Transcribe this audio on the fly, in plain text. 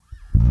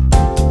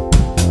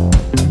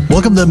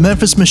Welcome to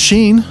Memphis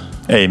Machine.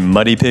 A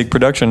Muddy Pig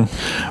production.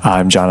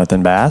 I'm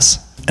Jonathan Bass.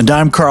 And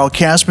I'm Carl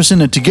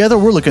Casperson, and together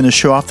we're looking to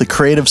show off the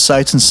creative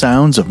sights and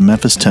sounds of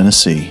Memphis,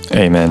 Tennessee.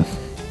 Amen.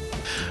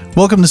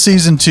 Welcome to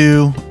Season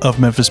 2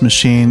 of Memphis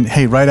Machine.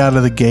 Hey, right out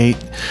of the gate,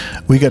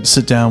 we got to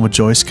sit down with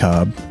Joyce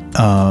Cobb.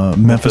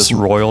 Memphis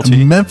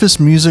royalty. Memphis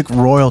music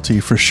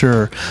royalty, for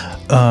sure.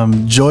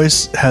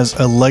 Joyce has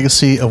a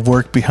legacy of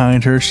work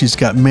behind her. She's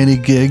got many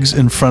gigs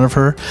in front of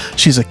her.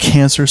 She's a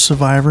cancer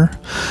survivor.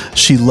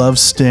 She loves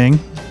Sting.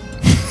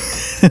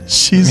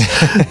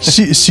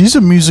 she's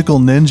a musical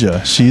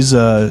ninja. She's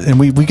and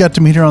we got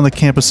to meet her on the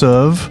campus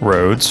of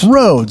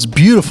Rhodes,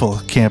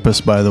 beautiful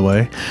campus, by the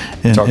way.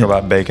 And, Talk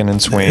about bacon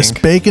and swing. It's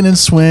bacon and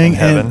swing, and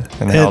heaven,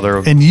 and how they're.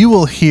 And you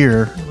will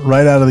hear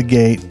right out of the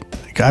gate.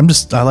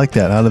 I like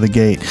that out of the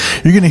gate.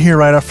 You're going to hear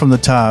right off from the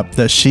top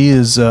that she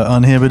is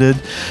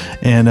uninhibited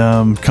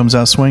and comes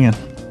out swinging.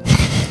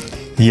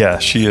 Yeah,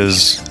 she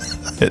is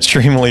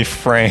extremely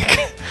frank.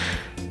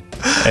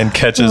 And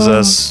catches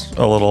us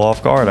a little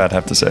off guard, I'd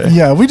have to say.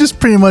 Yeah, we just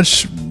pretty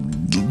much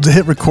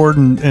hit record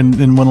and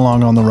went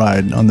along on the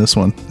ride on this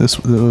one. It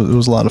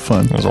was a lot of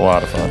fun. It was a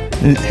lot of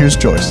fun. Here's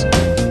Joyce.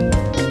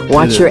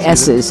 Watch your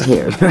S's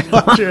here.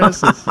 Watch your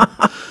S's.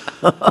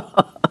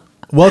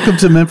 Welcome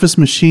to Memphis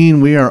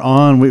Machine. We are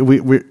on.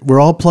 We're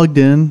all plugged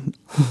in.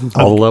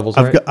 All the levels.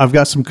 I've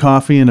got some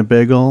coffee and a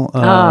bagel.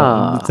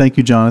 Thank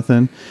you,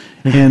 Jonathan,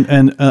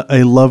 and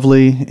a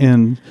lovely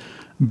and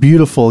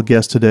beautiful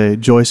guest today.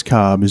 Joyce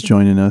Cobb is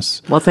joining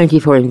us. Well, thank you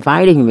for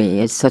inviting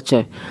me. It's such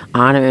an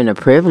honor and a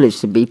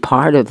privilege to be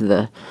part of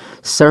the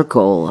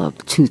circle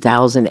of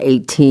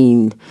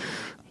 2018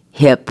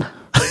 hip.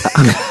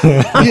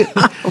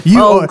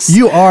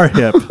 You are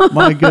hip.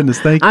 My goodness,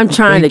 thank you. I'm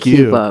trying to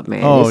keep up,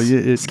 man.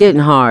 It's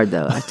getting hard,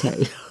 though, I tell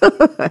you.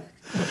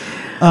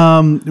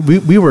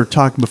 We were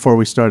talking before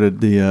we started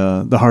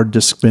the hard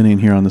disk spinning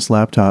here on this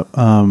laptop.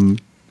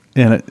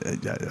 And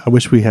I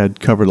wish we had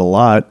covered a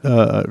lot,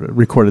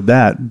 recorded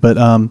that. But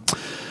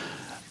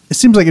it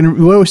seems like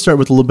we always start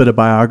with a little bit of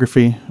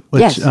biography,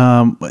 which,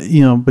 yes. But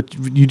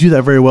you do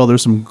that very well.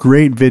 There's some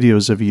great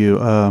videos of you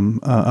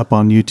up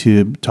on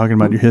YouTube talking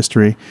about your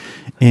history.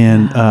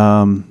 And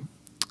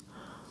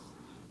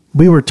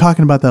we were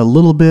talking about that a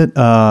little bit,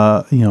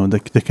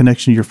 the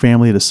connection of your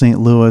family to St.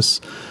 Louis,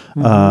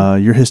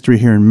 your history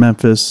here in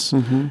Memphis,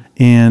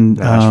 and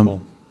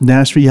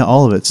Nashville, yeah,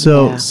 all of it.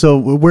 So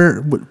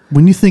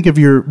when you think of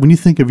your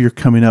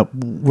coming up,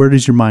 where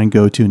does your mind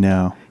go to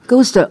now? It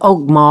goes to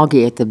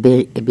Okmulgee at the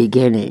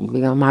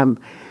beginning.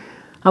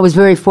 I was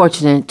very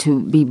fortunate to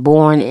be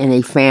born in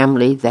a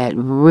family that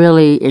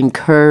really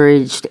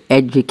encouraged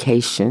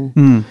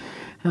education.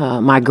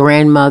 My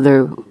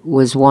grandmother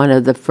was one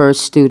of the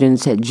first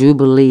students at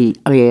Jubilee.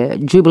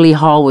 Jubilee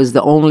Hall was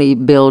the only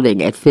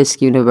building at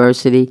Fisk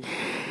University.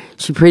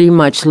 She pretty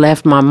much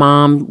left my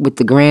mom with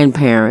the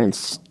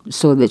grandparents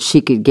so that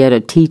she could get a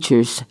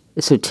teacher's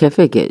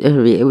certificate.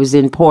 It was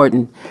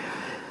important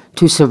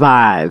to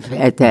survive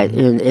at that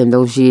in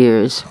those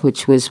years,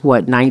 which was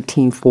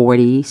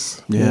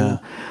 1940s. Yeah,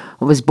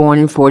 I was born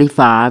in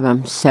 45.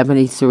 I'm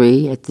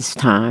 73 at this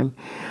time,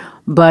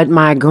 but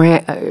my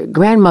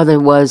grandmother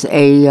was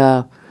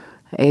a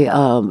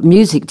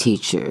music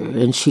teacher,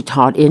 and she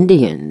taught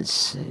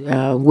Indians,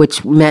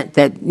 which meant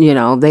that,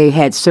 they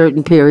had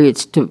certain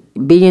periods to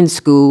be in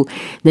school,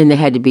 then they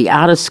had to be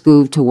out of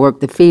school to work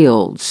the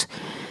fields.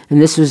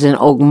 And this was in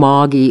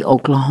Okmulgee,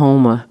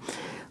 Oklahoma.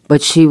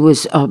 But she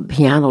was a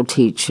piano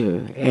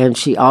teacher, and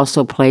she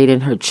also played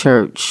in her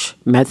church,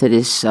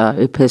 Methodist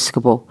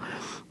Episcopal.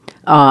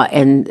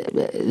 And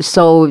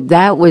so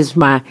that was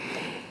my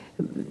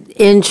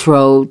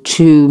intro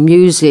to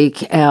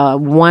music.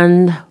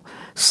 And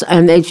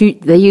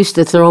they used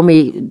to throw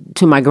me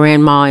to my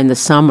grandma in the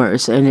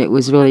summers, and it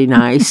was really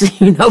nice,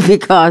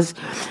 because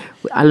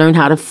I learned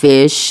how to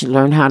fish,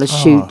 learned how to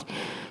shoot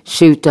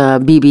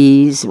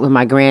BBs with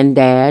my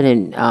granddad,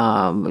 and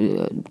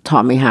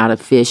taught me how to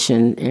fish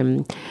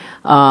and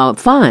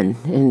fun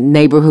and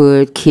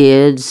neighborhood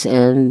kids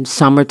and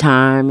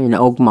summertime in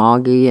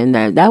Okmulgee, and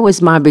that was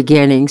my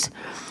beginnings.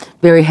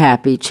 Very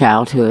happy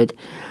childhood,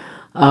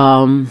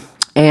 and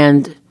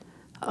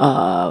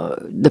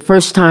the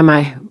first time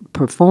I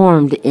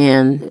performed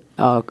in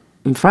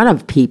front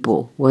of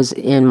people was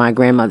in my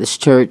grandmother's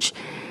church.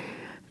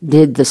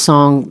 Did the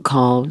song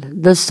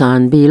called "The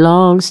Sun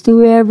Belongs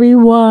to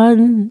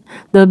Everyone,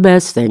 the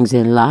best things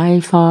in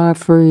life are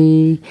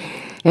free,"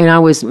 and I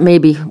was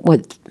maybe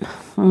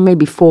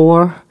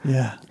 4.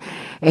 Yeah,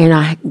 and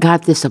I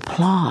got this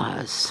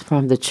applause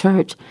from the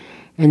church,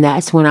 and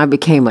that's when I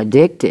became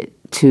addicted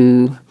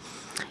to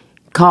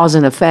cause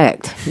and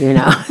effect.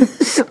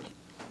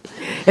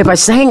 If I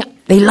sing,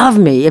 they love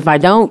me. If I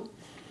don't,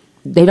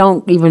 they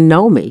don't even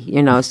know me,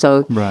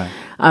 So right.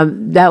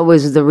 That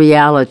was the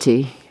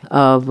reality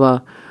of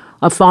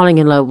falling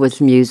in love with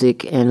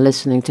music and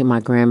listening to my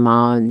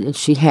grandma. And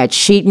she had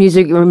sheet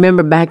music.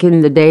 Remember back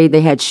in the day,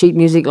 they had sheet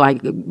music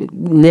like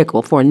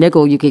nickel. For a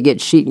nickel, you could get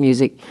sheet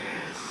music.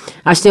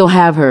 I still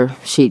have her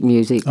sheet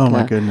music. Oh,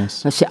 my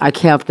goodness. I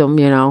kept them,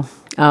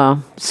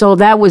 So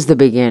that was the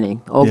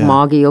beginning.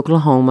 Okmulgee,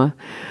 Oklahoma,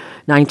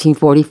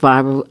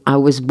 1945. I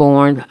was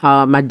born.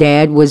 My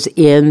dad was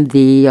in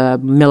the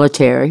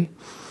military.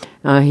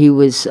 He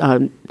was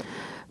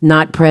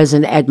not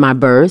present at my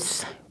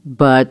birth,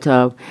 but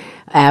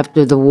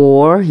after the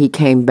war, he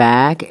came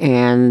back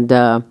and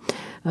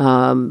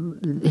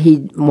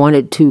he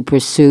wanted to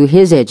pursue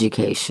his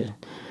education.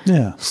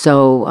 Yeah.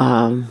 So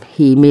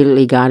he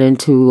immediately got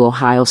into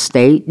Ohio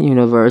State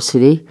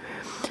University.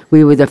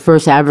 We were the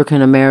first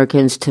African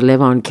Americans to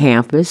live on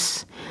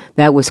campus.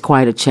 That was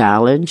quite a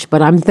challenge,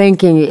 but I'm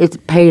thinking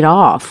it paid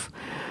off.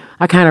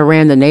 I kind of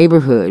ran the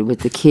neighborhood with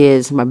the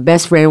kids. My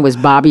best friend was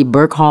Bobby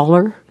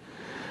Burkhaller,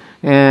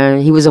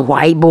 and he was a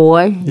white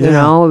boy. You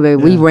know,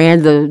 we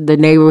ran the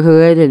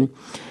neighborhood,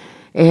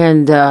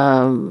 and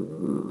I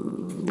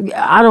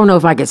don't know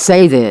if I could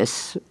say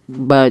this,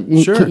 but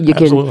Sure, you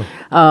can.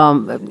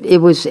 absolutely.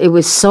 It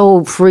was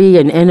so free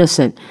and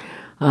innocent.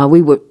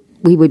 We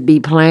would be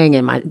playing,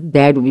 and my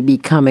dad would be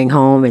coming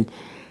home,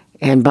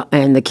 and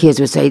the kids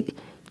would say,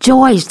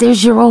 "Joyce,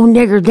 there's your old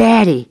nigger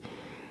daddy."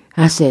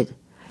 I said,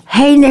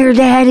 "Hey, nigger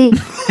daddy."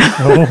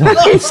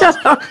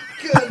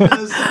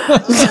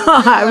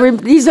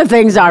 These are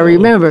things I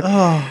remember.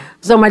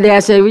 So my dad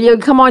said, well,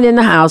 "Come on in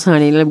the house,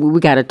 honey. We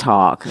got to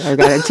talk. I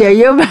got to tell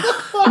you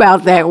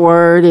about that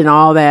word and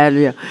all that."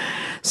 Yeah.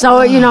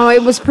 So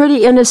it was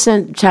pretty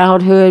innocent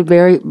childhood,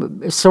 very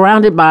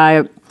surrounded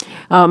by.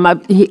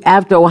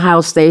 After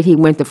Ohio State, he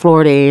went to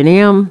Florida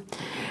A&M.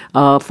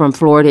 From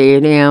Florida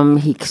A&M,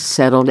 he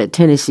settled at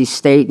Tennessee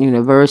State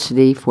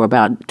University for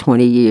about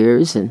 20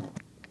 years, and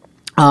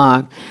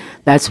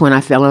that's when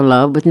I fell in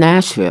love with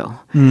Nashville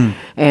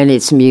and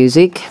its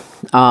music.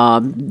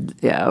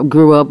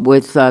 Grew up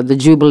with the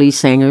Jubilee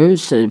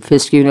Singers at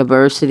Fisk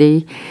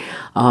University.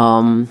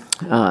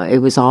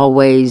 It was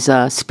always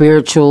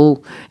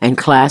spiritual and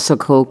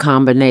classical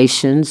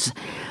combinations.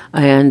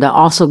 And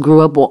also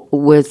grew up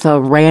with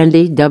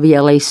Randy,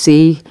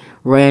 WLAC,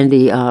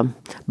 Randy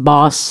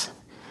Boss.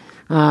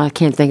 I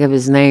can't think of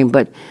his name,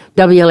 but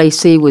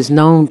WLAC was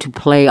known to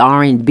play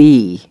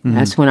R&B. Mm-hmm.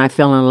 That's when I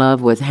fell in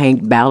love with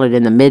Hank Ballard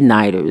and the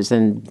Midnighters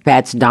and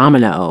Fats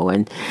Domino,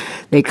 and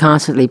they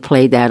constantly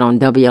played that on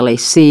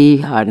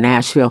WLAC,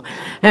 Nashville.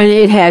 And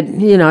it had,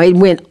 it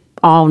went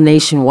all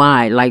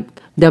nationwide, like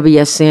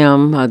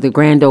WSM, the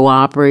Grand Ole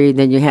Opry,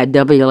 then you had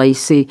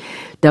WLAC,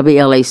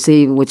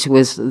 which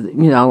was,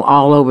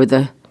 all over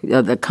the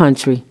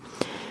country.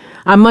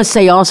 I must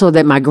say also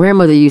that my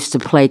grandmother used to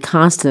play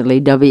constantly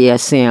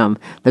WSM,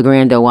 the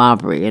Grand Ole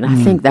Opry, and I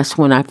think that's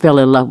when I fell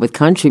in love with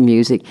country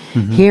music,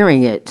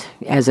 hearing it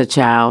as a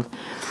child.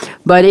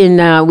 But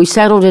we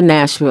settled in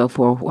Nashville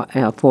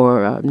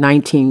for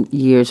 19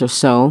 years or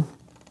so,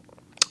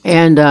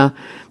 and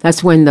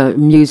that's when the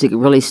music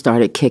really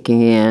started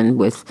kicking in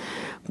with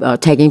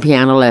taking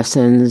piano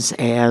lessons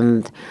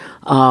and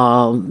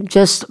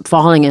just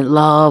falling in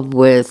love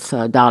with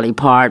Dolly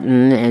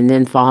Parton, and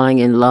then falling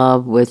in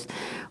love with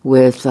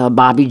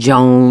Bobby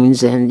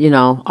Jones, and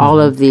all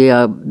of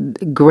the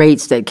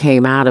greats that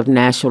came out of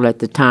Nashville at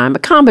the time. A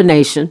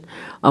combination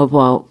of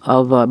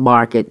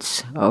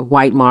markets,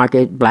 white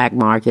market, black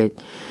market,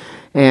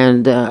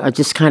 and I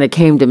just kind of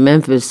came to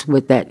Memphis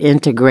with that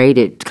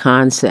integrated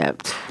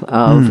concept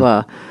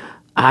of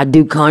I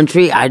do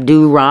country, I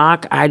do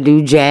rock, I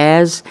do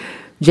jazz.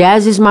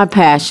 Jazz is my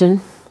passion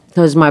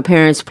because my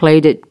parents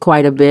played it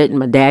quite a bit, and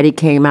my daddy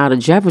came out of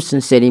Jefferson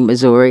City,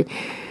 Missouri.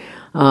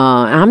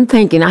 I'm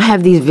thinking, I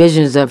have these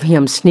visions of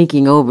him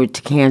sneaking over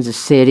to Kansas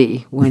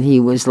City when he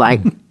was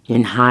like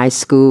in high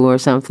school or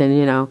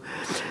something,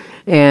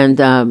 and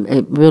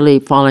really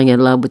falling in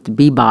love with the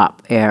bebop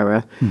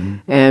era.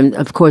 And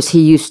of course,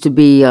 he used to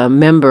be a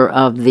member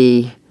of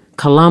the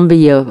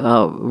Columbia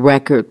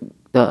record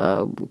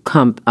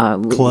club.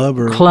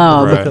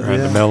 Right,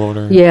 the mail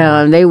order.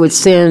 Yeah, and they would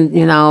send,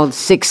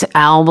 6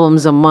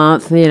 albums a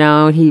month,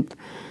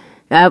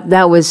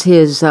 That was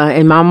his,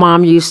 and my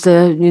mom used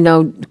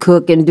to,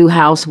 cook and do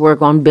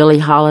housework on Billie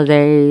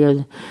Holiday,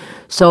 and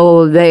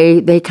so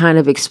they kind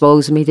of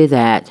exposed me to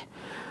that.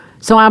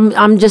 So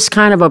I'm just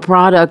kind of a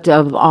product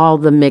of all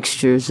the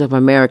mixtures of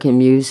American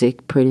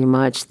music, pretty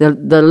much.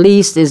 The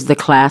least is the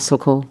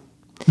classical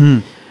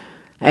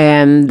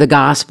and the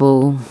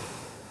gospel,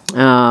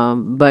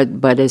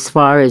 but as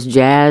far as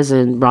jazz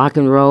and rock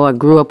and roll, I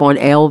grew up on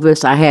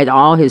Elvis. I had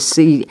all his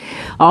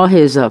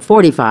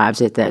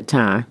 45s at that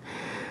time.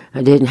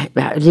 It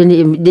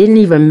didn't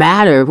even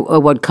matter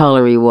what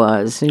color he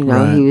was.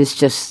 Right. He was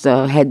just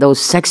had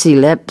those sexy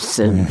lips,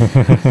 and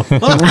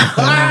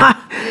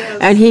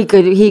and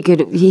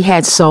he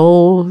had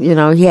soul.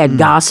 He had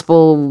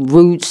gospel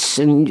roots,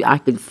 and I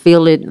could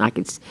feel it, and I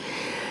could.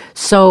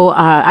 So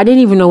I didn't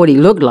even know what he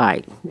looked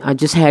like. I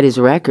just had his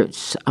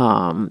records,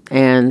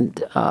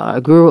 and I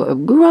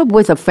grew up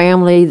with a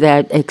family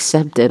that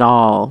accepted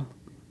all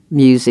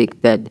music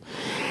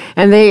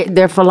and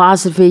their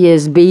philosophy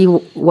is be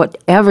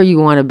whatever you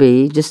want to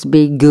be, just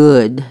be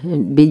good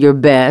and be your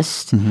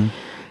best.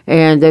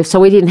 And so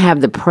we didn't have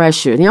the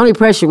pressure. The only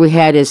pressure we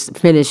had is to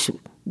finish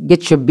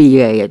get your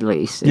BA at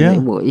least. Yeah.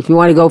 If you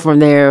want to go from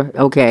there,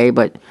 okay,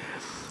 but...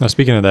 Now,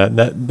 speaking of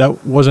that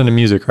wasn't in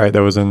music, right?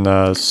 That was in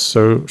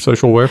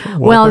social welfare?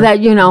 Well, I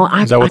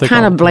what they kind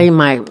call of it? blame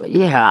I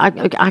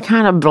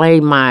kind of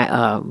blame my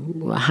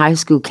high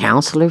school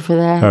counselor for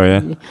that. Oh,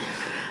 yeah?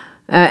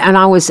 And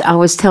I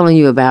was telling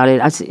you about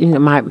it.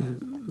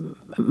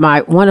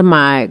 My one of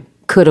my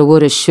coulda,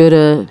 woulda,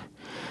 shoulda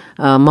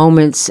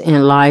moments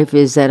in life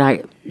is that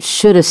I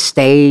should have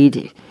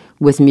stayed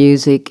with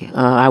music.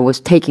 I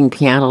was taking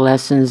piano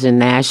lessons in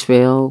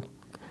Nashville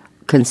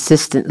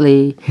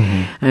consistently,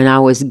 and I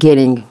was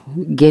getting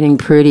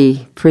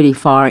pretty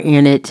far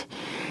in it,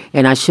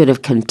 and I should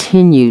have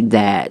continued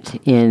that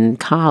in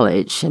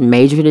college and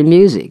majored in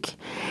music.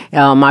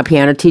 My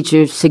piano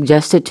teacher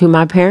suggested to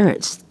my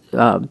parents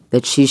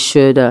that she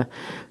should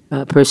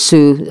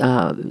pursue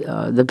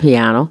the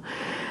piano,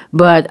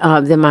 but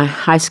then my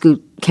high school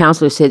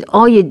counselor said,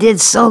 "Oh, you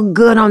did so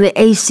good on the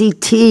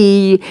ACT,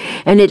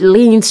 and it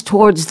leans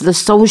towards the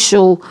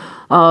social."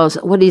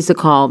 What is it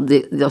called?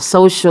 The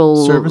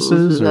social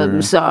Services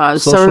or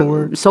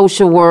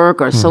social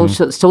work or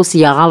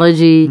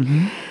sociology,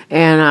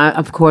 and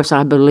of course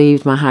I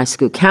believed my high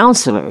school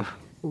counselor,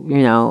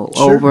 Sure.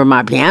 over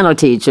my piano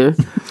teacher.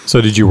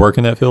 So did you work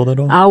in that field at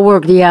all? I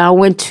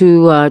went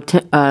to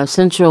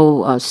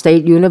Central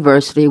State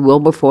University,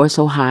 Wilberforce,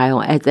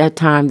 Ohio. At that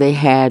time, they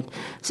had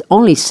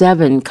only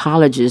 7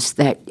 colleges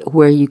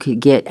where you could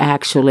get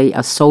actually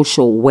a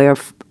social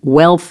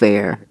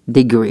welfare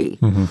degree.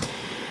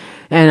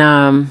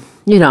 And,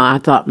 I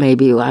thought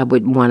maybe I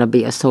would want to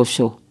be a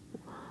social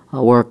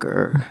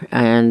worker.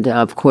 And,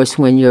 of course,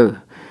 when you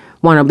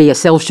want to be a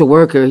social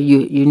worker,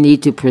 you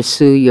need to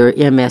pursue your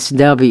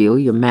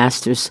MSW, your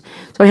master's.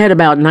 So I had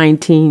about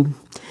 19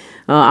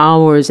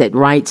 hours at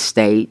Wright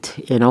State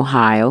in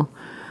Ohio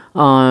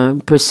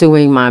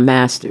pursuing my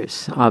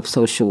master's of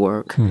social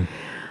work.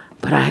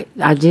 But I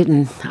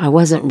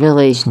wasn't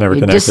really. It's never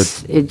connected.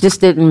 It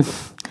just didn't.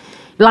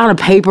 A lot of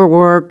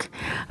paperwork,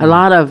 a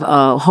lot of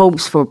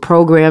hopes for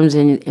programs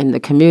in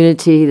the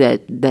community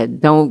that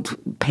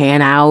don't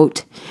pan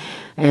out.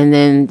 And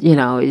then,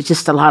 it's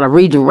just a lot of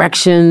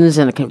redirections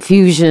and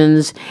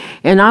confusions.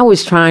 And I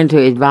was trying to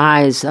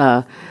advise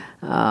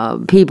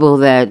people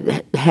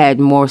that had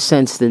more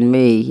sense than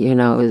me, it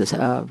was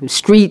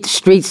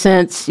street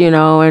sense,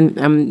 and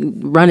I'm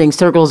running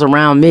circles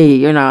around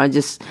me,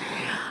 but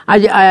I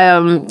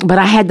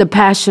had the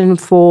passion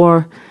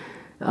for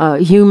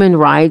human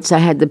rights. I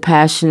had the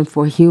passion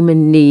for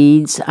human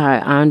needs. I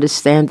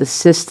understand the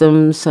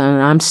systems,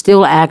 and I'm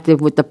still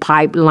active with the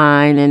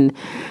pipeline and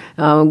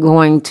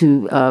going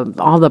to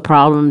all the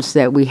problems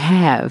that we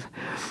have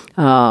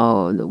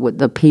with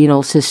the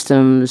penal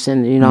systems.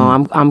 And,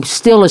 I'm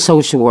still a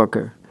social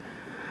worker.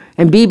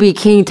 And B.B.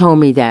 King told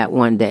me that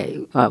one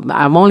day.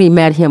 I've only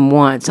met him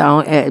once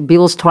at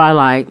Bill's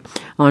Twilight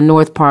on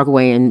North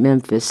Parkway in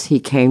Memphis. He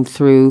came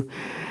through.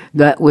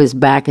 That was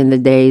back in the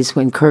days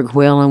when Kirk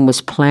Whelan was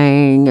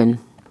playing, and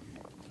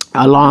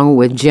along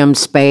with Jim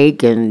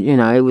Spake, and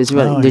it was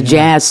really the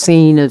jazz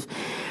scene of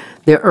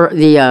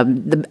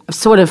the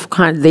sort of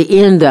kind of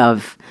the end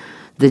of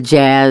the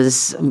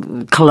jazz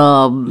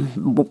club,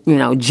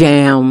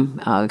 jam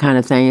kind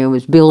of thing. It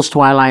was Bill's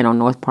Twilight on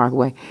North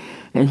Parkway,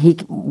 and he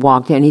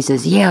walked in. He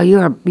says, "Yeah,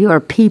 you're a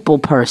people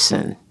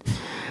person,"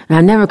 and I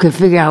never could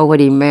figure out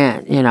what he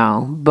meant,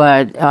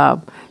 But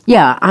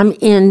I'm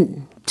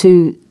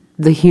into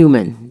the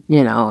human,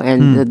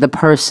 and the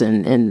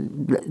person,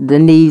 and the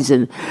needs,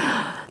 and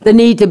the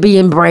need to be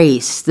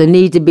embraced, the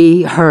need to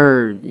be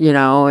heard,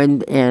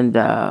 and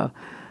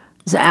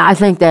so I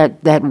think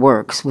that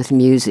works with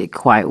music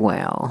quite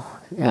well.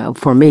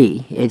 For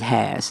me, it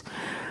has.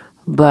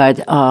 But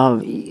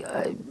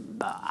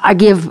I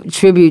give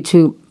tribute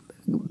to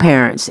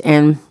parents,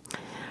 and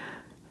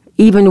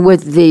even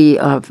with the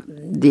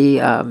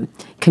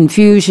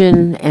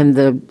confusion and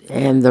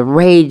the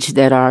rage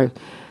that our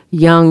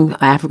young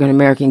African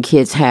American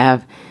kids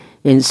have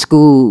in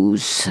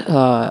schools,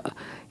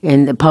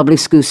 in the public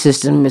school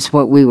system, is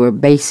what we were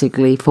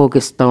basically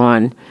focused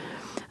on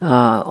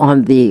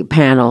the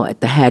panel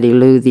at the Hattie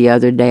Lou the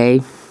other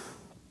day.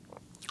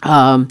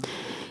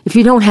 If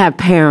you don't have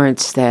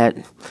parents that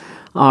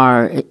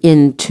are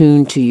in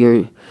tune to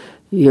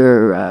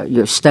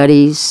your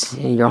studies,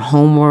 your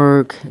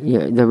homework,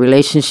 the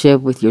relationship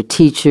with your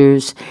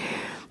teachers,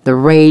 the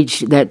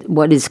rage,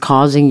 what is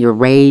causing your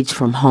rage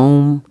from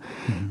home,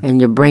 and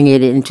you bring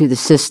it into the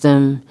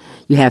system.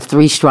 You have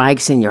 3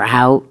 strikes and you're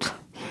out.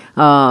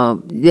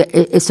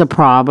 It's a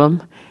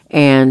problem.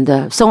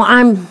 And so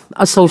I'm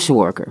a social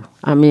worker.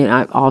 I mean,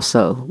 I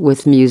also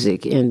with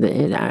music,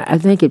 and I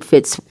think it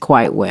fits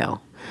quite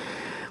well.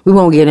 We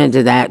won't get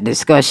into that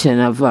discussion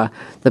of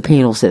the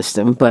penal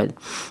system, but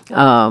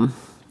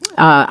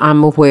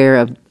I'm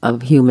aware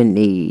of human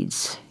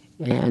needs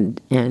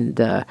and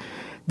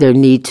their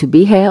need to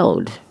be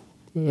held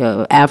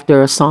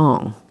after a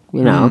song,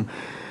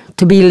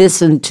 to be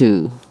listened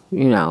to,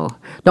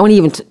 Don't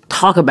even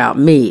talk about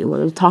me.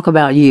 Talk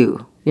about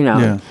you,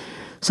 Yeah.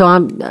 So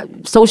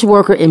I'm social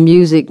worker in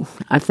music.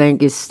 I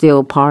think is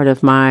still part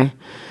of my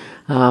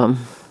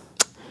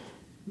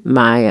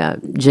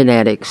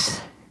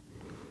genetics.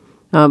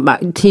 My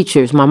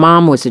teachers. My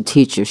mom was a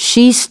teacher.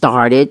 She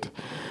started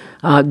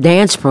a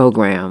dance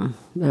program.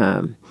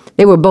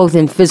 They were both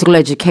in physical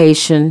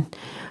education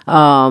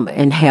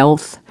and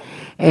health.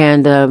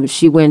 And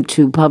she went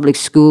to public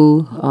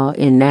school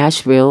in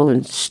Nashville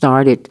and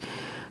started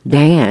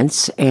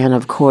dance. And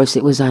of course,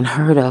 it was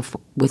unheard of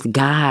with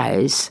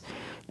guys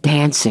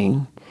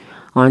dancing.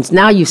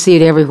 Now you see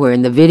it everywhere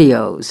in the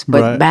videos.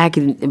 But Right. back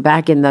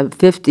in the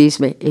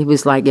 50s, it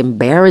was like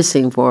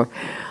embarrassing for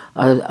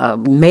a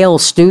male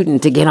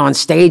student to get on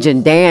stage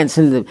and dance,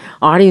 and the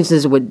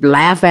audiences would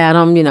laugh at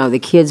them. The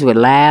kids would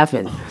laugh,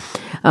 and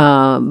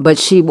but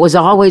she was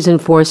always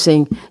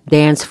enforcing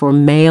dance for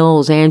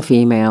males and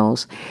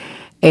females,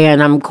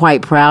 and I'm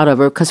quite proud of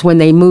her because when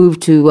they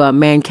moved to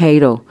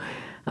Mankato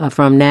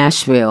from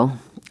Nashville,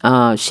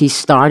 she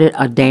started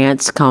a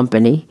dance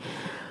company,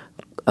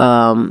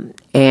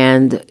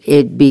 and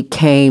it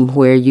became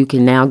where you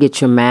can now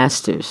get your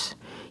master's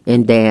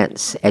in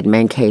dance at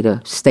Mankato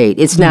State.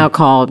 It's now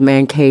called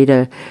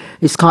Mankato.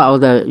 It's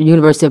called the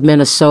University of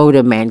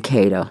Minnesota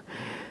Mankato.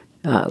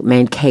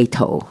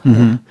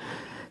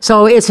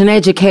 So it's an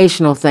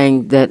educational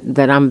thing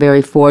that I'm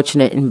very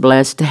fortunate and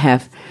blessed to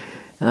have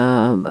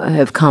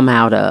come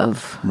out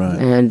of, Right.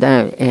 and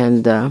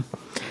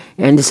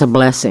it's a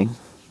blessing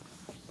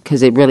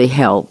because it really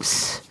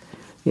helps,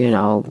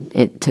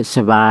 to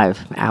survive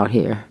out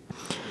here.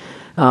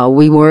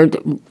 We weren't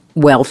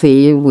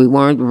wealthy, we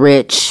weren't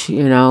rich,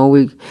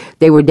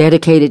 they were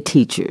dedicated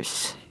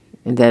teachers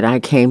that I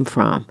came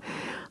from.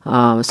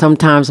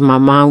 Sometimes my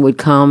mom would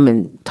come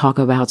and talk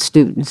about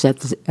students at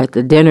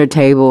the dinner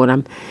table,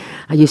 and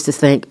I used to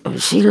think,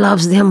 she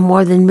loves them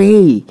more than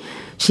me.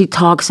 She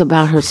talks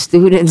about her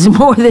students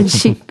more than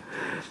she.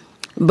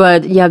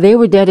 But yeah, they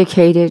were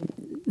dedicated,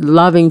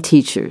 loving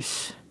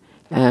teachers,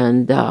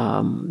 and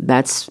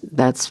that's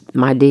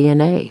my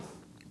DNA.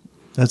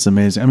 That's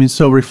amazing. I mean,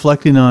 so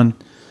reflecting on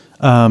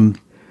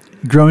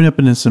growing up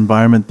in this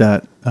environment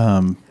that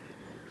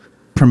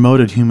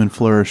promoted human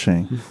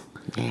flourishing,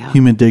 Yeah.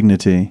 human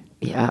dignity.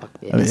 Yeah.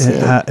 I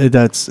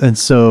mean,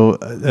 so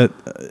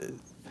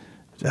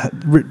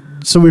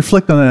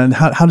reflect on that, and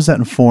how does that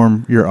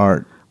inform your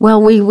art?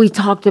 Well, we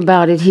talked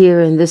about it here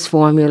in this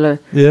formula.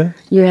 Yeah.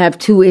 You have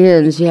two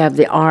ends. You have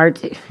the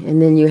art, and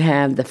then you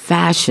have the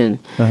fashion.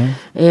 Uh-huh.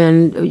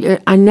 And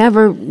I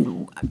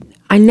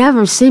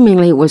never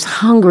seemingly was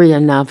hungry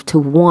enough to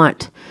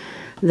want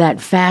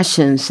that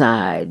fashion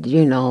side,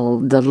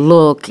 the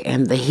look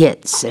and the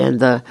hits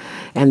and the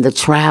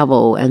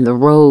travel and the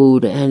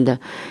road and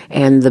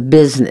the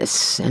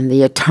business and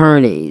the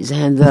attorneys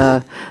and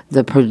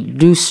the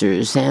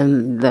producers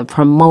and the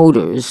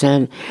promoters,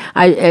 and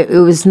it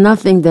was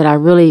nothing that I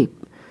really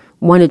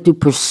wanted to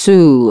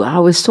pursue. I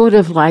was sort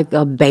of like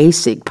a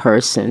basic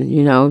person,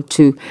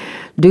 to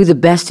do the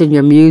best in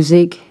your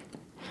music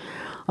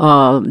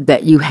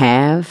that you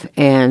have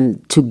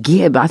and to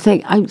give. I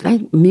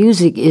think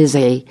music is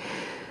a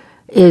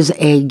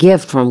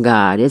gift from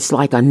God. It's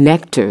like a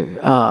nectar.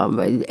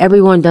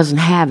 Everyone doesn't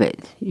have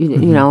it.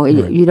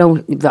 You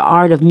don't. The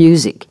art of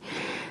music.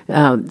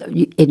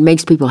 It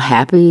makes people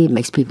happy. It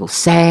makes people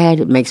sad.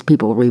 It makes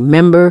people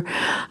remember.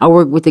 I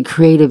work with the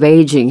creative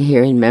aging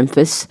here in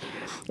Memphis.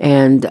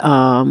 And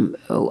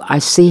I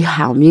see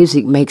how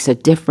music makes a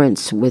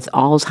difference with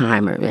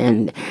Alzheimer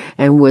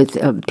and with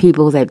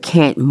people that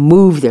can't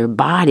move their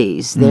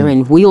bodies. They're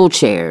in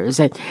wheelchairs.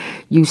 And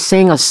you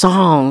sing a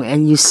song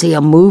and you see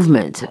a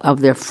movement of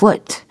their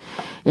foot.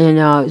 And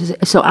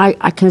so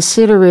I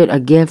consider it a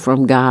gift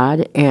from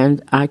God,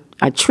 and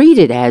I treat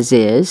it as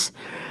is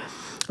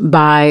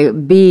by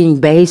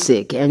being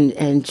basic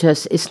and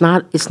just it's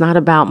not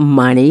about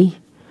money.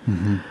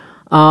 Mm-hmm.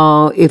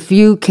 If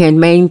you can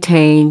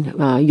maintain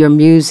your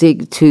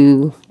music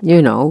to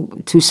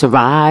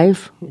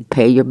survive,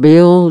 pay your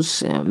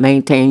bills,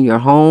 maintain your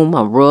home,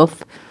 a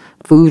roof,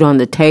 food on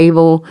the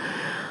table,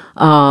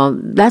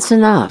 that's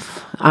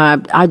enough.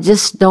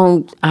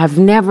 I've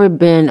never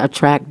been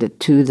attracted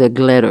to the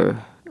glitter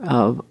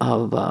of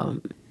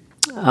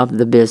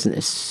the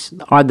business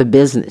or the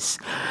business.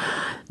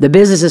 The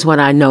business is what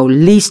I know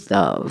least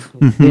of.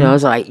 Mm-hmm.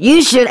 It's like,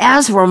 you should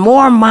ask for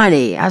more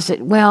money. I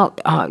said, well,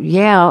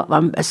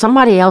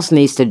 somebody else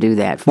needs to do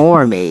that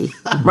for me,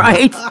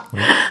 right?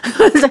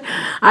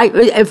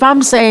 If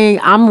I'm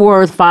saying I'm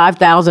worth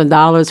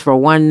 $5,000 for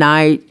one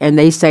night and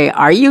they say,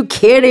 are you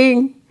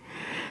kidding?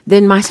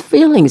 Then my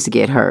feelings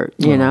get hurt,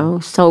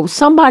 So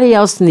somebody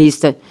else needs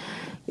to,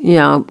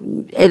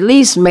 at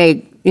least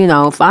make,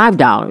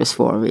 $5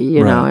 for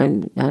me,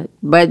 right.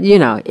 But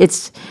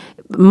it's...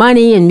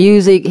 Money and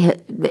music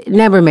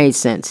never made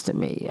sense to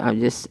me.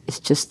 It's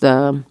just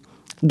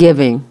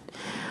giving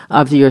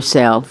of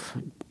yourself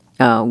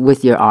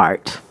with your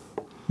art.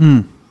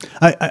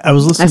 I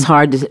was listening. That's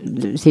hard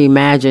to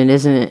imagine,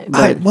 isn't it?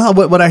 But,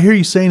 what I hear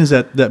you saying is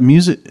that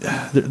music,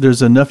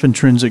 there's enough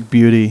intrinsic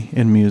beauty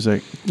in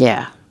music.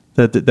 Yeah.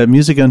 that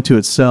music unto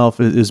itself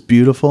is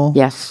beautiful,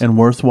 Yes. and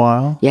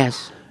worthwhile,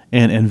 Yes.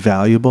 and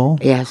valuable,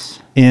 Yes.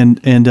 and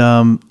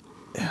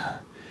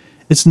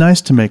it's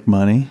nice to make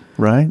money,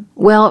 right?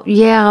 Well,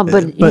 yeah,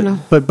 but you know.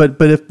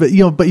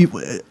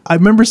 I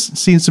remember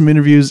seeing some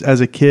interviews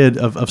as a kid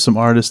of some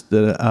artists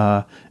that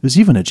it was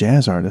even a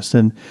jazz artist,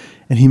 and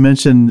he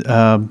mentioned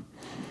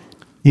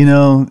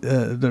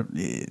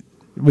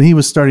when he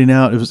was starting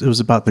out, it was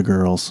about the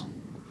girls,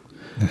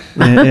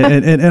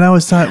 and I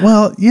was thought,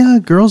 well, yeah,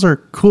 girls are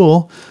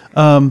cool,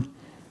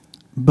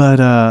 but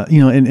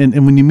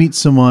and when you meet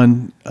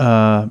someone,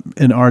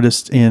 an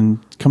artist, and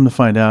come to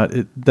find out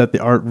that the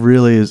art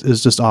really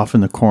is just off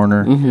in the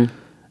corner,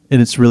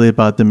 and it's really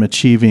about them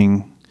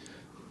achieving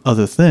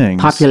other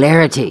things,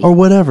 Popularity or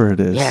whatever it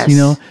is,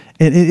 Yes.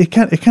 and it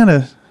kind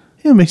of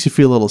makes you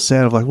feel a little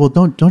sad of like, well,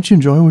 don't you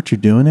enjoy what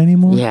you're doing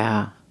anymore?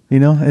 Yeah.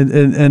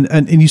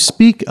 And you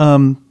spoke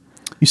in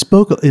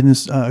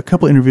this a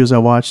couple interviews I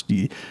watched.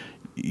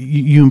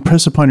 You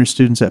impress upon your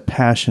students that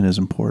passion is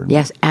important.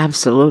 Yes,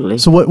 absolutely.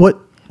 So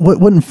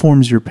what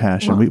informs your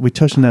passion? We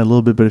touched on that a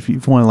little bit, but if you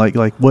want to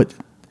like what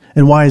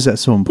and why is that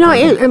so No,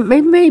 important?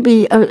 it may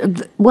be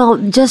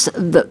just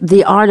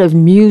the art of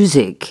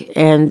music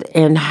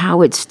and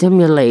how it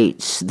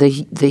stimulates the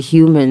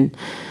human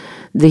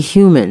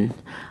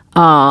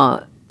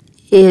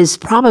is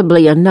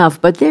probably enough,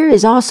 but there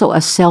is also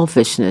a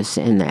selfishness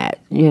in that.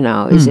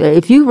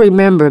 If you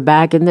remember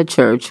back in the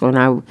church when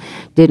I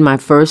did my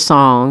first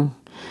song,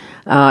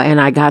 and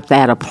I got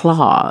that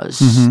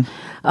applause.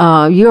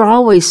 You're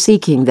always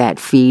seeking that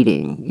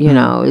feeding.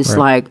 It's Right.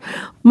 like,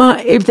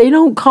 if they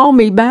don't call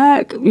me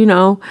back,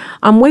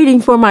 I'm waiting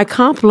for my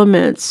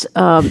compliments.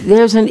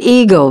 There's an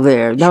ego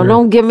there. Now,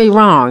 don't get me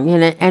wrong.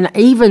 And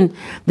even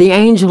the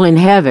angel in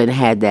heaven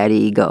had that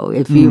ego.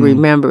 If you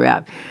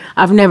remember,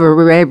 I've never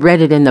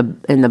read it in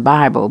the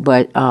Bible,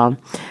 but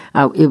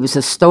it was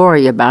a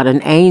story about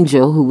an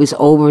angel who was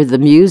over the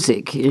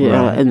music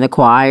in the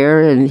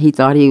choir, and he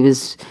thought he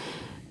was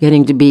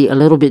getting to be a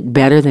little bit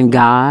better than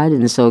God,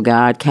 and so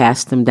God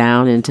cast him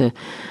down into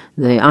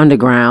the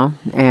underground,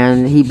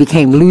 and he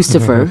became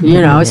Lucifer.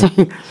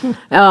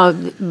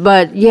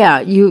 But yeah,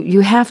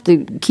 you have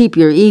to keep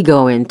your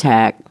ego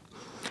intact,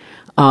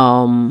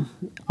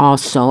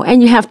 also,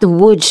 and you have to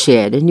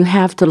woodshed, and you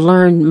have to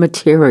learn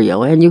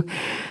material, and you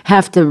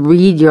have to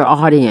read your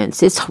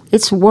audience.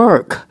 It's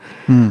work,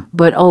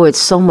 but it's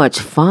so much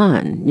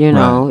fun.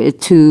 To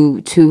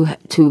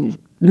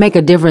make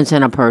a difference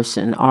in a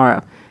person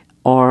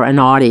or an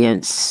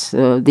audience.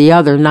 The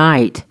other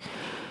night,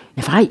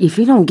 if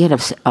you don't get a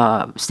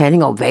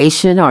standing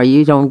ovation or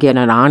you don't get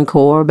an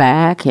encore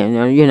back, and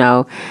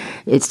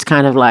it's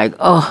kind of like,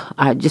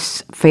 I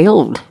just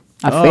failed.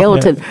 I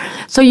failed to.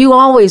 So you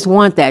always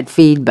want that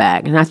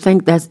feedback, and I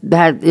think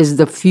that is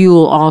the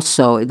fuel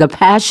also, the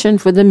passion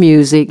for the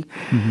music.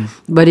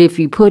 But if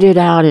you put it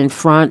out in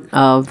front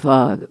of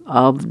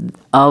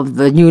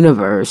the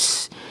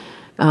universe,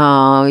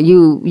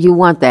 you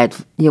want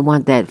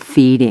that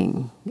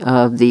feeding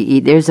of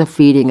there's a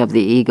feeding of the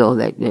ego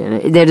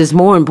that is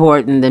more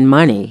important than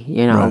money,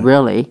 Right.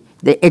 really.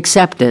 The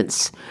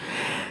acceptance.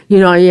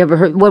 You ever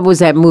heard, what was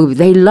that movie?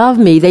 They love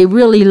me. They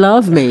really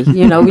love me.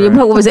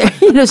 What was it?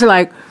 It's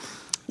like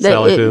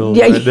Sally Field.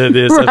 Yeah, That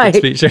is right.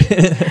 epic speech.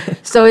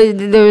 So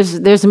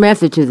there's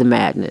method to the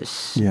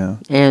madness. Yeah.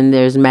 And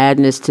there's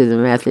madness to the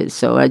method.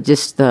 So I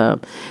just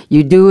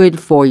you do it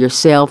for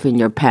yourself and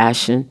your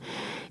passion.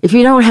 If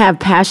you don't have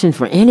passion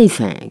for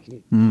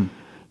anything,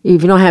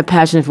 if you don't have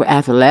passion for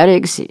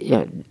athletics,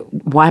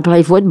 why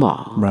play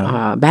football,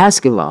 Right.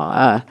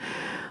 basketball?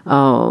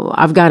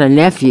 I've got a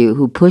nephew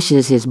who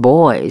pushes his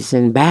boys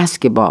in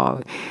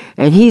basketball,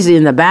 and he's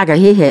in the back of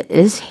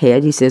his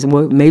head. He says,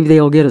 "Well, maybe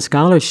they'll get a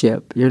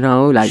scholarship."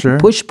 Sure.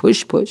 Push.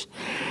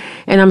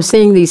 And I'm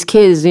seeing these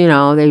kids, they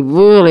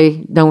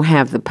really don't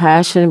have the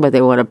passion, but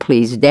they want to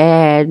please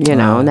dad,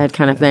 and that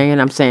kind of thing.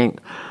 And I'm saying,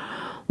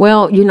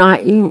 well, you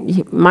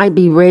might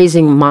be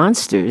raising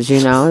monsters,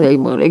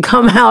 they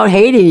come out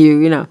hating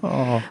you,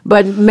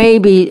 but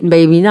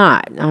maybe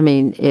not. I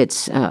mean,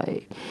 it's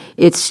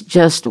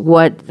just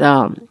what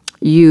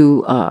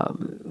you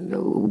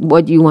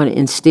want to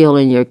instill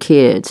in your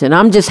kids. And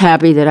I'm just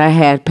happy that I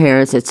had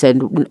parents that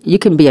said, you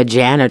can be a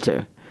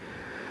janitor,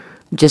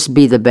 just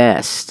be the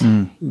best,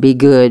 be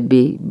good,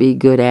 be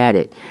good at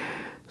it.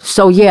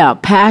 So yeah,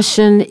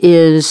 passion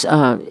is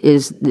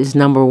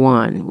number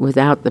one.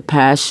 Without the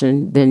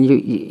passion, then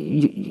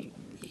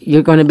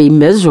you're going to be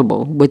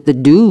miserable with the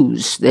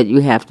dues that you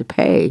have to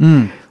pay.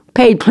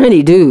 Paid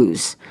plenty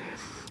dues,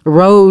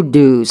 road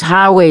dues,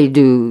 highway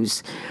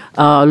dues,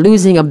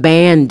 losing a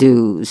band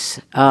dues,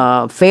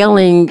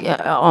 failing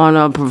on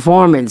a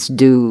performance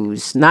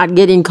dues, not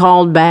getting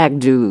called back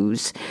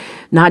dues,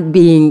 not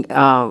being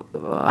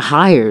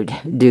hired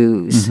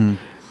dues.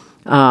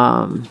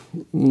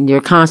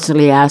 You're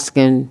constantly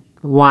asking,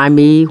 why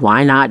me?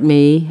 Why not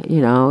me?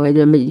 You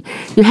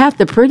have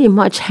to pretty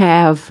much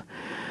have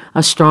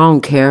a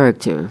strong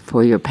character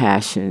for your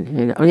passion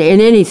in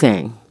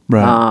anything.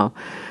 Right.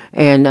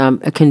 And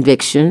a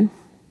conviction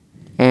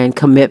and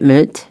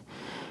commitment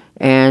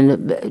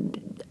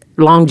and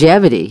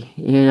longevity.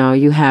 You know,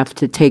 you have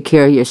to take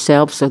care of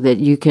yourself so that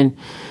you can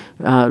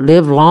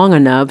live long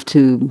enough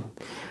to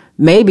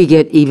maybe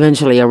get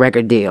eventually a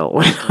record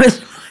deal.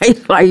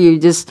 It's like you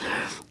just,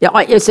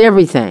 it's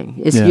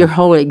everything. It's your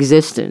whole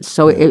existence.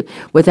 So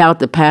without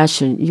the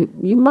passion,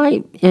 you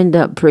might end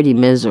up pretty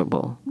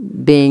miserable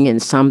being in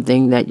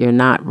something that you're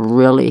not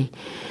really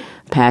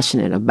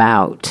passionate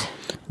about.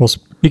 Well,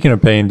 speaking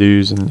of paying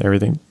dues and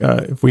everything,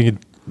 if we could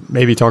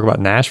maybe talk about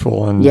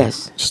Nashville and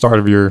start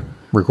of your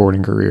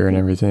recording career and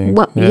everything.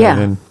 Well, and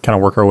then kind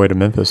of work our way to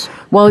Memphis.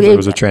 Well, there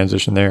was a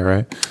transition there,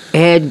 right?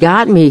 It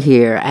got me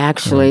here.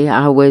 Actually,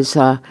 I was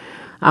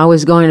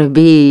going to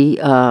be.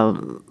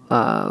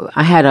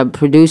 I had a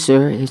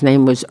producer. His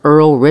name was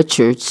Earl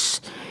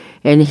Richards,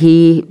 and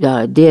he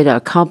did a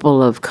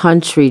couple of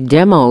country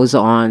demos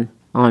on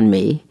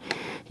me.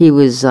 He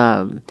was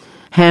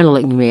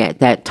handling me at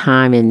that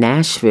time in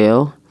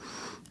Nashville,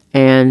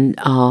 and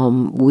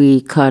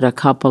we cut a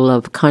couple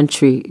of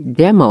country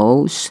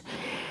demos.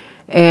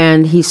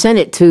 And he sent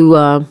it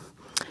to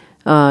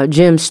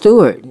Jim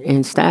Stewart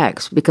in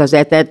Stax, because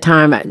at that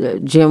time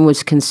Jim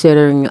was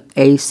considering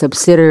a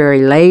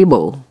subsidiary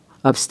label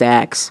of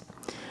Stax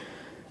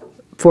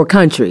for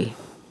country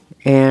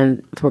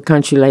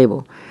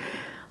label.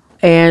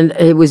 And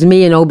it was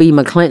me and O.B.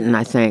 McClinton,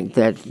 I think,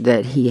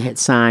 that he had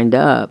signed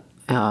up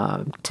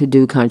to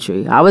do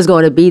country. I was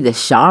going to be the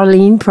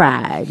Charlene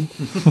Pride.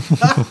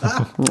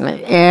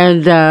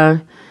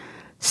 And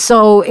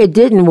so it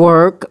didn't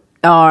work.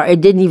 Or it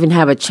didn't even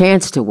have a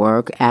chance to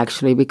work,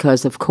 actually,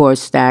 because, of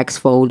course, Stax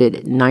folded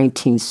in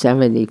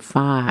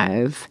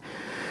 1975.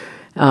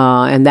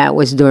 And that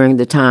was during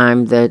the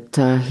time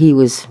that he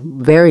was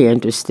very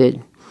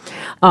interested.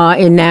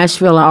 In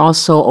Nashville, I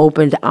also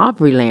opened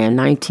Opryland,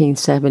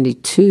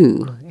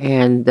 1972,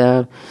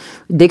 and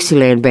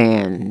Dixieland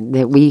Band,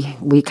 that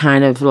we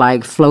kind of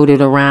like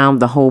floated around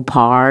the whole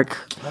park,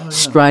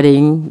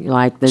 strutting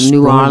like the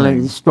New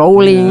Orleans,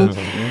 strolling,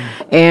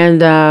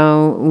 and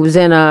was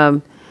in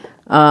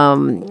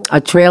a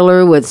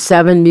trailer with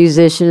 7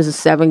 musicians,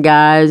 7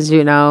 guys,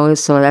 you know.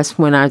 So that's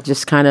when I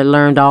just kind of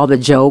learned all the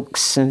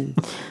jokes. And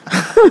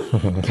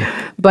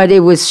but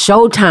it was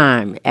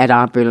showtime at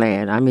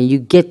Opryland. I mean, you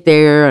get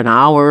there an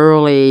hour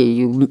early,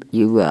 you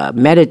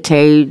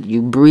meditate,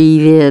 you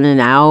breathe in and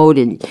out,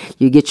 and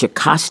you get your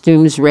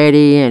costumes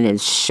ready, and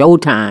it's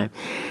showtime.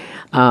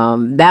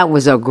 That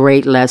was a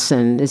great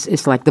lesson.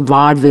 It's like the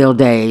vaudeville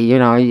day, you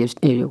know.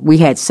 We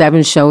had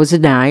 7 shows a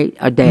day.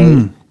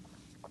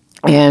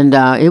 And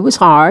it was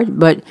hard,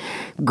 but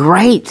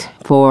great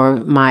for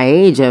my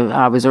age.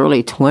 I was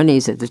early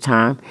 20s at the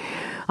time.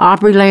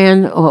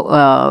 Opryland,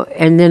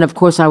 and then, of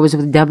course, I was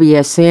with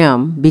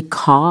WSM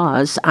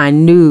because I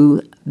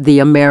knew the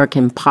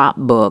American Pop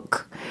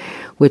book,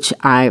 which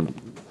I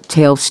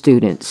tell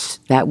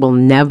students that will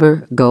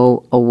never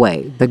go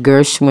away. The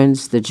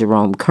Gershwins, the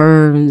Jerome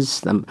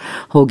Kerns, the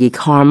Hoagy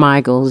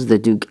Carmichaels, the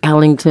Duke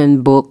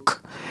Ellington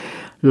book.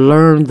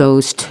 Learn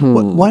those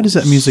tunes. Why does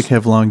that music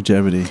have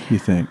longevity, you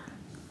think?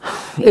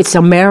 It's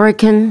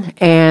American,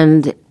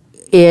 and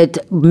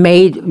it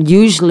made,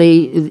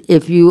 usually,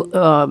 if you,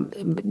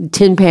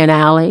 Tin Pan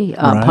Alley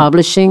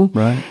Publishing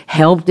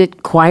helped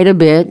it quite a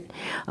bit.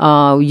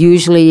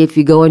 Usually, if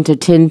you go into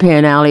Tin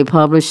Pan Alley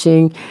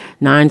Publishing,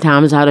 9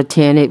 times out of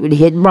 10, it would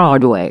hit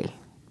Broadway.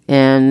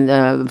 And,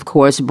 of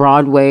course,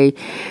 Broadway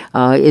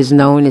is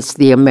known as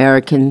the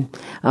American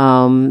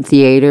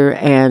theater,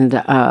 and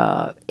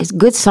it's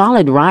good,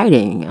 solid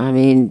writing. I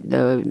mean,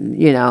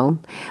 you know.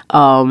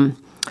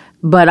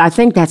 But I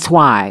think that's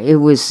why it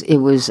was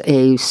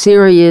a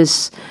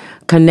serious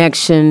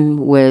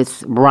connection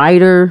with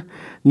writer,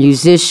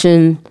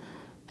 musician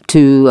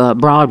to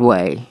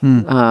Broadway,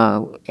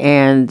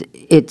 and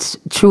it's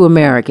true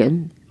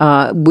American.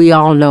 We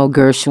all know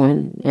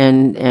Gershwin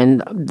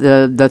and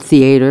the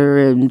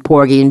theater and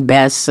Porgy and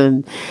Bess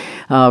and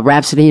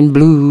Rhapsody in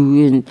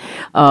Blue, and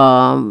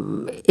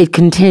it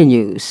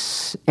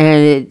continues,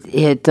 and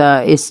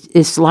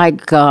it's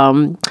like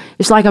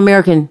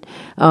American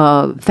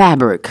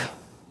fabric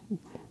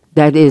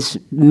that is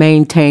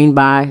maintained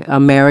by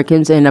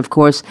Americans. And of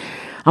course,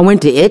 I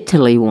went to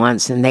Italy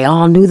once, and they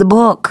all knew the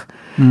book.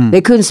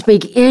 They couldn't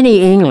speak any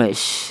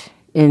English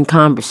in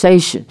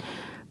conversation,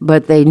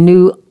 but they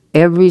knew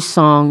every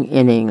song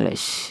in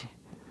English.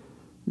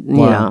 You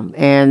know,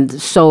 and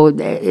so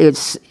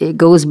it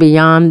goes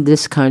beyond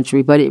this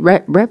country, but it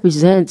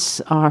represents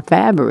our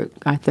fabric,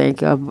 I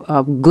think,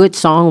 of good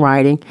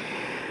songwriting.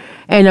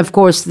 And of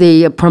course,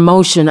 the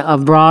promotion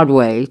of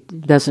Broadway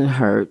doesn't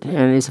hurt,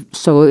 and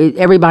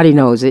everybody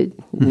knows it.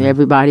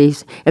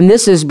 And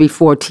this is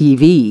before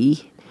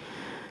TV.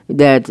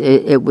 That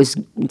it was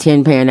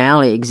Tin Pan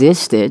Alley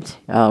existed.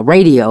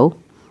 Radio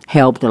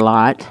helped a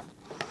lot,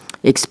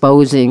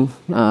 exposing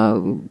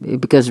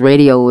because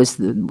radio was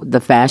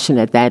the fashion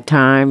at that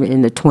time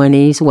in the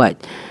 20s.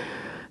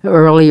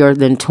 Earlier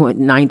than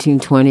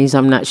 1920s.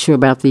 I'm not sure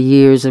about the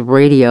years of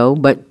radio,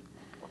 but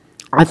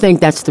I think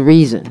that's the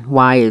reason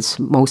why it's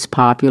most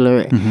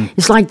popular.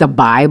 It's like the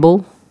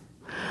Bible.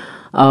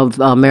 of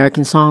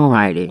American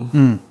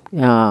songwriting.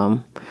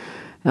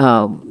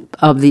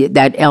 Of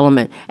that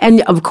element,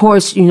 and of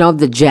course,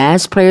 the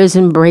jazz players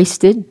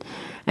embraced it,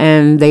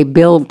 and they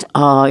built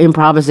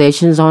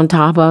improvisations on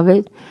top of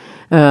it.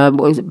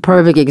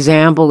 Perfect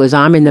example is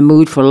 "I'm in the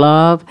Mood for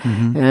Love,"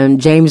 and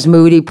James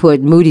Moody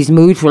put Moody's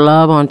 "Mood for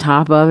Love" on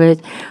top of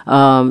it.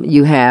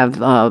 You have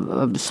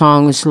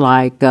songs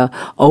like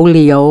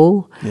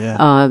 "Oleo,"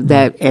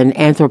 that and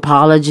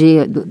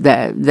 "Anthropology,"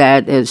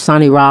 that is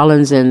Sonny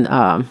Rollins and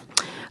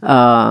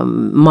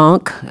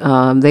Monk.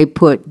 They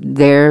put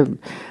their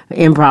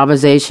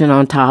improvisation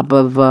on top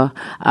of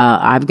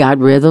 "I've Got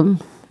Rhythm,"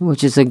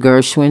 which is a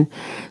Gershwin.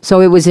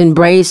 So it was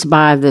embraced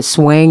by the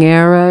swing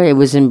era. It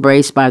was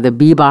embraced by the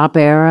bebop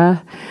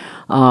era.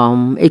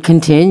 It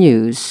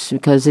continues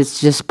because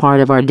it's just part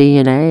of our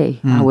DNA,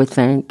 I would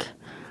think.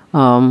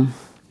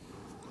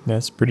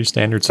 That's pretty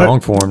standard song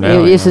form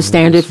now. It's a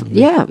standard.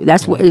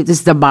 That's what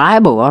it's the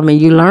Bible. I mean,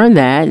 you learn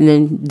that and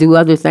then do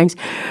other things.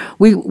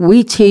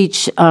 We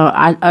teach.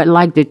 I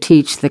like to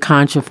teach the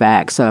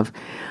contrafacts of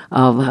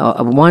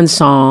one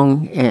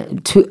song,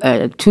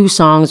 two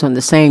songs on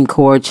the same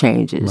chord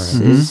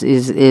changes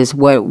is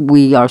what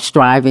we are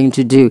striving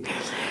to do,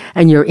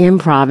 and you're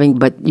improving,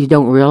 but you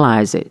don't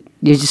realize it.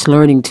 You're just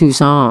learning two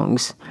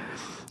songs.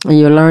 And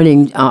you're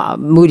learning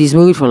Moody's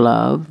 "Mood for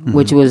Love,"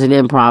 which was an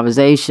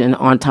improvisation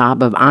on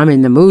top of "I'm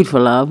in the Mood for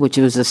Love," which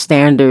was a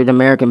standard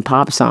American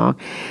pop song,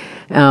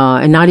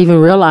 and not even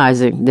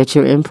realizing that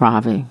you're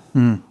improving.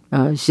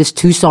 It's just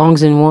two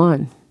songs in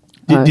one.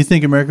 Do you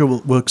think America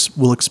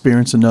will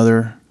experience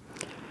another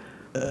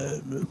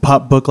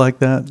pop book like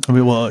that? I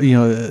mean,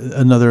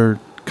 another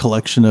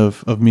collection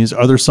of music.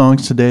 Are there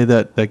songs today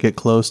that get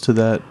close to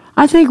that?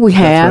 I think we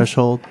have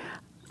threshold.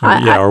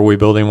 Are we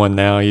building one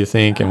now, you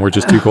think, and we're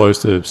just too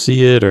close to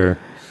see it, or?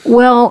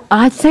 Well,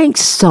 I think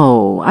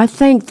so. I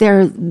think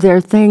there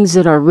are things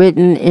that are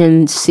written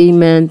in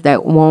cement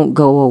that won't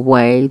go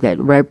away, that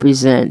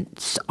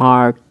represents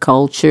our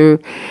culture.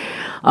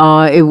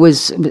 It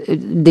was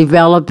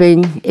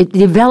developing. It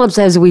develops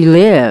as we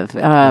live.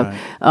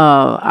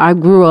 I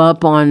grew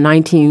up on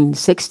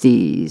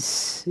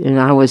 1960s, and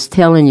I was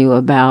telling you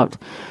about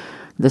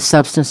the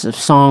substance of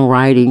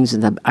songwritings,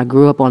 and I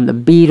grew up on the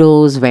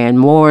Beatles, Van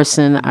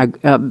Morrison,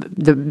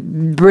 the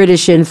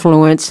British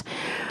influence,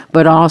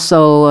 but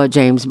also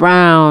James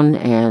Brown,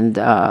 and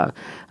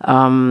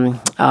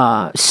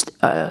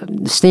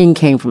Sting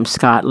came from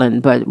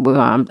Scotland, but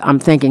I'm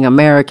thinking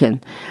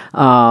American.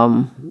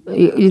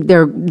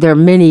 There are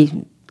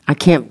many. I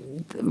can't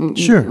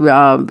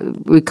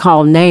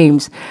recall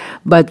names,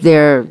 but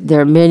there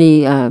are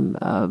many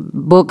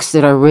books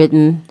that are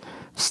written.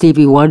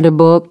 Stevie Wonder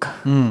book.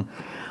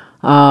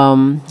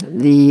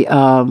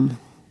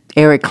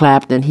 Eric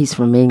Clapton, he's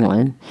from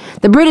England.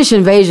 The British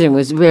invasion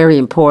was very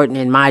important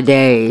in my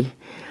day,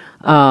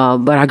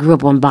 but I grew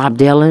up on Bob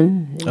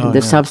Dylan,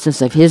 the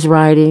substance of his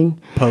writing.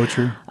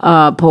 Poetry.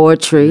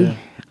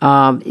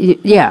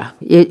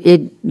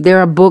 There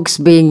are books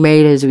being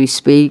made as we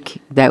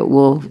speak that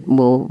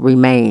will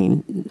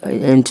remain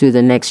into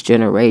the next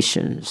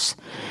generations.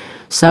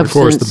 Substance.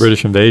 Of course, the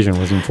British invasion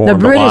was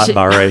informed a lot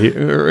by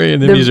the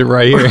music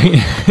right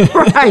here.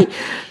 Right.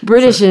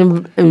 British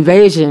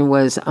invasion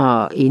was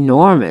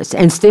enormous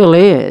and still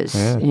is,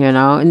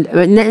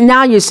 And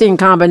now you're seeing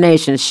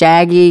combinations.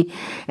 Shaggy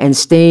and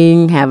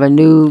Sting have a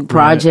new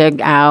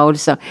project out.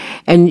 So,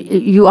 and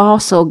you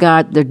also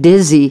got the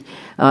dizzy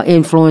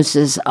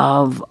influences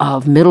of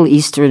Middle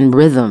Eastern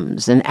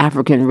rhythms and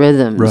African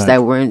rhythms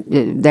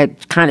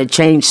that kind of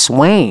changed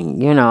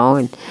swing,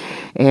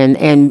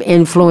 and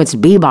influenced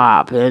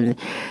bebop, and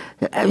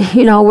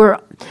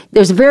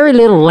there's very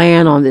little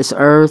land on this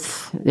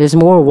earth. There's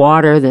more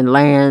water than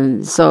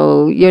land,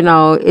 so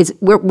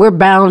we're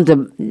bound to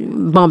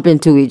bump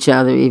into each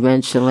other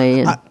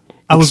eventually and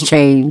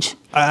exchange.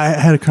 I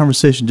had a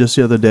conversation just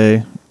the other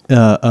day.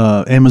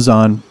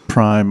 Amazon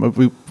Prime.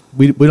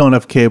 We don't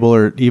have cable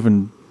or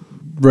even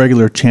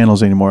regular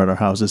channels anymore at our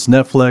house. It's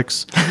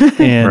Netflix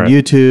and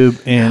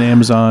YouTube and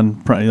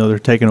Amazon Prime. They're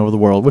taking over the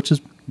world, which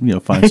is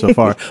fine so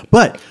far.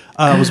 But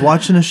I was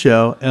watching a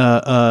show,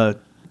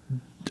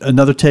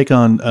 another take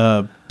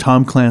on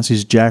Tom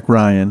Clancy's Jack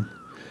Ryan,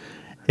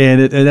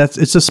 and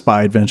it's a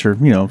spy adventure.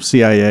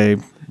 CIA,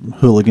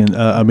 hooligan.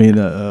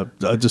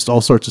 Just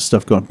all sorts of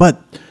stuff going.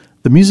 But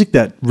the music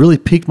that really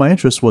piqued my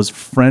interest was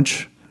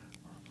French,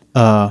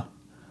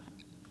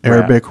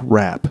 Arabic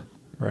rap.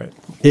 Right.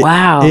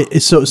 Wow.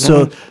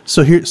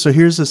 So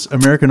here's this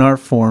American art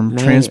form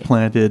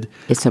transplanted.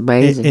 It's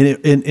amazing.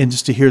 And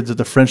just to hear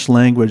the French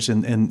language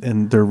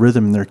and their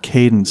rhythm and their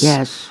cadence.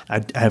 Yes.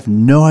 I have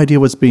no idea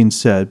what's being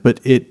said, but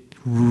it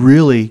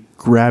really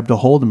grabbed a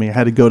hold of me. I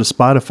had to go to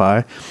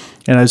Spotify,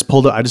 and I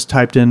just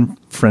typed in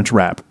French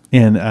rap,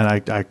 and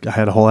I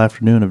had a whole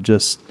afternoon of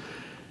just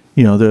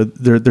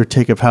their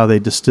take of how they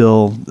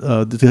distill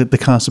the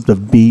concept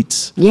of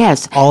beats.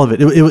 Yes, all of it.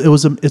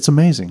 It's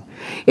amazing.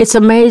 It's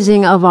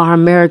amazing of our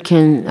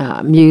American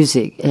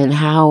music and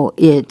how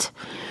it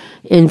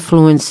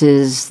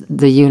influences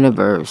the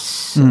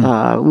universe.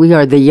 We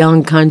are the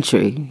young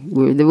country.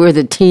 We're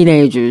the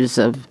teenagers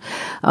of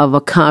a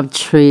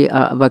country,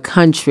 of a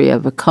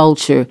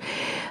culture.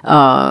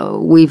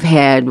 We've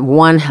had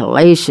one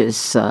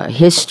hellacious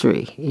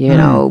history,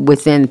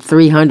 within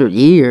 300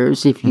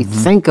 years, if you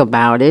think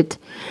about it.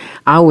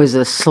 I was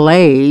a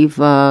slave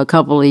a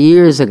couple of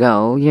years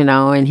ago,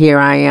 and here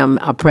I am,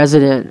 a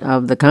president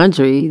of the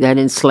country that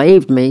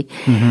enslaved me.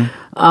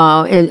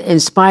 In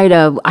spite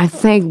of, I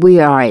think we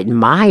are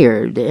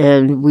admired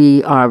and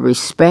we are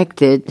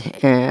respected,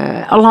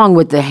 along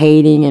with the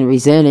hating and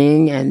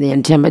resenting and the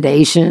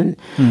intimidation.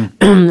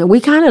 We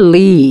kind of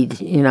lead,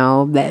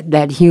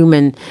 that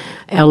human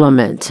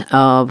element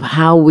of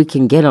how we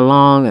can get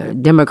along, a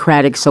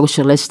democratic,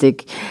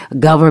 socialistic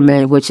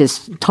government, which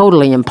is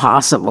totally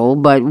impossible,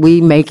 but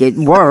we make it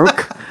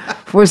work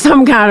for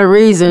some kind of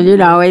reason.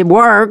 It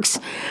works.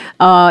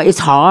 It's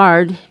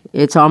hard.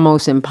 It's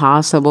almost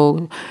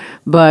impossible.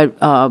 But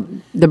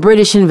the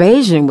British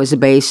invasion was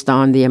based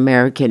on the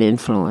American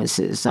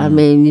influences. I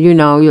mean,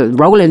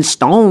 Rolling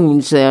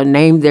Stones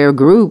named their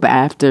group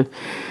after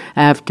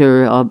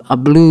a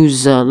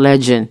blues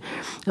legend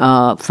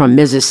from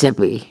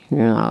Mississippi.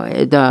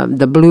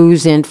 The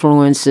blues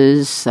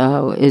influences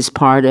is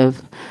part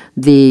of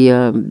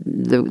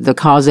the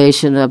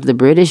causation of the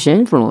British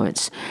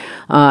influence.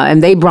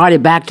 And they brought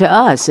it back to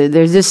us.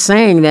 There's this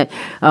saying that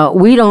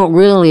we don't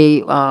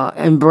really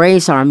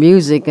embrace our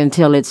music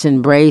until it's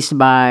embraced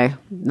by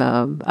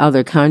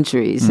other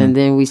countries. And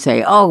then we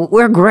say, oh,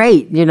 we're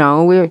great.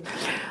 We're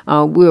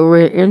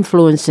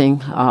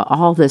influencing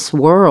all this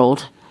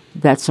world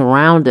that's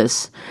around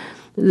us.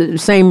 The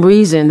same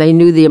reason they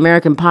knew the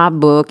American Pop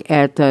Book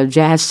at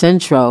Jazz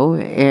Centro,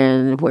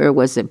 and where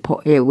was it?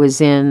 It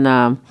was in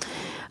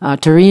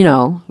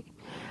Torino.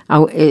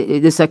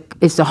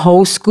 It's a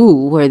whole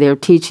school where they're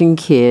teaching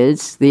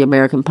kids the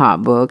American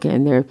Pop Book,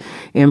 and they're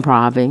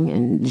improvising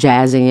and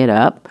jazzing it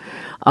up.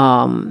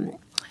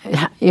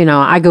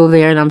 I go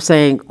there and I'm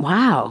saying,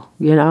 "Wow,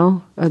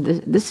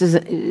 this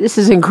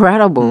is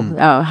incredible.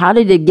 How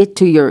did it get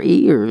to your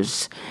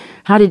ears?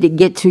 How did it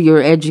get to your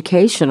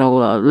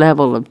educational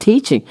level of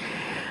teaching?"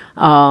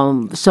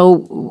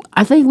 So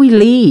I think we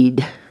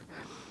lead.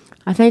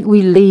 I think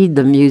we lead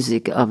the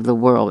music of the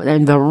world,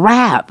 and the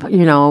rap.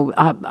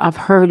 I've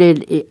heard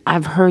it.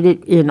 I've heard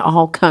it in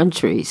all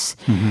countries,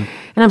 and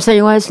I'm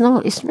saying, well,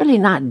 it's really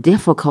not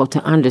difficult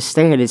to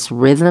understand. It's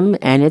rhythm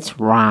and it's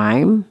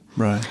rhyme.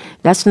 Right.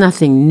 That's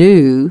nothing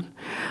new,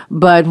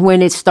 but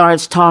when it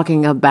starts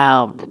talking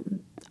about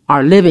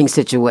our living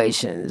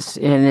situations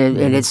and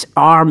it's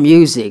our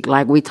music,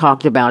 like we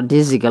talked about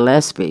Dizzy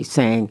Gillespie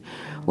saying,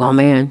 "Well,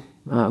 man,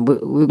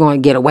 we're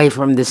going to get away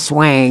from the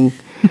swang."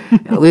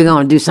 We're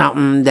going to do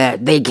something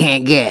that they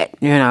can't get,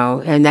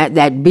 and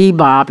that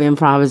bebop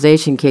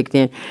improvisation kicked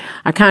in.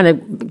 I kind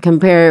of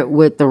compare it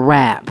with the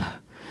rap.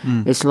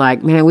 It's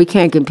like, man, we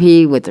can't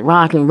compete with the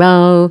rock and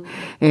roll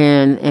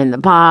and the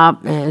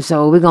pop, and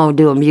so we're going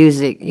to do a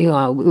music,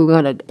 we're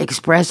going to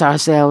express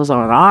ourselves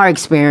on our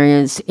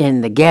experience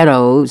in the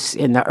ghettos,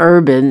 in the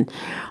urban,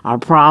 our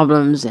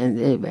problems,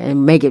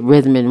 and make it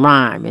rhythm and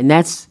rhyme. And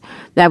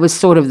that was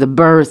sort of the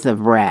birth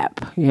of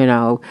rap,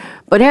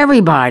 But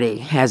everybody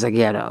has a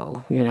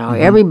ghetto,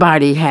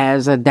 Everybody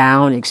has a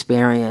down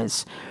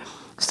experience.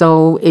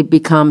 So it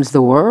becomes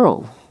the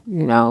world,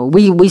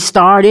 We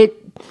start it.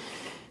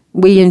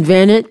 We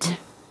invent it,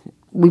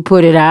 we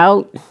put it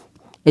out,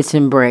 it's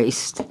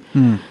embraced,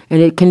 and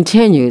it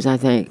continues. I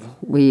think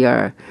we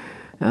are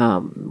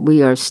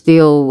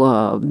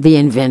still the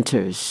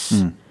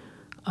inventors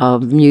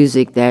of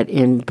music that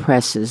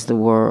impresses the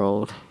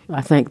world.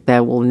 I think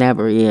that will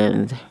never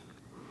end.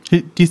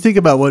 Do you think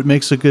about what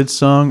makes a good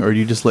song, or do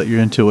you just let your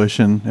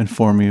intuition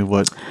inform you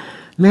what?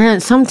 Man,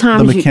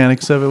 sometimes the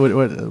mechanics of it.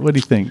 What do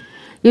you think?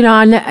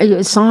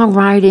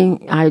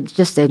 Songwriting, I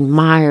just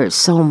admire it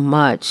so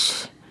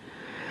much.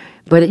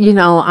 But,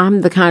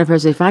 I'm the kind of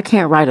person, if I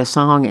can't write a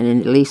song in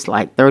at least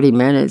like 30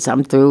 minutes,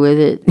 I'm through with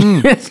it.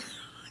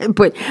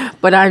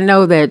 But I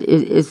know that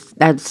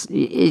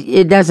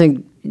it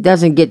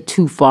doesn't get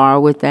too far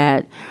with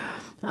that.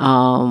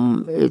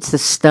 It's a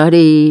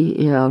study.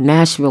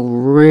 Nashville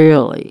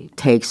really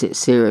takes it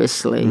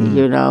seriously.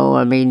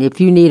 I mean, if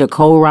you need a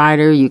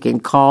co-writer, you can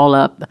call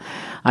up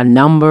a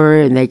number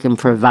and they can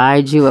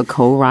provide you a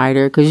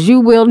co-writer, because you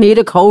will need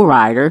a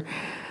co-writer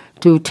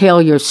to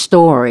tell your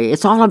story.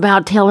 It's all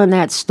about telling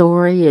that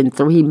story in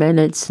 3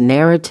 minutes,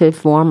 narrative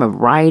form of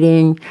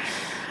writing.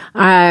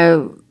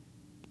 One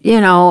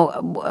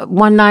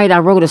night I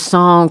wrote a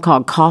song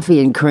called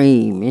Coffee and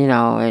Cream,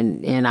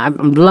 and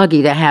I'm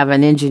lucky to have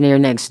an engineer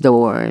next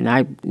door. And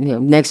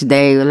next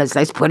day,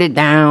 let's put it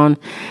down.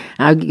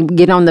 I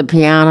get on the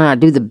piano, I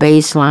do the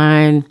bass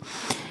line.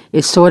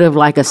 It's sort of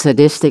like a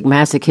sadistic,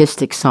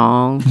 masochistic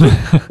song.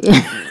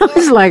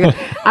 It's like,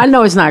 I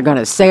know it's not going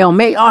to sell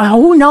me. Oh,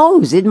 who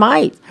knows? It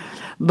might.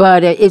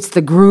 But it's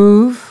the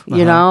groove,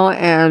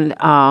 and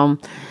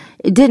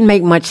it didn't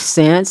make much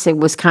sense. It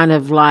was kind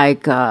of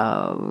like,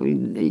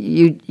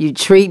 you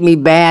treat me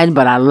bad,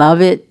 but I love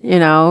it,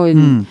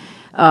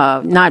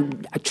 not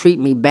treat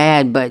me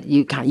bad, but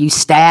you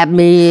stab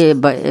me,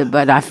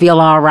 but I feel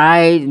all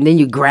right, and then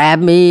you grab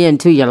me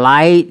until you're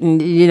light,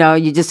 and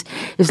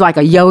it's like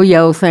a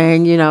yo-yo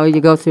thing.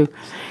 You go through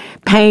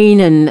pain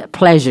and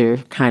pleasure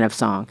kind of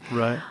song.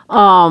 Right.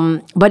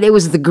 But it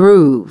was the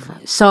groove.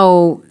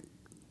 So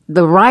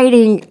the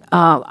writing,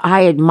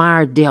 I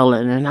admire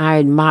Dylan, and I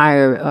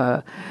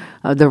admire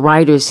the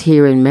writers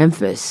here in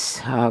Memphis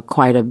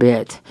quite a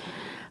bit.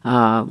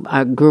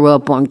 I grew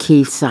up on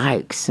Keith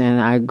Sykes,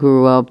 and I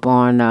grew up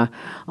on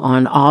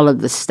all of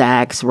the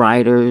Stax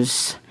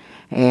writers,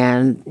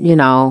 and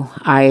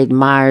I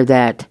admire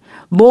that.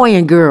 Boy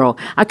and girl,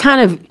 I kind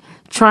of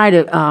try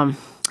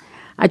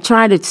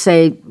to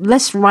say,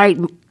 let's write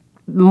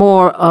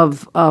more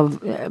of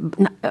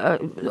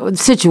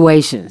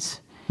situations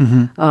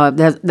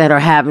that are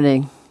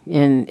happening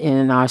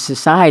in our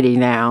society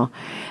now,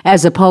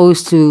 as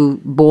opposed to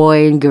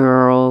boy and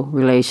girl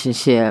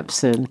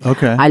relationships. And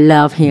I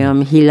love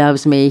him, he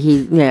loves me.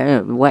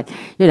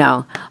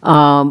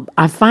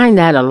 I find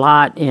that a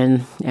lot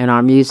in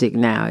our music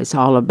now. It's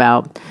all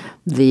about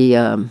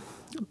the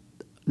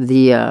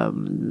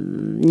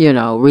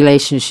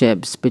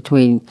relationships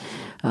between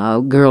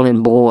girl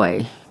and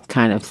boy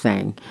kind of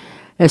thing,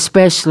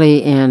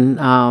 especially in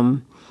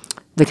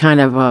the kind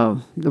of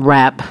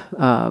rap.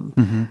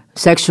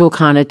 Sexual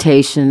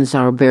connotations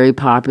are very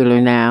popular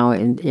now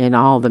in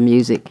all the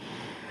music.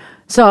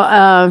 So,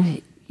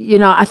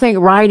 I think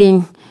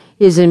writing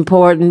is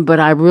important, but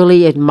I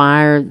really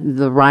admire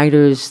the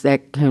writers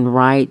that can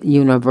write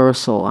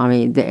universal. I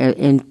mean,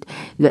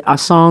 a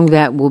song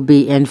that will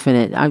be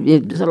infinite. A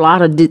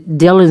lot of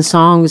Dylan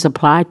songs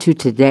apply to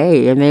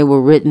today, and they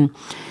were written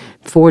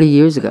 40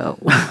 years ago.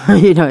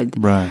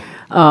 Right.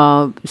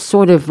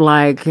 Sort of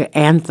like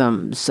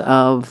anthems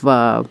of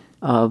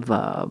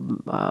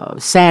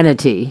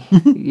sanity,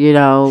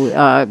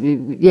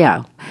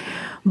 yeah.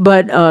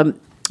 But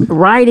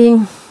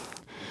writing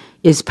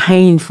is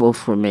painful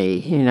for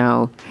me,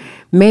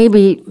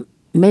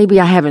 Maybe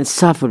I haven't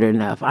suffered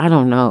enough. I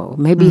don't know.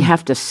 Maybe you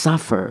have to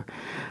suffer,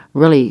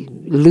 really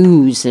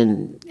lose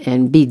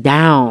and be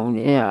down.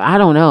 I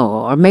don't know.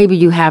 Or maybe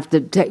you have to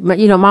take,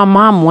 my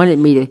mom wanted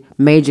me to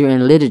major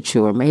in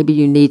literature. Maybe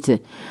you need to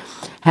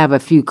have a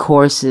few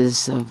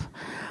courses of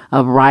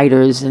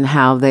writers and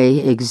how they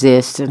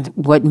exist and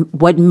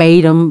what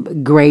made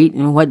them great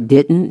and what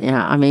didn't.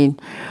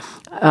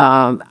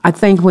 I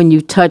think when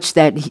you touch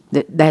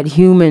that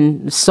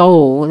human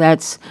soul,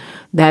 that's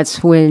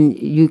when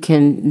you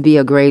can be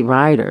a great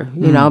writer,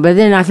 But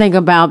then I think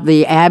about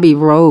the Abbey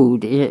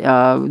Road,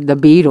 the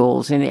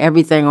Beatles, and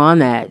everything on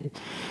that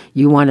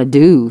you want to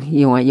do,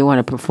 you want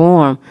to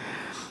perform.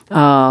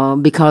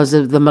 Because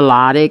of the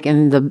melodic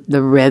and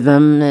the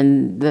rhythm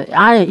and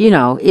I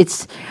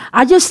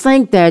just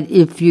think that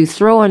if you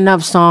throw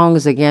enough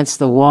songs against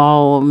the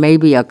wall,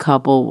 maybe a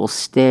couple will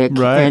stick.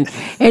 Right.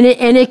 And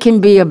it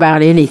can be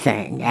about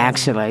anything,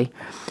 actually.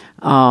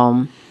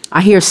 I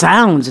hear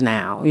sounds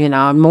now,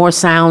 more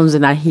sounds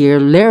than I hear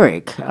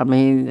lyric. I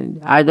mean,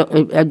 I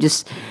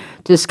just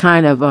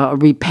kind of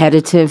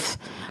repetitive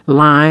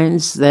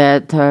lines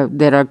that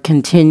are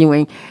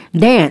continuing.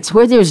 Dance,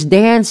 where there's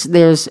dance,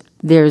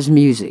 there's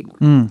music.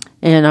 And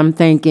I'm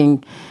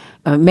thinking,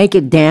 make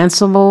it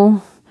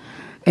danceable,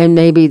 and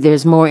maybe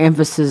there's more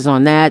emphasis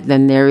on that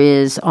than there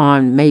is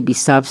on maybe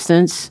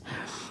substance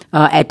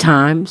at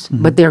times.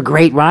 But they're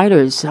great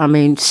writers. I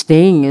mean,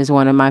 Sting is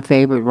one of my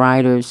favorite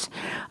writers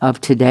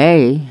of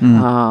today.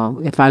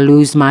 If I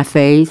Lose My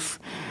Faith,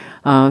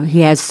 he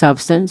has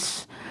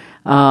substance.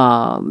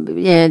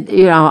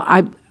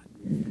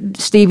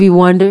 Stevie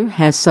Wonder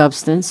has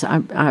substance.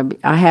 I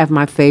have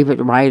my favorite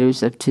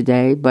writers of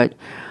today, but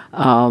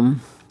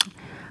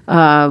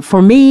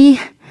for me,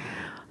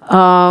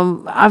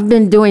 I've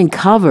been doing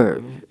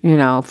cover,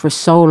 for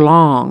so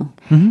long,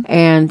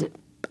 and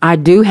I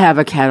do have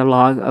a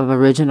catalog of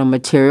original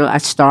material. I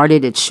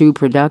started at Shoe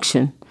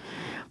Production,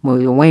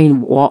 where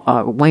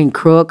Wayne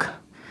Crook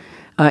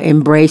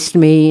embraced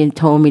me and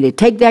told me to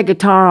take that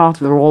guitar off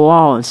the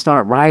wall and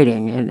start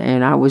writing,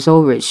 and I was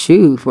over at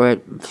Shoe for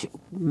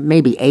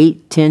maybe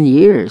 8-10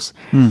 years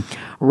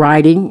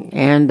writing,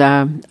 and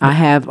I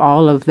have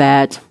all of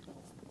that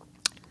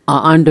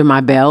under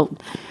my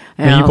belt.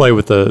 And you play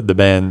with the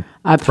band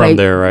from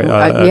there, right?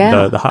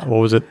 Yeah. What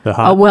was it? The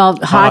Hot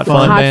Hot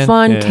Fun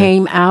Fun band?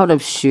 came out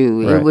of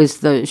Shoe. Right. It was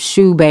the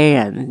Shoe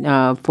band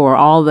for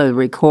all the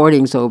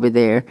recordings over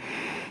there.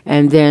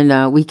 And then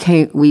we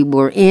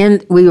were in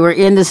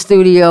the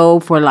studio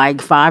for like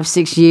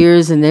 5-6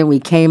 years, and then we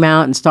came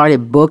out and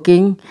started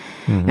booking,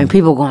 and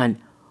people going,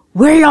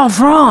 "Where y'all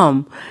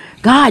from?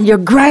 God, you're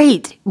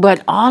great!"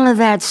 But all of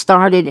that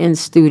started in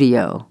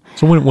studio.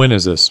 So when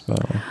is this, by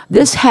the way?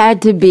 This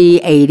had to be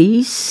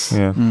 80s.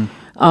 Yeah.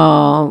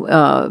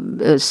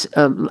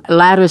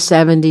 Latter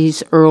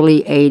 70s,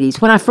 early 80s.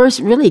 When I first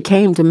really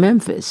came to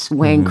Memphis,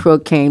 Wayne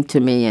Crook came to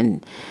me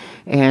and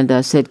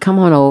said, "Come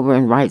on over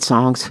and write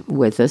songs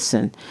with us."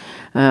 And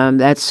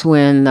That's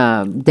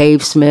when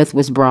Dave Smith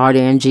was brought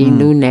in, Gene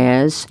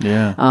Nunez,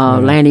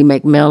 Lanny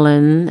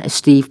McMillan,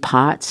 Steve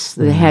Potts.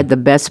 They had the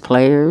best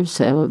players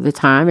of the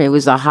time. It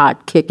was a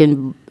hot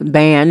kicking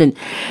band, and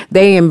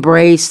they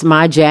embraced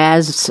my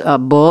jazz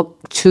book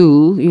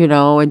too.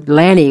 And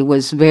Lanny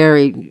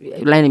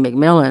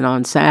McMillan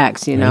on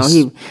sax. He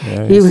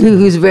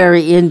was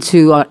very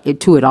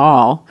into it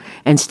all,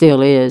 and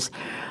still is.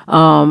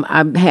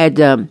 I've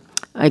had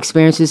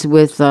experiences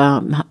with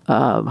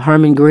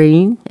Herman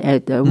Green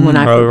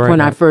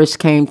when I first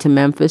came to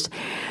Memphis.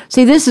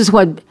 See, this is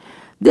what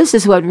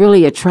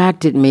really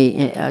attracted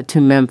me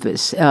to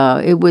Memphis.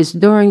 It was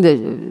during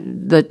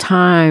the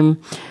time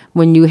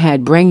when you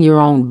had Bring Your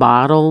Own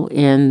Bottle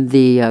in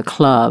the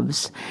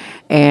clubs,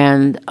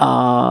 and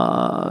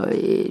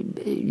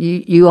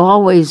you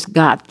always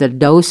got the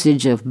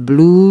dosage of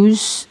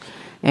blues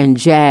and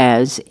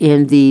jazz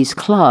in these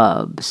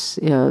clubs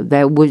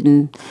that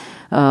wouldn't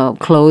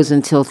close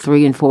until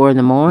 3 and 4 in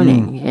the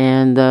morning.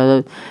 And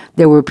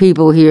there were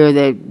people here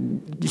that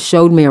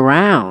showed me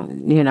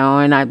around,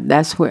 and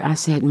that's where I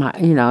said,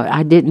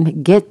 I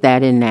didn't get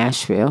that in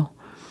Nashville.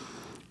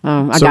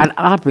 I got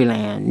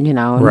Opryland,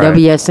 Right.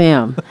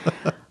 WSM.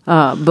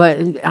 But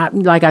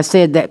like I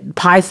said, that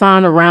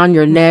python around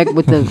your neck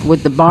with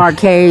the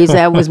barcades,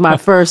 that was my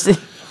first.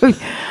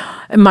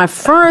 My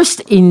first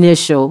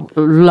initial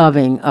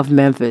loving of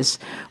Memphis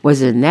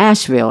was in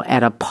Nashville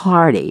at a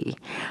party.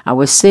 I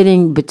was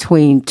sitting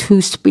between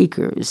two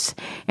speakers,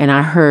 and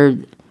I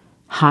heard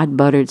Hot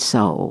Buttered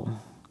Soul.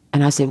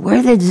 And I said,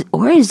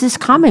 where is this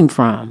coming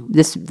from?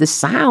 This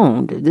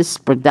sound, this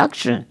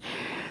production.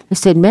 They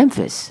said,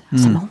 Memphis. I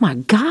said, oh, my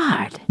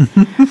God.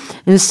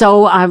 And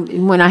so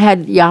when I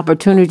had the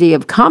opportunity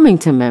of coming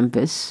to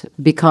Memphis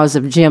because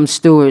of Jim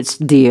Stewart's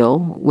deal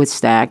with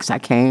Stax, I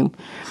came.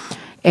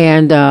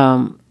 And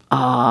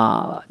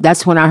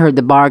that's when I heard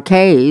the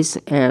Barcades,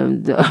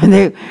 and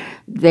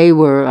they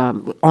were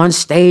on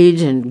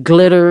stage, and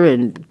glitter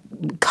and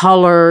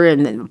color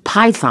and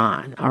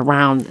python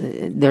around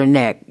their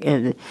neck,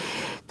 and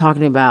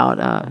talking about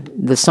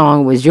the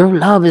song was "Your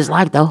Love Is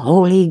Like the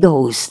Holy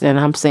Ghost," and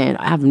I'm saying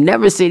I've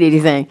never seen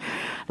anything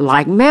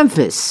like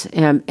Memphis,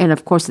 and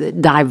of course the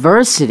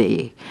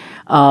diversity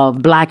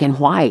of black and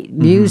white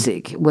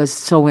music was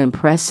so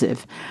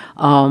impressive.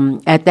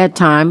 At that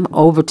time,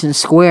 Overton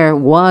Square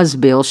was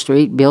Beale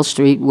Street. Beale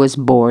Street was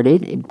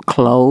boarded,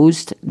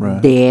 closed,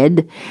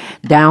 dead.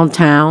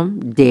 Downtown,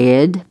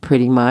 dead,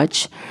 pretty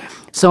much.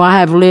 So I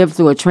have lived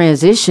through a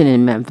transition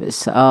in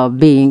Memphis of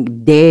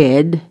being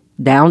dead,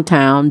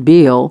 downtown,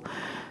 Beale,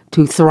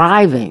 to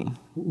thriving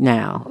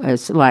now.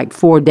 It's like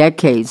 4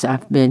 decades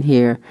I've been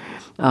here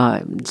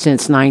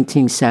since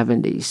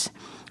 1970s.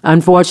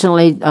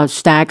 Unfortunately,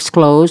 Stax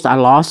closed. I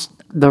lost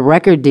the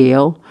record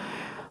deal,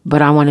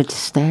 but I wanted to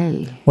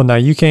stay. Well, now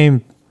you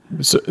came,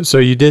 so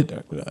you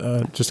did,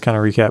 just kind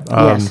of recap.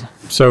 Yes.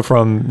 So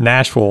from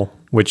Nashville,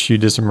 which you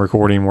did some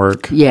recording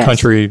work, Yes.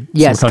 country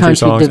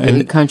songs.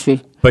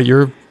 Country. But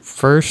your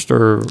first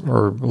or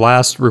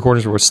last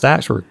recordings were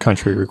Stax or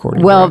country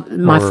recording? Well,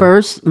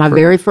 right? my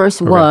very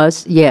first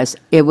was, yes,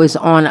 it was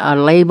on a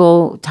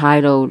label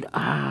titled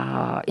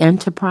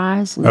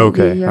Enterprise. Maybe.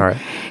 Okay, all right.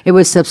 It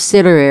was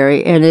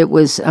subsidiary, and it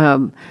was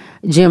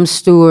Jim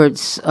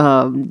Stewart's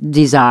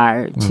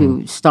desire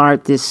to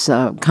start this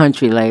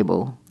country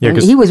label. Yeah,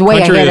 because he was way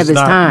country ahead is of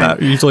his time.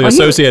 Not usually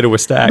associated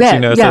with Stax,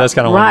 so that's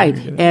kind of right.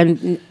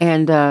 And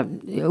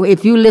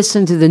if you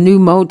listen to the new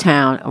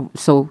Motown,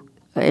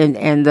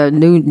 and the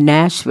new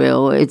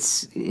Nashville,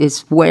 it's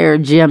where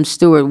Jim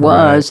Stewart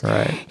was.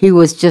 Right. He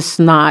was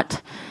just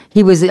not.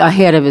 He was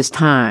ahead of his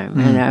time,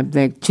 and I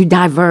think to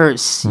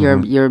diverse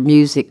your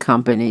music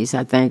companies,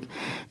 I think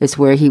is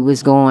where he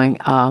was going.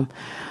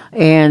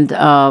 And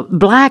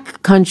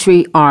black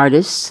country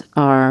artists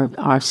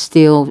are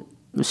still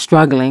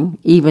struggling,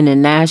 even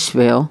in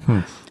Nashville.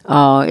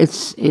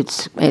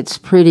 It's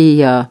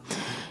pretty.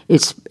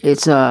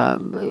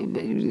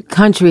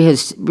 Country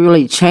has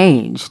really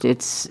changed.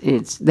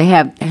 They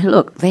had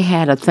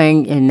a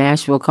thing in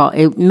Nashville called,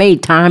 it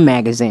made Time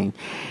magazine.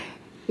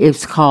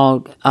 It's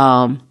called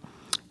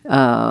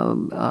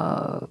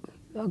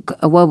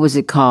what was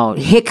it called?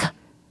 Hick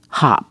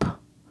Hop.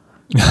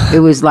 It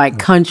was like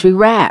country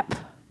rap.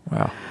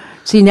 Wow.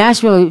 See,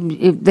 Nashville,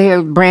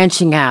 they're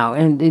branching out,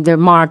 and their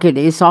market,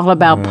 it's all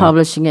about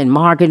publishing and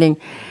marketing.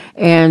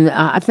 And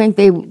I think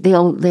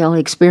they'll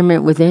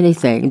experiment with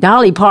anything.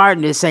 Dolly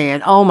Parton is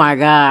saying, "Oh my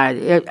God,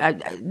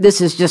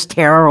 this is just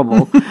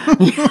terrible." But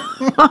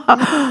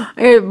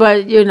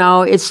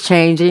it's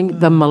changing.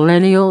 The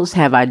millennials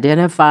have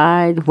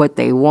identified what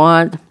they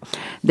want.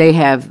 They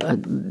have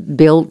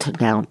built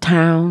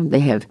downtown. They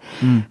have.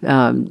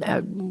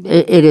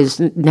 It is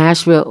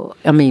Nashville.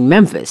 I mean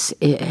Memphis.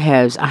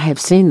 I have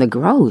seen the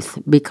growth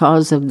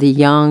because of the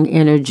young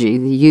energy,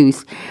 the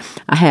youth.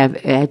 I have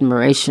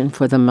admiration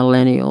for the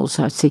millennials.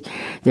 I see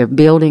they're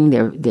building,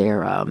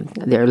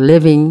 they're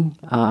living.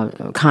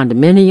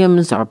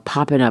 Condominiums are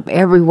popping up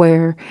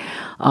everywhere.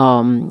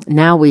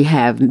 Now we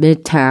have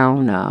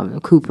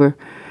Midtown, Cooper,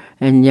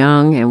 and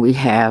Young, and we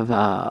have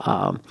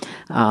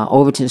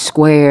Overton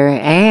Square,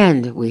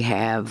 and we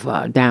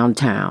have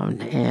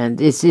downtown, and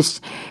it's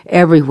just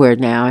everywhere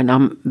now. And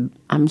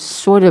I'm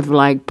sort of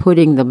like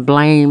putting the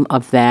blame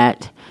of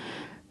that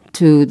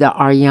to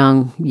our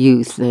young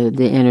youth,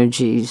 the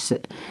energies,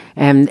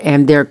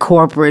 and their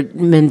corporate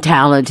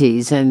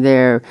mentalities and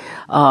their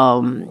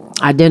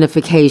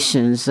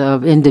identifications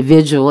of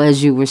individual,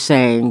 as you were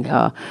saying,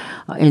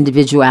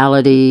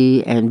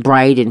 individuality and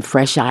bright and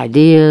fresh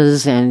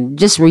ideas, and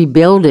just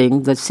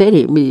rebuilding the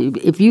city. I mean,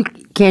 if you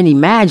can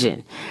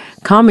imagine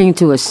coming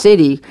to a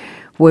city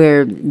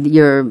where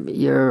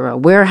your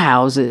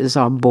warehouses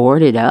are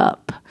boarded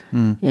up.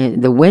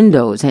 And the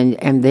windows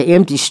and the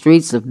empty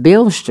streets of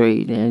Beale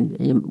Street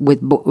and with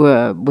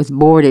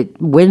boarded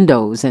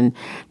windows and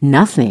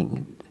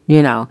nothing,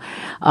 to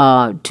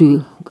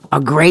a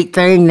great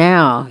thing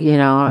now.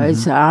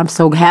 I'm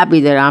so happy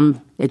that I'm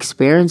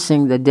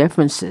experiencing the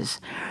differences.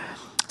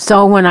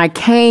 So when I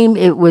came,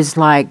 it was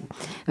like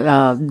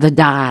the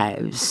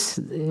dives.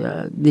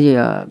 The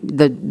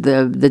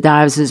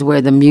dives is where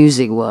the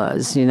music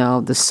was,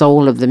 the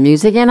soul of the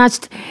music, and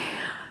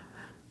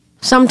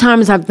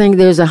sometimes I think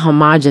there's a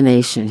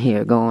homogenation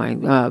here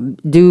going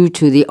due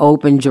to the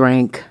open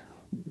drink,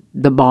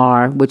 the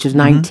bar, which was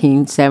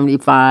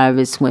 1975.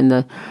 It's when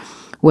the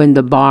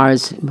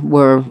bars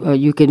were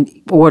you can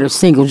order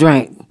single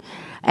drink,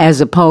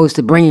 as opposed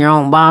to bring your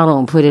own bottle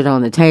and put it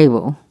on the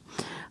table.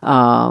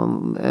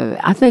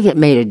 I think it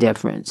made a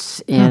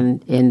difference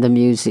in the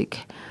music.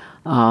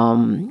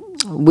 I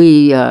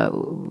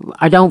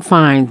don't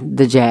find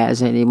the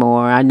jazz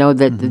anymore. I know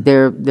that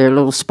there are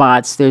little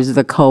spots. There's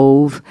the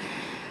Cove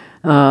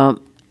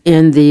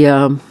in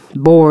the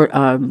Broad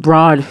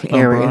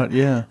area. Broad,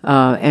 yeah.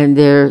 And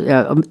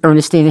there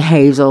Ernestine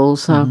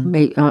Hazel's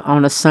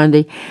on a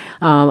Sunday.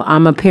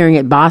 I'm appearing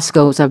at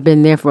Bosco's. I've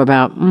been there for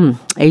about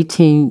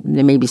 18,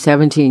 maybe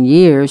 17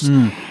 years.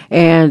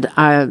 And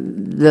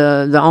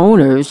the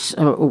owners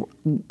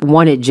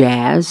wanted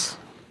jazz,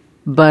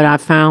 but I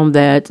found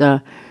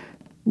that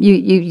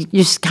you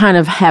just kind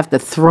of have to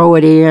throw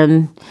it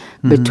in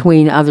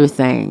between other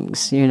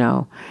things,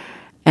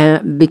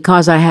 And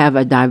because I have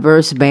a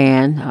diverse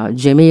band,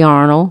 Jimmy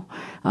Arnold,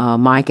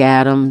 Mike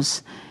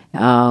Adams,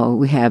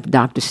 we have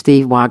Dr.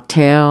 Steve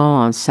Wachtel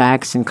on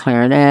sax and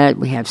clarinet.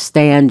 We have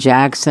Stan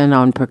Jackson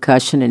on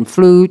percussion and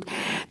flute.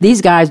 These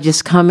guys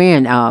just come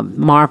in.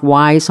 Mark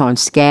Weiss on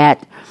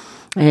scat,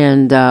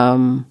 and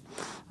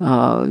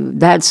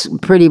that's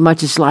pretty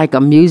much, it's like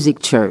a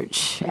music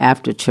church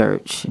after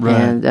church. Right.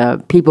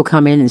 And people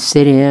come in and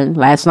sit in.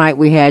 Last night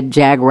we had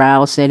Jack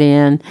Rao sit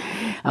in,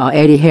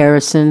 Eddie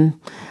Harrison,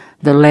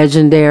 the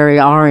legendary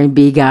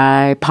R&B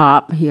guy,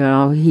 Pop. He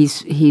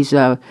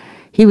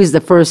was the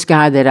first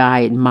guy that I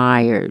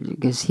admired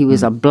because he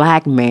was a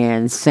black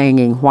man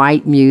singing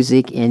white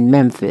music in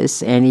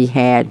Memphis, and he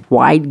had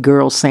white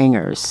girl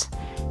singers.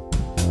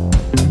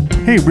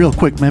 Hey, real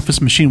quick, Memphis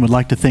Machine would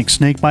like to thank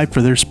Snakebite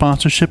for their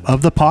sponsorship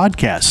of the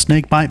podcast.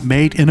 Snakebite,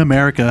 made in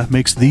America,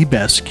 makes the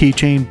best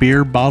keychain,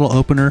 beer, bottle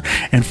opener,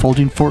 and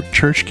folding fork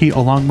church key,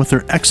 along with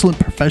their excellent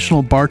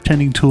professional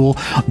bartending tool,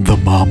 the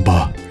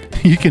Mamba.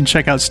 You can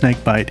check out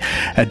Snakebite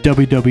at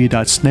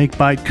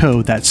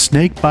www.snakebiteco. That's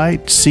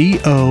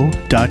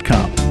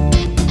snakebiteco.com.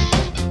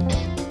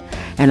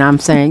 And I'm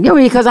saying,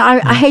 because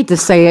I hate to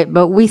say it,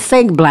 but we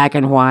think black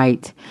and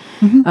white,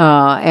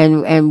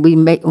 and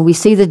we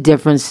see the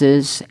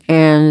differences.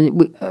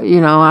 And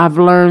I've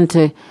learned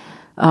to.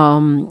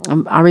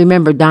 I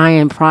remember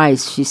Diane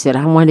Price. She said,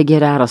 "I want to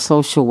get out of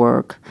social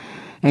work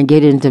and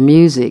get into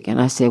music."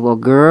 And I said, "Well,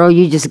 girl,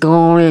 you just go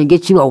on and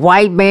get you a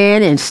white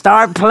band and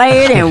start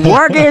playing and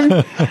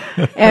working."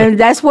 And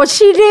that's what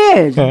she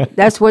did.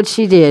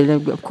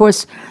 And of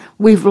course,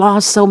 we've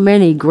lost so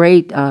many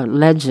great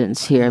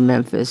legends here in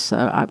Memphis,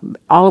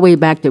 all the way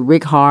back to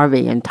Rick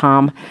Harvey and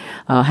Tom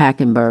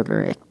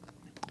Hackenberger.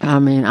 I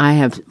mean, I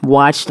have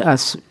watched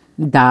us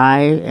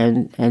die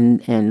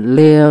and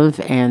live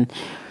and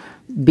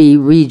be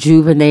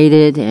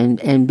rejuvenated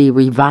and be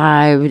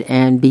revived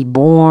and be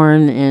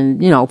born.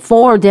 And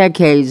 4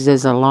 decades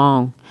is a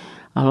long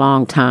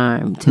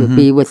time to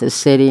be with a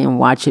city and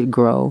watch it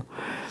grow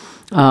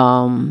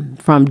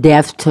from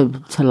death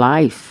to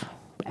life.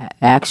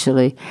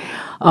 Actually,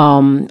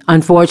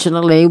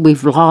 unfortunately,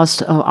 we've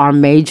lost our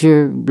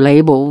major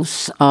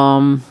labels.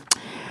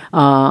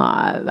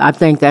 I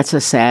think that's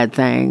a sad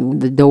thing.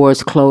 The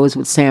doors closed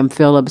with Sam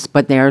Phillips,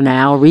 but they're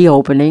now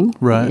reopening,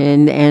 right,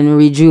 and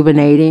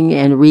rejuvenating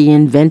and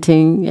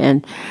reinventing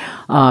and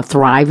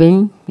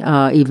thriving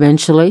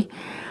eventually.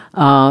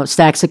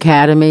 Stax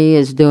Academy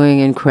is doing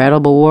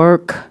incredible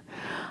work.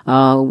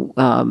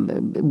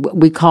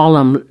 We call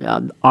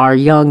them our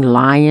young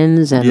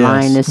lions and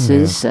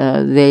lionesses.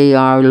 They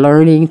are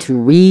learning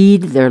to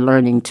read. They're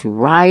learning to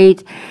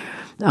write.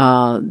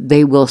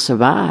 they will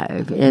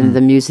survive in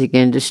the music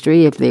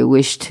industry if they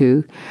wish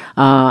to.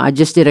 I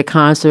just did a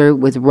concert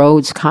with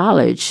Rhodes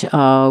College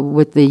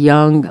with the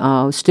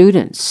young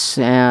students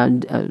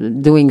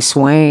and doing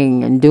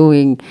swing and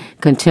doing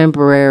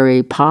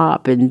contemporary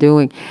pop and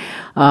doing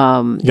You guys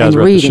and were at the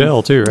reading.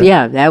 Shell too, right?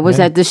 Yeah, that was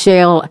at the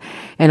Shell,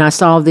 and I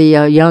saw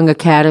the Young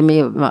Academy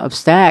of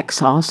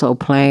Stax also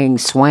playing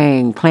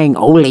swing, playing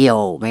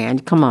oleo. Man,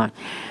 come on.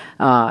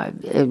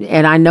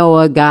 And I know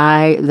a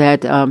guy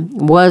that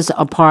was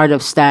a part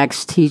of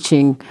Stax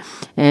teaching,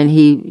 and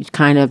he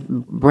kind of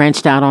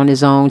branched out on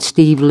his own.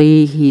 Steve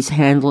Lee, he's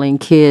handling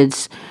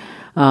kids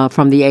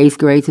from the 8th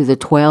grade through the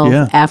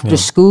 12th after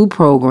school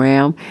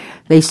program.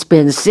 They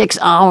spend 6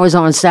 hours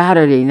on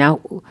Saturday.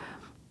 Now,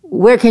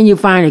 where can you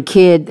find a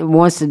kid that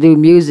wants to do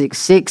music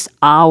 6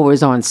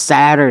 hours on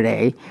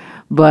Saturday?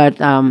 But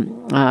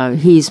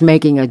he's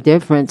making a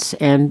difference,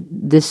 and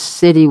this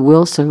city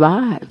will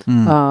survive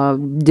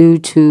due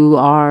to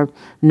our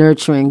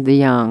nurturing the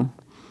young.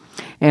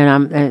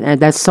 And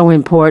that's so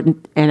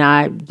important. And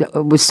I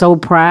was so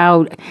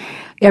proud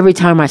every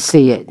time I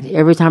see it.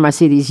 Every time I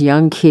see these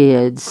young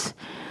kids,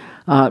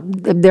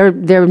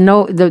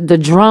 the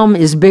drum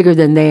is bigger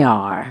than they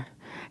are.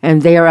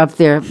 And they're up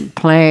there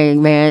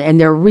playing, man, and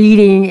they're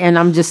reading, and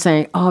I'm just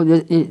saying, oh,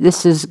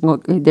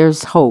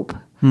 there's hope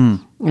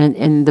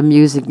in the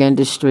music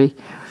industry.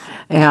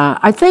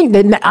 I think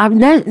that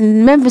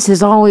Memphis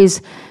has always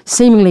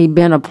seemingly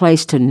been a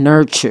place to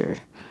nurture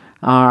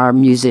our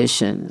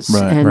musicians.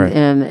 Right,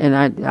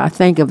 and I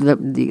think of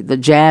the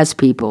jazz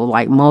people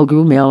like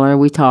Mulgrew Miller,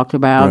 we talked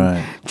about,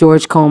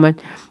 George Coleman,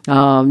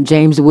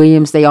 James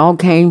Williams, they all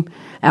came,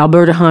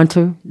 Alberta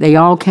Hunter, they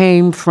all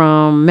came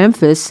from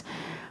Memphis,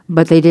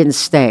 but they didn't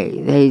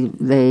stay.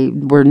 They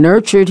were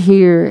nurtured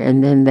here,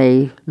 and then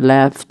they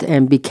left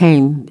and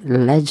became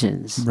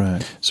legends.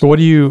 Right. So, what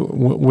do you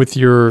with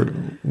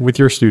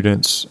your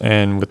students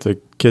and with the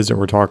kids that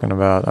we're talking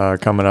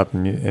about coming up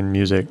in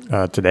music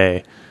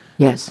today?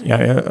 Yes.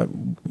 Yeah.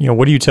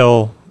 What do you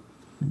tell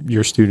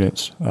your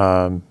students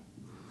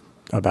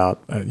about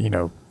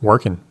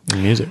working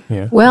in music?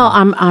 Yeah. Well,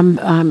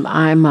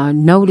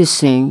 I'm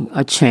noticing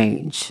a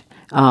change.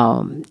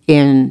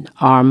 In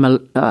our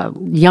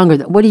younger,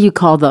 what do you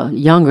call the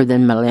younger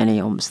than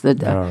millennials?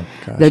 I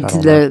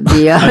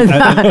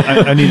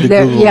need to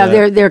Google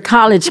that. They're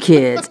college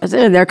kids.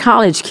 They're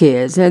college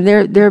kids, and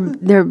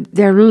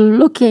they're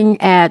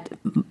looking at.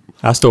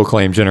 I still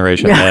claim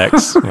Generation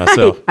X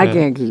myself. I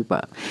can't keep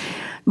up.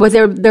 But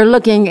they're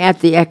looking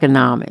at the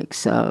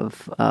economics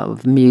of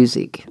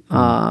music.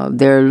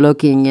 They're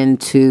looking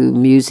into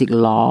music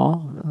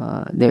law.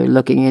 They're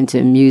looking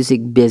into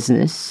music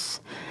business.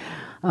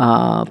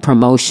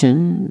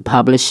 Promotion,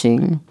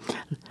 publishing,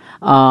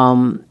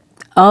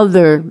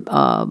 other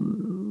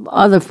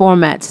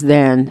formats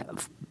than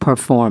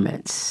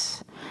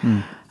performance.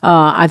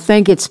 I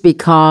think it's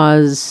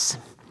because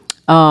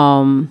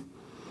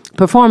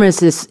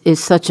performance is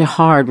such a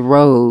hard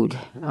road.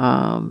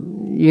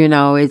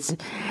 It's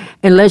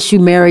unless you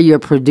marry your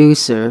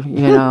producer,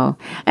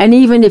 and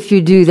even if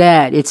you do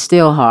that, it's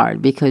still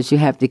hard because you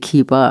have to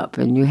keep up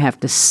and you have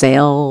to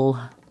sell.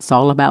 It's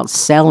all about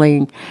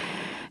selling.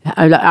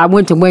 I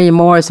went to William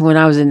Morris when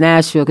I was in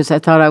Nashville because I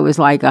thought I was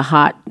like a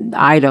hot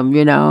item,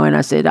 and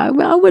I said, I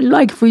would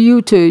like for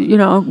you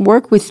to,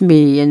 work with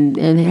me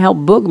and help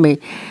book me.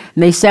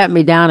 And they sat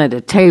me down at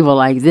a table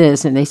like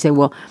this, and they said,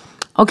 well,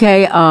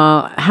 okay,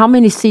 how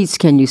many seats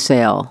can you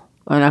sell?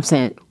 And I'm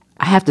saying,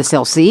 I have to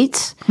sell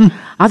seats?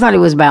 I thought it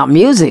was about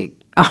music.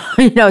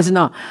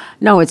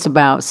 It's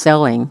about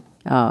selling.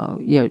 How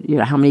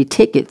many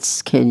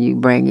tickets can you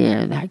bring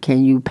in?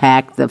 Can you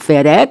pack the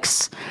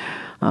FedEx?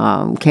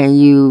 Can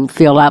you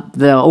fill up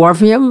the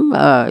Orpheum?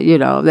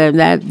 Then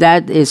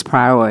that is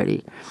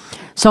priority.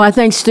 So I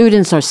think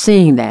students are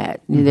seeing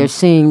that. Mm-hmm. They're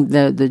seeing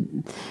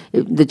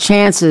the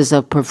chances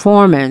of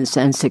performance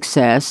and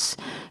success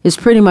is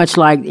pretty much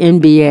like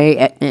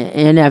NBA,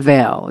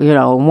 NFL.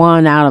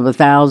 1 out of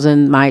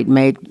 1,000 might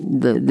make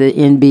the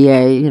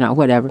NBA.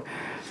 Whatever.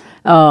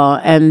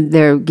 And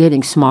they're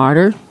getting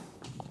smarter,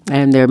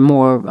 and they're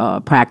more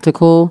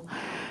practical.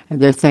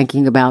 And they're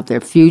thinking about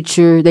their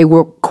future. They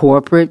work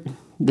corporate.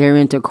 They're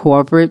into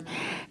corporate,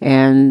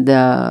 and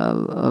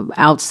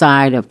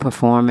outside of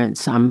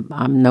performance, I'm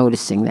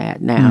noticing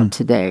that now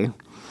today.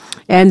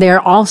 And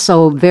they're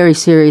also very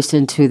serious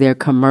into their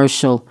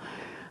commercial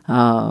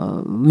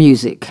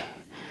music,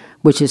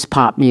 which is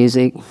pop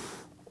music,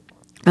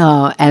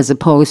 as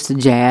opposed to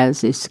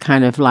jazz. It's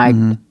kind of like,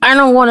 I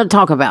don't want to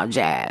talk about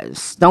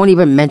jazz. Don't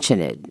even mention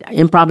it.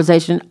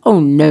 Improvisation? Oh,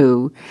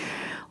 no.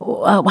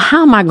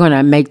 How am I going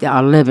to make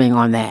a living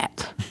on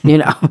that?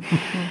 And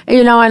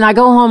I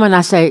go home and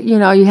I say, you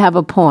have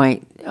a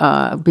point,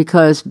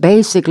 because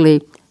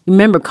basically,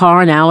 remember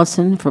Carl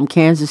Allison from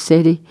Kansas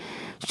City?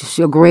 She's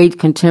a great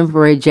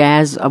contemporary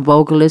jazz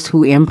vocalist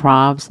who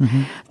improvs.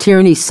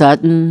 Tierney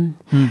Sutton,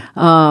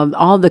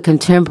 all the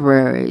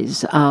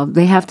contemporaries,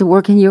 they have to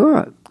work in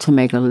Europe to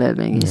make a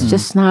living. It's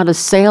just not a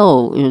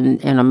sale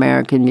in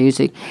American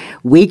music.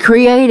 We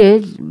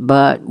created,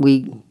 but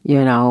we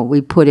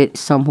We put it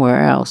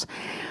somewhere else.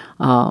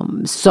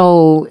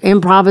 So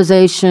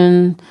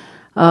improvisation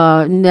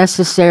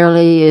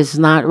necessarily is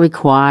not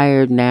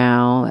required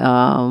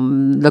now.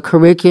 The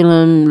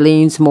curriculum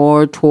leans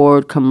more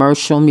toward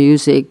commercial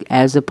music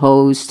as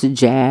opposed to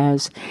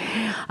jazz.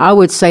 I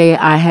would say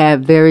I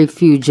have very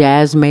few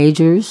jazz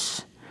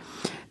majors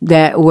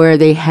where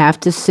they have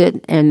to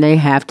sit and they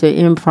have to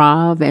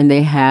improv and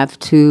they have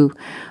to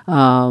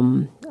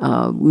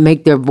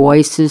make their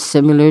voices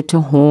similar to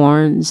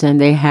horns,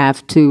 and they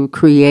have to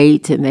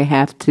create, and they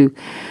have to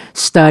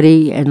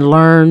study and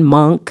learn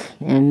Monk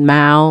and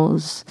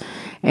Mouse,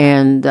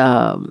 and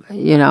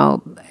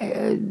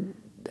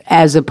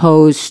as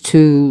opposed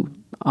to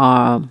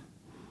the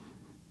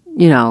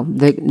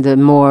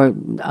more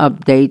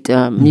update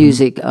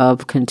music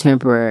of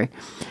contemporary.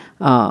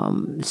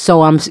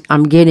 So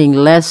I'm getting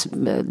less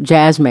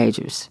jazz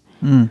majors.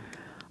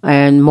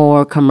 And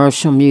more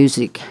commercial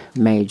music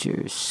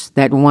majors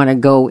that want to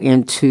go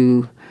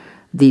into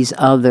these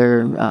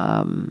other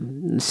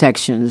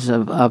sections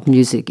of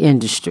music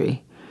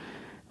industry,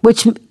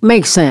 which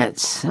makes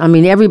sense. I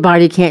mean,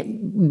 everybody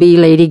can't be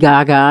Lady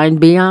Gaga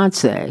and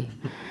Beyonce,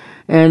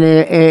 and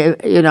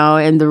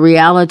and the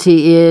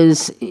reality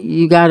is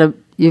you've got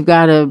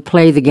to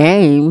play the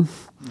game,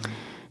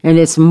 and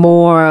it's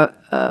more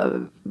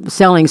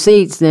selling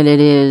seats than it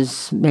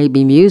is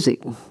maybe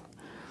music.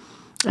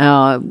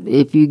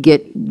 If you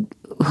get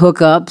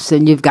hookups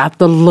and you've got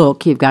the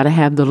look, you've got to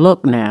have the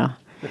look now.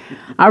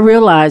 I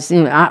realized,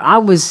 I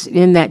was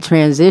in that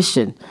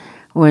transition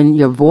when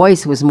your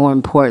voice was more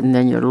important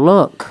than your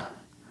look.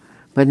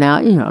 But now,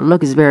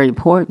 look is very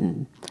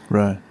important.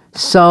 Right.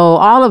 So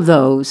all of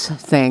those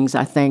things,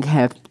 I think,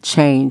 have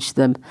changed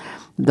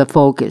the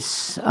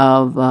focus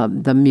of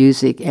the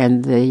music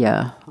and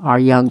our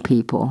young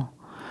people.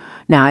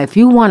 Now, if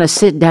you want to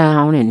sit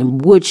down in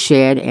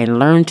woodshed and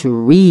learn to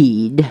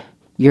read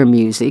your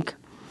music,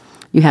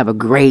 you have a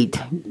great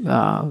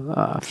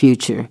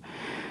future.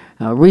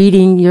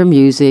 Reading your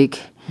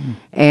music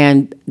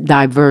and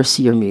diverse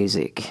your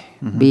music.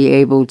 Be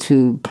able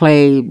to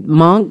play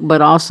Monk,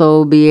 but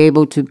also be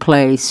able to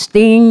play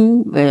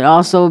Sting, and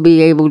also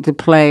be able to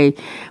play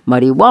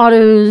Muddy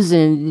Waters,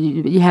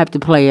 and you have to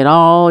play it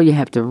all. You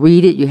have to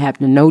read it. You have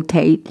to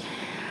notate.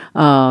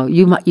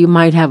 You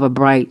might have a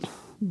bright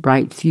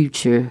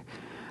future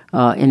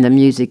in the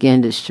music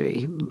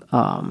industry.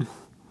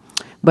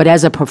 But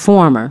as a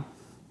performer,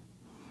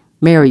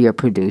 marry your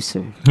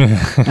producer,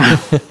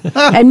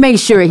 and make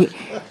sure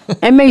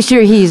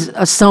he's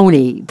a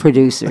Sony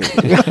producer.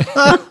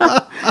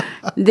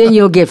 Then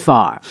you'll get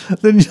far.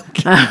 That's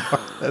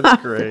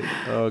great.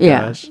 Oh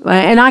gosh. Yeah,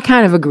 and I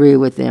kind of agree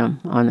with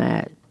them on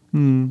that.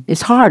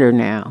 It's harder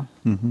now.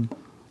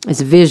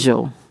 It's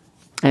visual,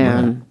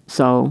 and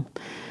so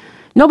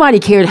nobody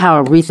cared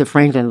how Aretha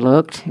Franklin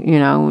looked.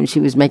 When she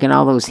was making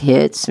all those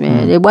hits,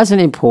 man, it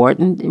wasn't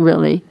important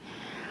really.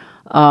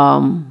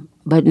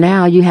 But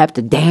now you have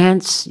to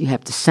dance, you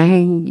have to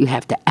sing, you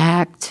have to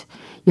act,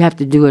 you have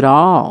to do it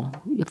all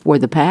for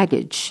the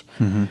package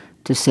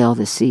to sell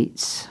the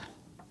seats.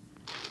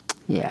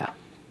 Yeah.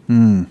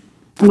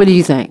 What do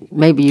you think?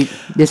 Maybe you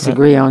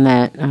disagree on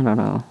that. I don't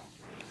know.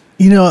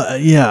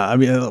 Yeah. I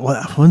mean,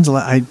 when's the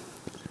last?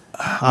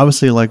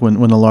 Obviously, like when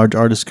a large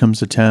artist comes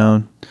to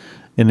town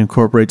and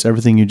incorporates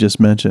everything you just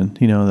mentioned.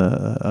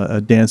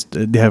 A dance.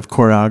 They have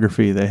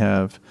choreography. They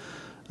have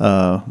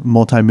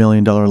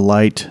multi-million-dollar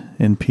light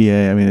in PA.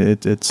 I mean,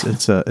 it's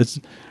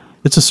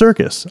a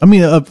circus. I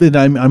mean, I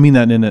mean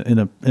that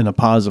in a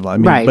positive. I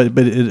mean, right.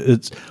 but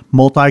it's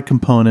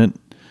multi-component,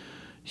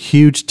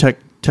 huge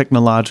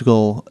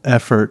technological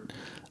effort,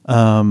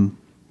 and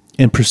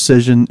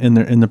precision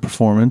in the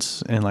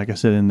performance, and like I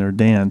said, in their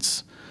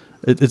dance.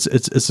 It's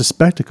a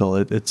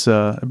spectacle.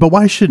 But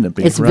why shouldn't it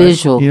be? It's right?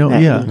 Visual.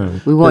 Yeah. No.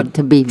 We want it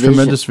to be visual.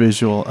 Tremendous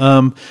visual.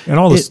 And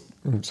all this.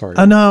 I'm sorry.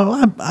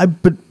 No,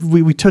 but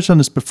we touched on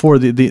this before.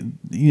 Can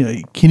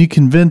you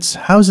convince?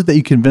 How is it that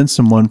you convince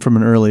someone from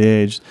an early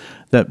age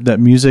that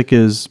music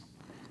is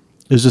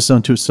just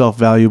unto itself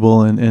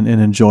valuable and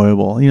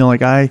enjoyable?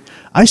 Like I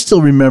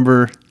still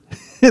remember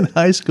in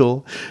high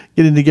school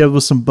getting together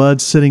with some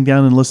buds, sitting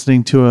down and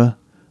listening to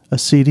a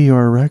CD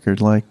or a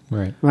record. Like,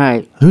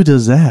 right. Who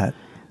does that?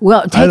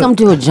 Well, take them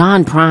to a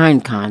John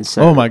Prine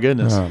concert. Oh my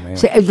goodness! Oh, man.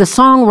 So, the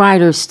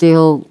songwriter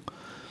still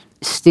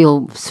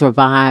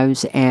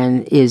survives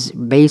and is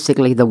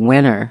basically the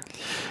winner.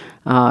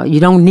 You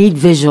don't need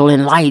visual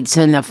and lights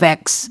and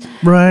effects.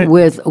 Right.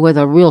 With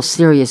a real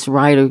serious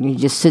writer, you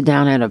just sit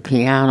down at a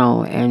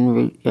piano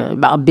and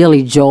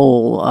Billy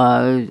Joel,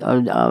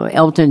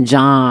 Elton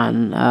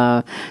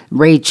John,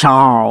 Ray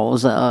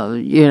Charles,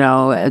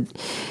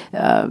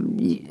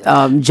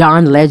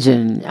 John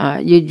Legend.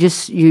 You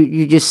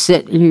just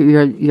sit.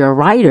 You're a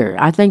writer.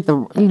 I think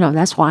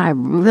that's why I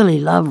really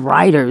love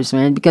writers,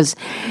 man, because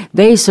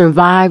they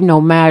survive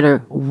no matter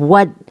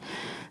what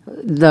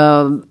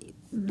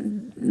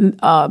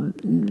no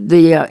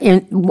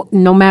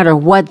matter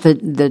what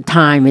the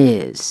time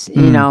is,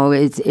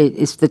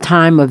 it's the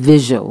time of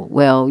visual.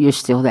 Well, you're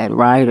still that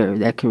writer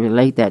that can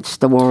relate that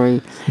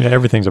story. Yeah,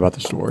 everything's about the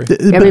story.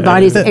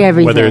 Everybody's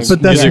everything. Whether it's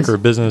But music or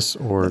business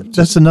or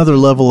That's another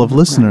level of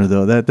listener,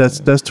 though. That's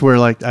to where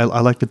like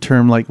I like the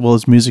term like, well,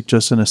 is music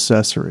just an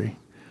accessory?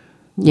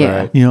 Yeah.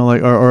 Right.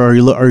 Like, or are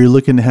you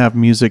looking to have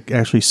music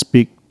actually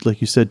speak,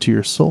 like you said, to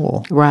your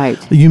soul? Right.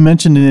 You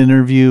mentioned in an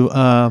interview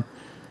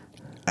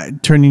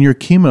turning your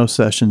chemo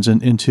sessions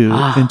into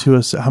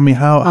a. I mean,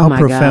 how my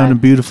profound God.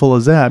 and beautiful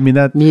is that? I mean,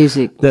 that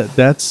Music.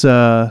 that's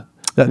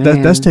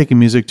taking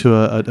music to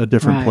a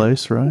different Right.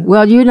 place, right?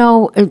 Well,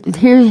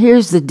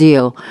 here's the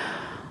deal.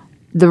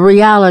 The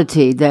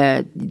reality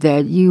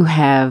that you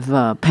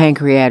have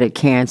pancreatic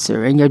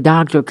cancer and your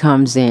doctor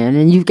comes in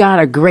and you've got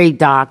a great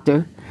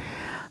doctor.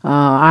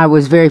 I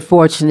was very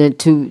fortunate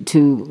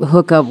to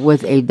hook up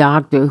with a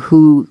doctor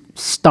who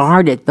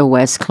started the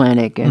West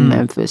Clinic in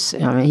Memphis.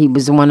 I mean, he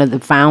was one of the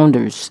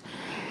founders.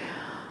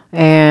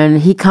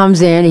 And he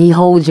comes in, he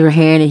holds your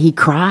hand, and he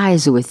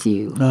cries with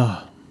you.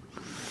 Oh.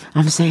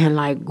 I'm saying,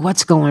 like,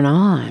 what's going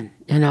on?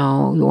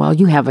 Well,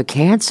 you have a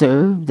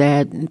cancer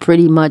that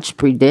pretty much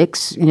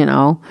predicts,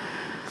 a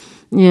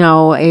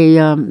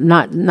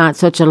not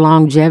such a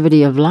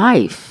longevity of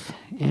life.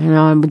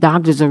 And the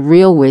doctors are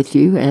real with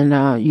you,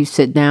 and you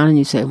sit down and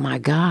you say, oh my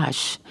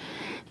gosh.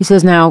 He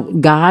says, now,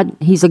 God,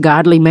 he's a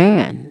godly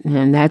man,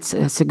 and that's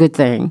a good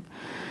thing.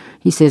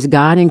 He says,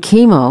 God and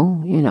chemo,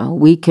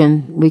 we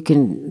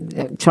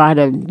can try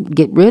to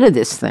get rid of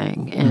this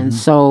thing. And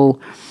so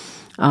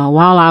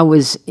while I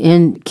was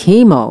in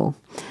chemo,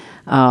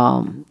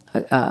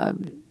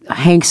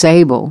 Hank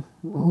Sable,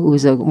 who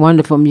is a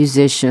wonderful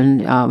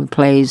musician,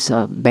 plays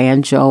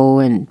banjo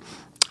and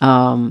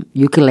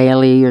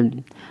ukulele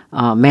and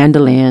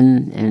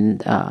mandolin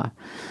and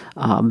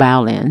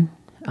violin.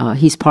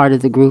 He's part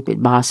of the group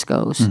at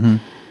Bosco's.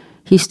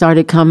 He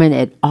started coming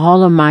at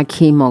all of my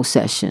chemo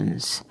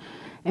sessions,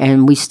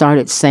 and we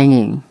started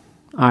singing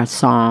our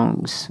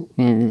songs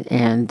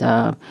and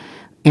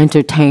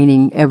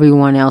entertaining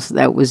everyone else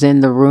that was in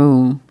the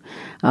room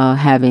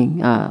having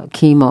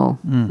chemo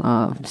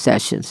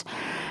sessions.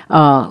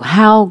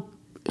 How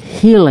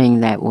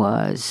healing that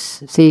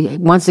was. See,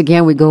 once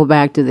again, we go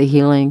back to the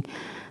healing,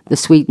 the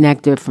sweet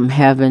nectar from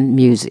heaven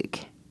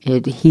music.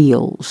 It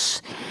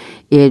heals.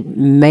 It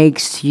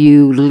makes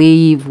you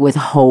leave with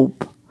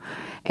hope.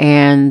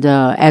 And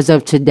as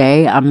of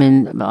today,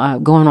 I'm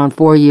going on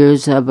 4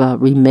 years of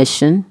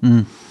remission.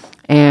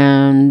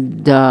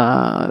 And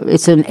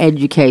it's an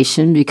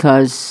education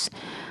because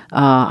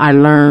I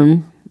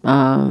learn.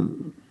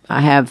 I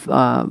have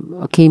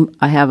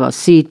a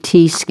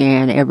CT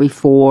scan every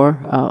 4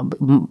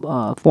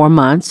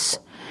 months.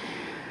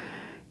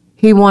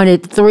 He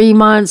wanted 3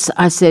 months.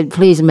 I said,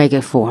 please make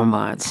it 4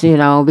 months,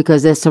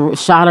 because it's a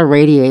shot of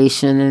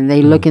radiation, and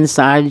they look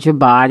inside your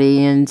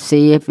body and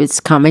see if it's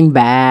coming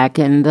back,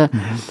 and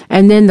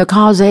then the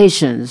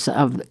causations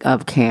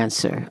of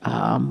cancer.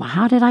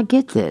 How did I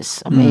get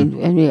this?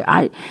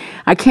 I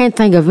can't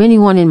think of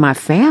anyone in my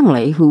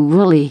family who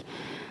really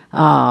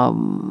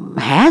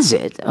has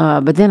it.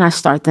 But then I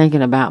start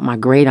thinking about my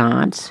great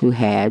aunts who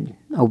had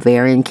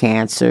ovarian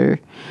cancer.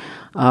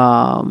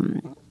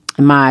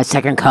 My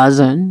second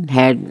cousin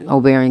had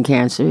ovarian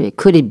cancer.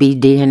 Could it be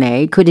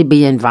DNA? Could it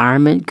be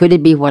environment? Could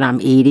it be what I'm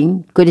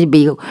eating? Could it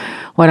be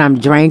what I'm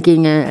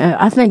drinking?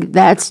 I think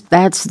that's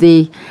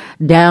the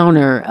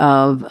downer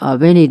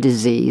of any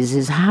disease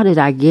is how did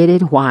I get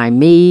it? Why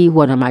me?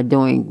 What am I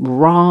doing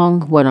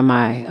wrong?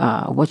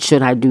 What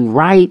should I do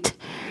right?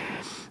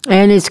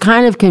 And it's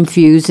kind of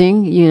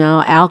confusing,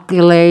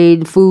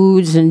 alkylate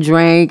foods and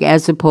drink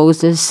as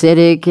opposed to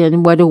acidic.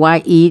 And what do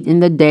I eat in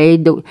the day?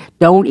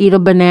 Don't eat a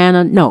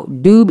banana. No,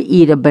 do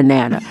eat a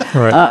banana.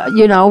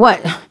 Right.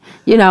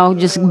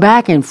 Just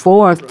back and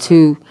forth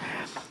to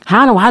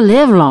how do I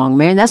live long,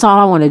 man? That's all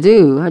I want to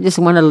do. I just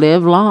want to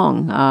live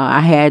long. I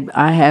had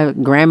a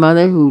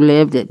grandmother who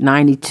lived at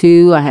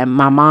 92.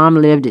 My mom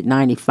lived at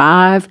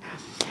 95.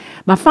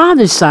 My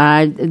father's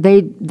side,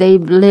 they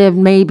lived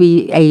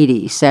maybe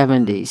 80s,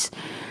 70s.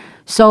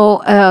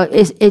 So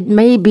it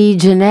may be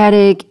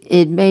genetic,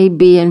 it may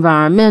be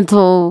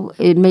environmental,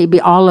 it may be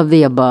all of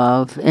the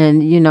above.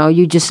 And,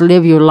 you just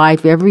live your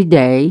life every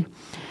day.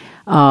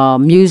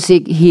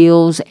 Music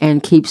heals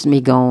and keeps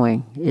me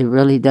going. It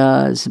really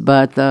does.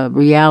 But the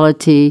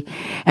reality,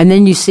 and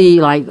then you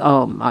see like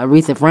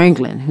Aretha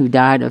Franklin, who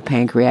died of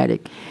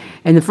pancreatic.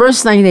 And the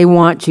first thing they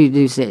want you to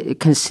do is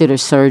consider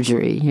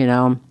surgery,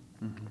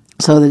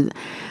 So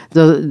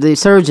the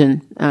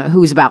surgeon,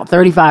 who's about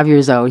 35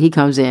 years old, he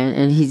comes in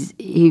and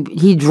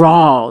he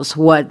draws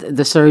what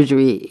the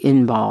surgery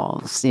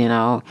involves.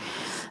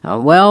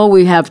 Well,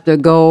 we have to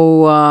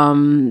go.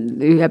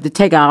 We have to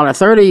take out a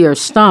third of your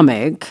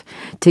stomach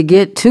to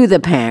get to the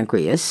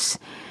pancreas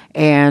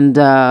and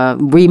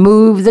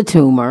remove the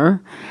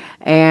tumor.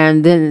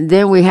 And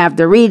then we have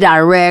to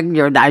redirect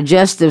your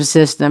digestive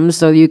system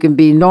so you can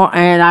be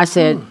And I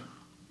said,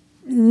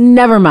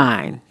 never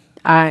mind.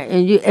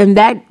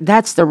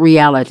 That's the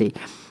reality.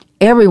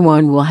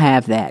 everyone will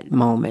have that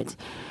moment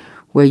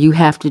where you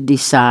have to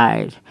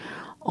decide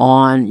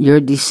on your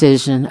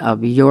decision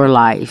of your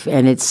life,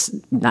 and it's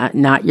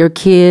not your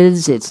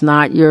kids, it's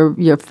not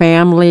your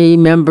family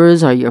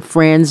members or your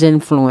friends'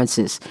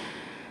 influences.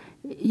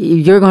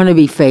 You're going to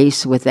be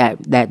faced with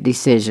that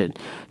decision.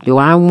 Do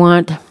I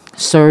want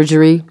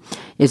surgery?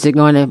 Is it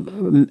going to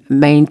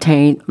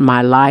maintain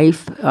my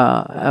life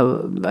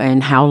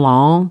and how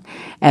long,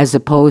 as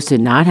opposed to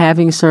not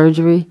having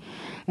surgery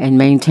and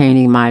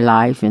maintaining my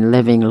life and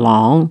living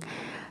long?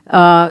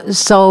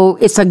 So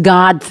it's a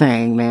God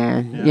thing,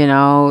 man. Yeah. You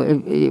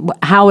know,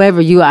 however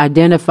you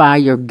identify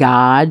your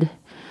God,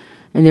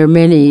 and there are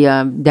many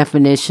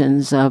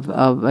definitions of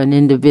an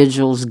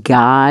individual's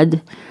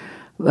God.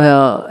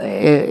 Well,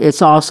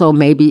 it's also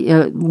maybe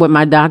what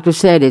my doctor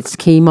said. It's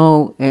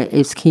chemo,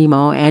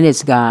 and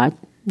it's God.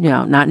 You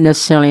know, not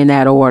necessarily in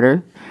that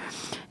order,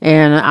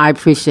 and I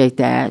appreciate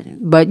that.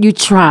 But you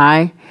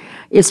try.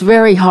 It's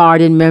very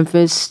hard in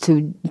Memphis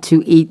to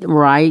eat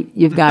right.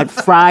 You've got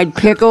fried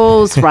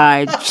pickles,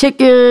 fried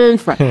chicken,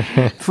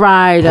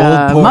 fried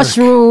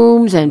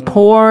mushrooms and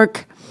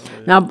pork.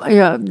 Now, you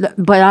know,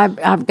 but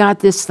I've got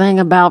this thing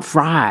about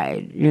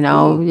fried. You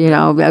know,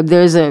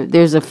 there's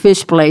a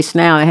fish place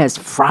now that has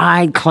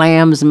fried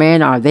clams.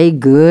 Man, are they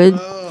good?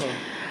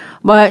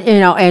 But, you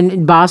know,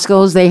 and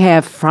Bosco's, they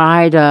have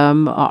fried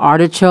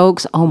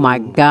artichokes. Oh my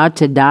God,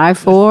 to die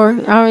for.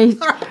 I mean.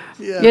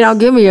 Yes. You know,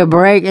 give me a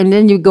break. And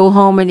then you go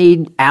home and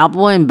eat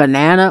apple and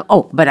banana.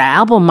 Oh, but an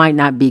apple might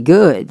not be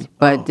good.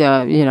 But,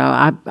 you know,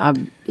 I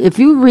if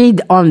you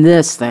read on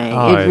this thing,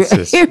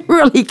 it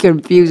really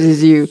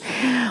confuses you.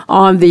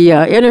 On the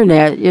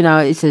internet, you know,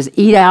 it says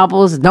eat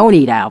apples, don't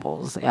eat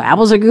apples.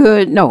 Apples are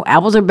good. No,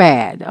 apples are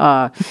bad.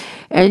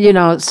 And, you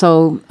know,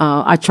 so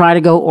I try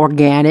to go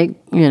organic.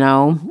 You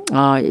know,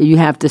 you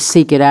have to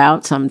seek it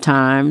out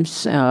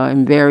sometimes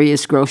in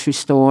various grocery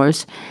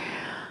stores.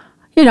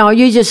 You know,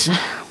 you just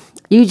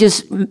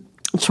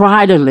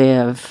try to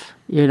live,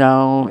 you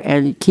know,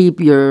 and keep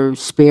your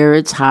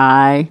spirits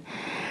high.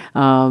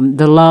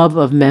 The love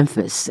of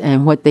Memphis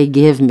and what they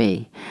give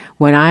me.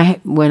 When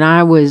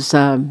I was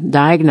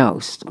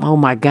diagnosed, oh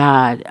my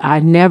God, I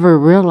never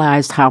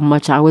realized how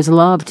much I was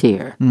loved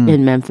here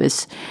in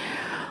Memphis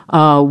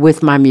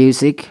with my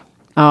music.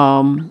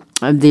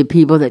 The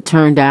people that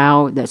turned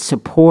out, that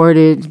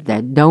supported,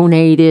 that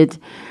donated,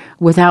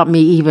 without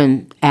me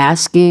even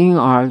asking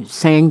or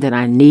saying that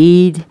I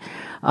need.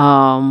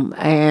 Boy,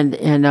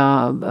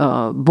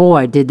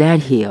 did that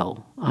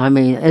heal. I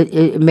mean,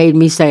 it made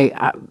me say,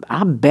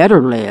 I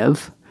better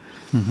live,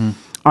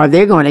 or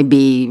they're going to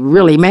be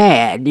really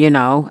mad, you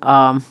know.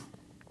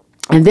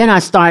 And then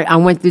I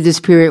went through this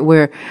period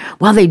where,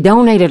 well, they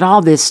donated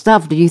all this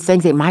stuff. Do you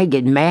think they might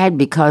get mad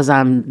because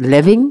I'm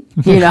living?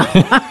 You know,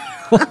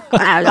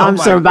 I'm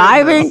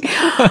surviving.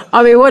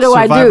 I mean, what do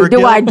I do?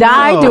 Do I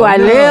die? Do I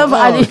live?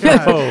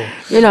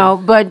 You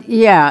know, but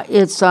yeah,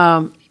 it's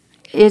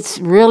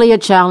really a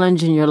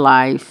challenge in your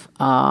life,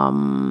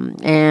 and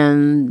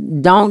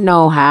don't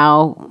know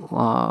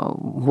how,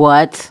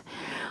 what.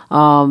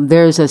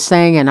 There's a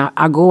saying, and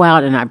I go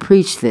out and I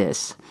preach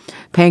this.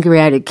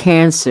 Pancreatic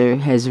cancer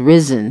has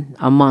risen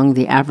among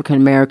the African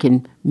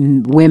American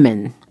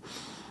women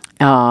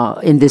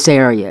in this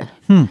area.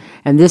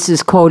 And this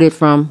is quoted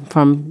from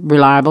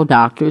reliable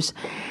doctors.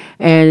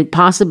 And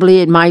possibly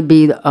it might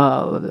be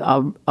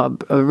a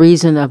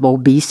reason of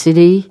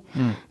obesity,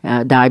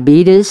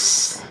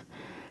 diabetes,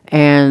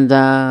 and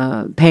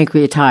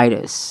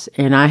pancreatitis.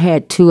 And I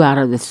had 2 out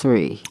of the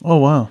 3. Oh,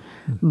 wow.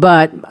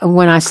 But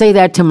when I say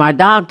that to my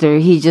doctor,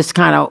 he just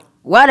kind of,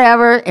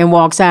 whatever, and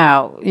walks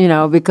out, you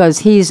know, because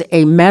he's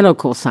a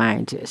medical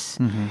scientist.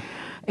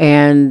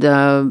 And,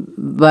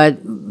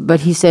 but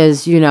he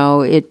says, you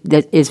know,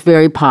 that it's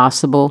very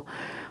possible.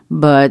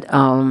 But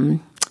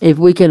if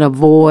we can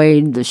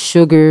avoid the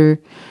sugar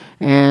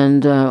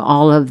and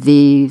all of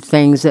the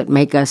things that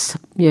make us,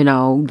 you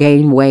know,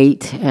 gain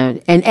weight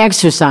and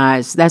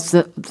exercise. That's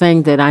the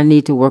thing that I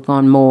need to work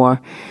on more,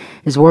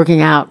 is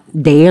working out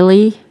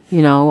daily,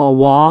 you know, a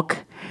walk,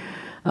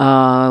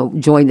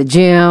 join the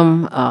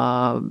gym,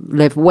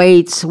 lift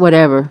weights,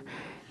 whatever.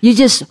 You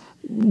just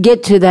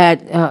get to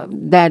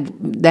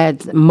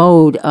that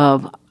mode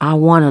of, I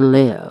want to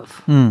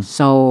live.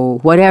 So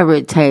whatever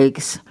it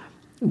takes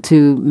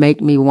to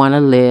make me want to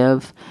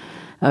live,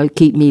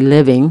 keep me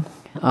living,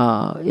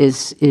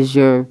 is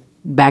your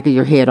back of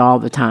your head all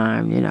the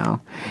time, you know.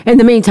 In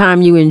the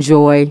meantime, you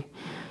enjoy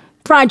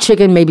fried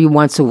chicken maybe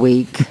once a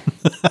week,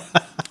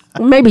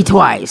 maybe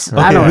twice.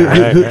 Okay. I don't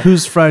know.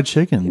 Who's fried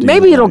chicken?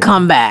 Maybe it'll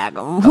come back.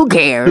 Who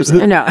cares?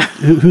 No.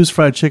 Who's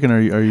fried chicken?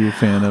 Are you a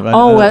fan of?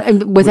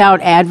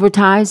 Without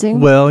advertising.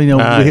 Well, you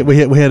know, we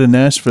had a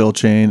Nashville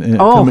chain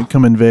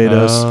come invade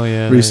us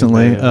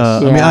recently. I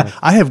mean,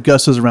 I have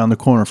Gus's around the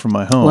corner from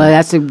my home. Well,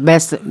 that's the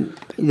best.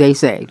 They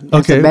say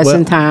that's the best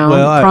in town.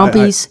 Well,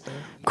 Crumpy's.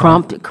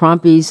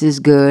 Crumpy's is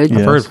good.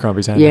 I've heard of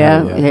Crumpy's.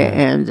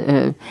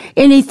 And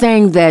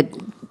anything that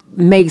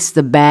makes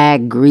the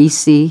bag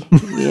greasy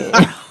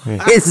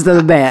is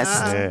the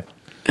best.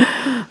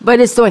 But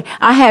it's the way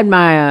I had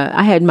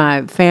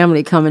my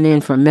family coming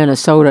in from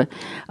Minnesota.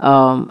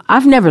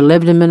 I've never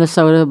lived in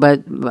Minnesota,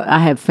 but I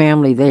have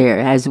family there.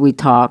 As we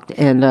talked,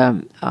 and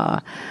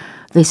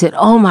they said,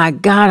 "Oh my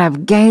God,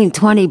 I've gained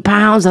 20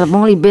 pounds. I've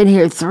only been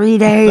here 3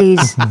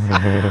 days.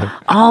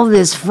 All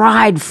this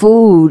fried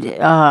food,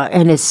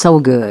 and it's so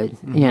good.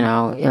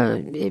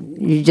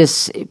 You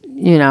just,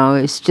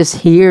 it's just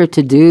here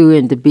to do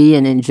and to be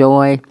and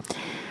enjoy."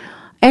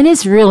 And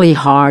it's really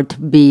hard to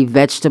be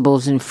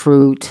vegetables and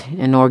fruit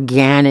and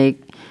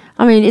organic.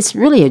 I mean, it's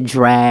really a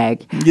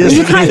drag. Yes.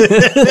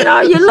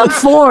 You look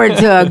forward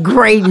to a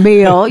great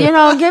meal.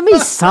 Give me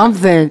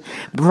something.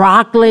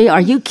 Broccoli?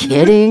 Are you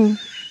kidding?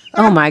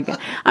 Oh my God.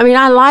 I mean,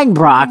 I like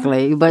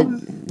broccoli, but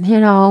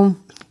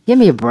give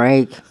me a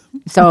break.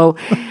 So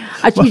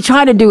you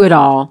try to do it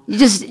all. You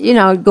just,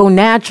 go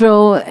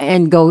natural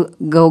and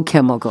go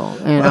chemical.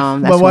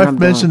 That's My wife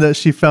mentioned that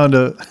she found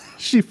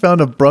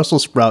a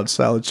Brussels sprout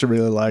salad she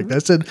really liked. I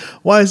said,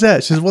 "Why is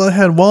that?" She said, "Well, it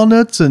had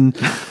walnuts and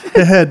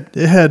it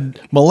had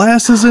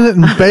molasses in it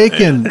and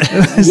bacon."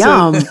 And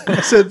Yum.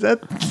 I said,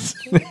 "That's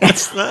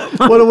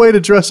what a way to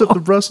dress up the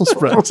Brussels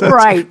sprouts." That's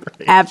Right.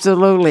 great.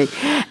 Absolutely.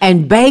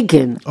 And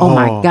bacon. Oh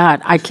my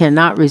God. I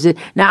cannot resist.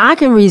 Now I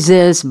can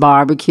resist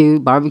barbecue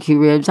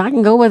ribs. I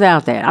can go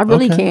without that. I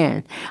really Okay.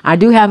 can. I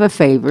do have a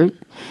favorite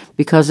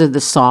because of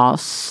the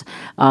sauce.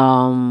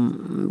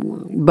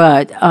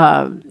 But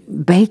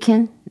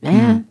bacon,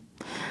 man,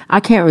 I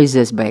can't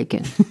resist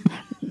bacon.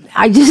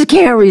 I just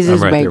can't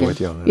resist I'm right there bacon.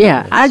 with you on that.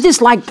 Yeah, I just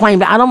like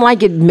plain. I don't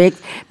like it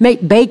mixed.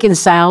 Bacon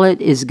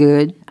salad is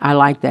good. I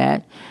like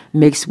that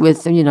mixed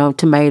with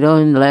tomato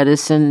and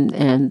lettuce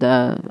and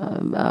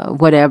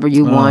whatever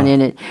you want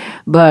in it.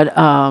 But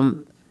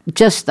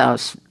just a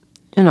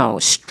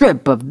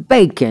strip of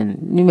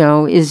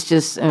bacon is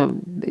just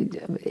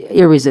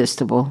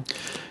irresistible.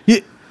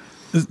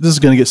 This is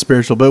going to get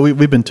spiritual, but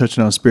we've been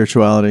touching on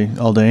spirituality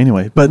all day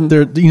anyway. But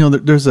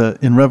there's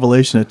in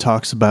Revelation it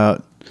talks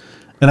about,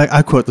 and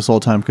I quote this all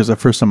the time because the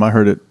first time I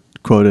heard it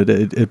quoted,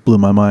 it blew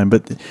my mind.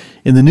 But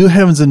in the new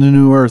heavens and the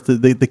new earth,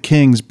 the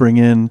kings bring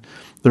in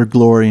their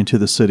glory into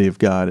the city of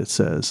God. It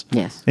says,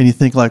 Yes. and you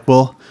think like,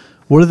 well,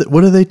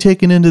 what are they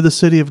taking into the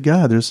city of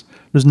God? There's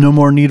no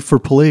more need for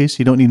police.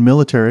 You don't need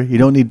military. You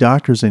don't need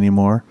doctors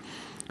anymore.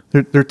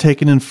 They're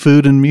taking in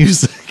food and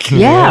music.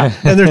 Yeah.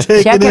 And they're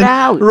taking Check it in,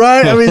 out.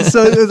 right? I mean,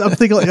 so I'm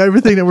thinking like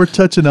everything that we're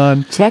touching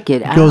on Check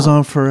it goes out.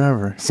 on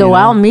forever. So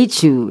I'll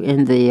meet you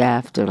in the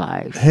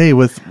afterlife. Hey,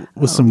 with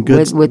some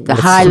good with the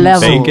high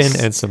levels.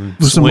 Bacon and some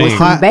with some swing.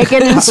 high,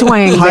 Bacon and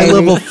swing, high baby.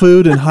 level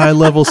food and high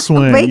level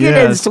swing. Bacon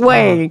and Yes.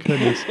 swing. Oh,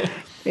 goodness.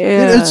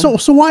 Yeah. And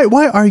so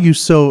why are you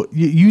so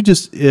you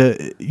just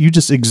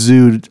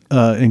exude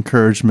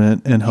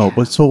encouragement and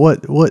hope? So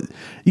what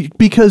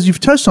because you've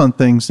touched on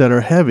things that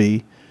are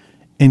heavy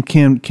and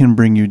can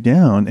bring you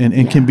down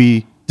and can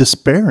be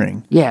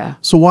despairing. Yeah.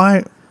 So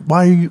why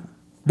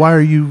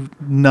are you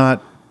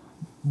not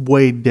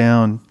weighed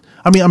down?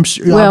 I mean, I'm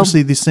sure Well-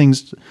 obviously these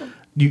things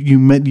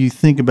you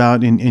think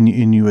about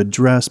and you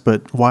address,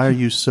 but why are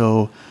you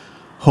so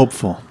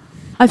hopeful?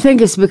 I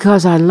think it's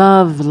because I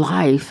love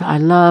life. I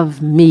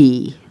love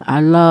me.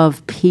 I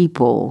love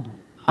people,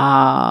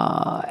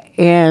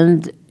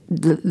 and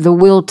the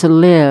will to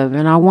live.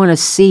 And I want to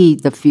see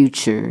the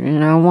future.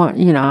 And I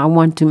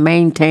want to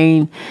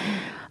maintain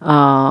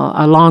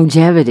a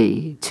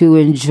longevity to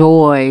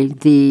enjoy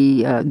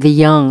the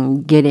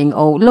young getting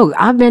old. Look,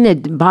 I've been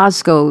at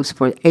Bosco's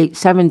for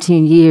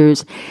 17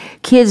 years.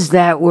 Kids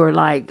that were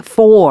like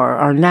 4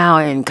 are now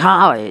in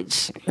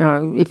college,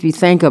 if you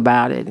think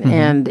about it.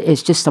 And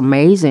it's just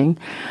amazing.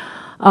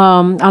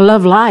 I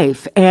love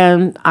life,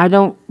 and I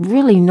don't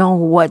really know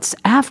what's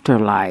after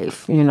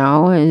life,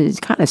 It's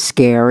kind of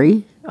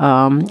scary.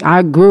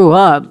 I grew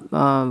up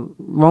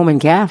Roman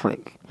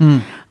Catholic.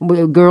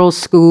 Girls'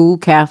 school,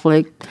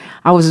 Catholic.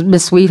 I was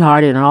Miss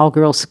Sweetheart in an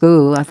all-girls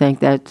school. I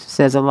think that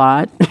says a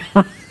lot.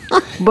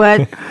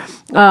 But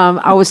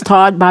I was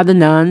taught by the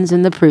nuns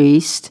and the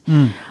priest.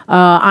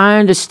 I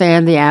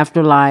understand the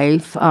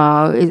afterlife.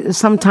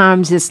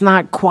 Sometimes it's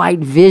not quite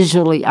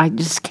visually. I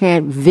just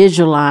can't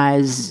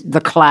visualize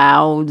the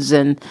clouds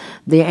and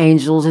the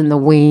angels and the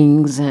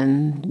wings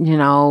and,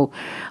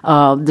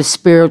 the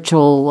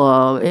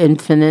spiritual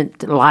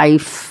infinite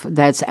life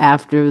that's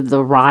after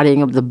the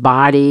rotting of the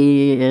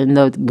body in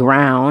the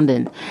ground.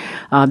 And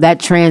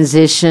that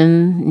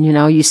transition,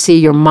 you see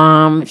your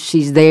mom,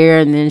 she's there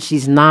and then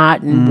she's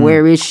not. And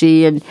where is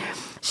she? And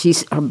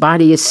her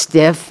body is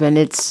stiff and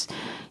it's,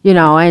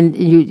 and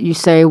you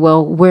say,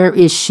 well, where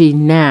is she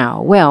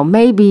now? Well,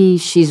 maybe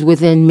she's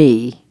within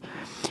me.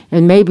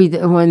 And maybe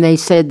when they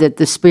said that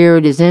the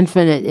spirit is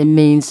infinite, it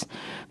means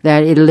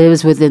that it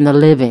lives within the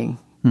living.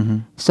 Mm-hmm.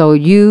 So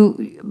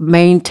you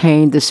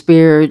maintain the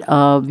spirit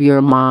of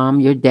your mom,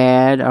 your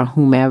dad, or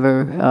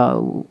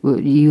whomever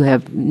you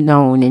have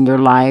known in your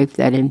life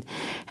that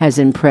has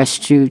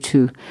impressed you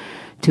to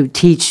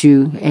teach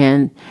you.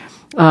 And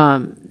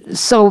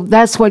so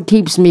that's what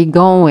keeps me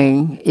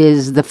going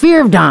is the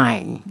fear of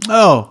dying.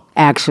 Oh,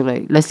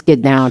 Actually, let's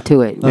get down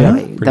to it,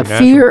 really. The Pretty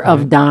fear natural,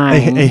 of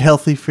dying. a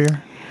healthy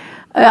fear.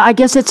 I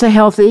guess it's a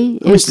healthy.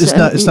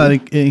 It's not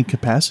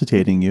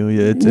incapacitating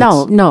you.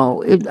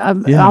 No.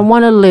 I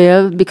want to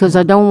live because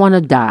I don't want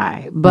to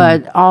die,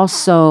 but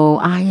also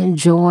I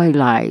enjoy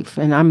life,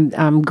 and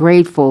I'm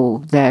grateful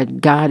that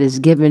God has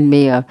given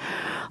me a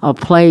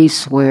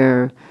place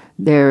where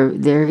there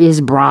is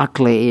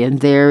broccoli and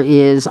there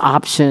is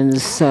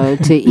options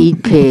to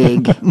eat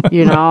pig.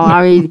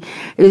 I mean,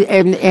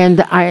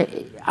 and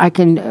I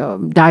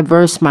can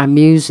diverse my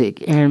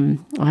music and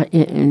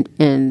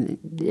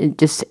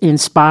just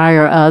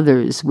inspire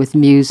others with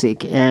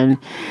music and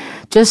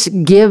just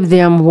give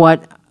them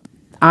what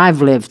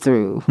I've lived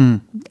through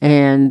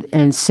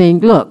and sing.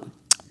 Look,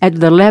 at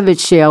the Levitt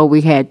Shell,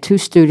 we had 2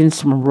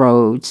 students from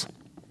Rhodes,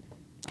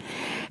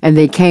 and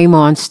they came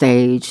on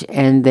stage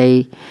and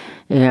they.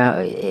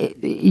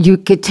 You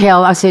could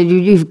tell. I said,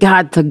 "You've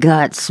got the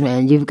guts,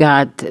 man. You've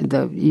got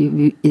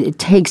it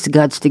takes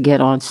guts to get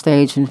on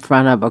stage in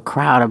front of a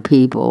crowd of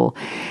people,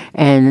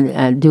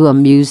 and do a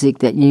music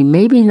that you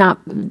maybe not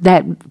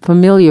that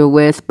familiar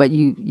with, but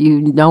you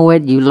know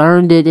it. You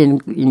learned it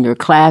in your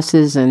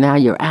classes, and now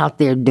you're out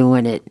there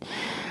doing it."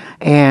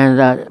 And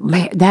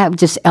man, that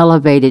just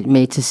elevated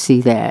me to see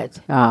that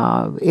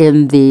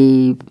in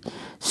the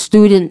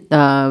student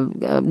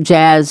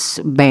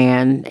jazz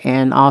band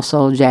and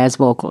also jazz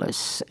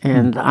vocalists,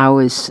 and I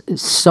was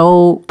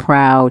so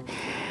proud.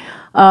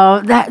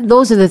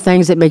 Those are the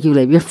things that make you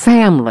live. Your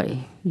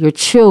family, your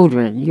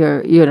children,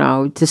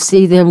 to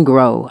see them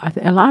grow.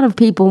 A lot of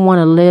people want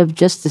to live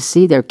just to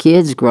see their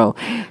kids grow,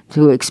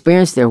 to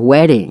experience their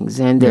weddings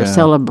and their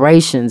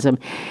celebrations.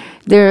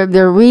 There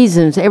are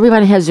reasons.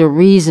 Everybody has their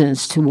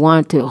reasons to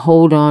want to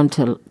hold on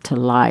to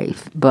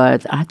life,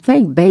 but I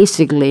think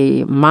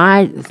basically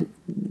my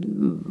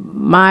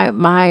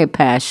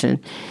passion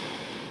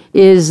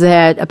is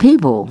that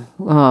people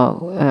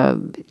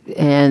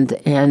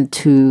and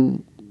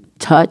to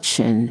touch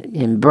and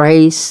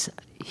embrace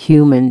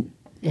human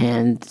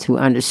and to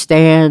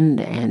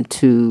understand and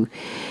to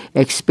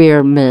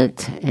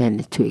experiment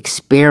and to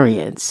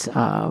experience.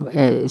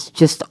 It's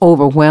just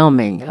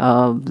overwhelming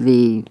of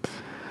the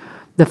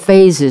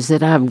phases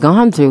that I've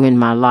gone through in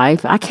my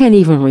life. I can't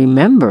even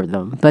remember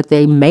them, but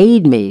they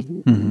made me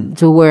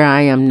to where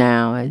I am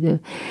now.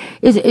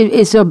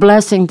 It's a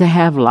blessing to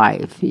have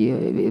life.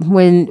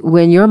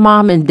 When your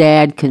mom and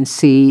dad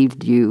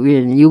conceived you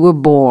and you were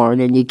born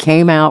and you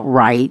came out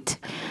right,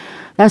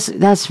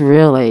 that's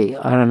really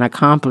an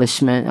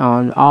accomplishment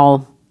on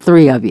all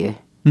 3 of you,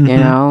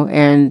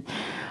 and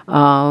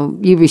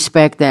you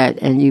respect that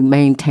and you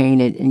maintain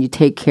it and you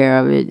take care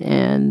of it.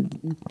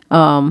 And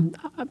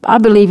I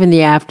believe in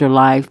the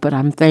afterlife, but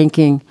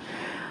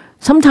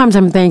sometimes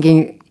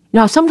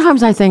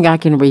I think I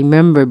can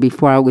remember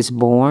before I was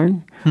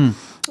born.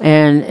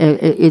 And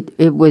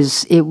it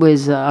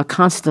was a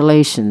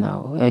constellation,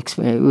 though. It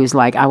was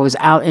like I was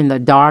out in the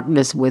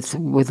darkness with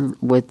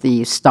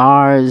the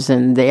stars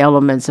and the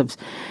elements of,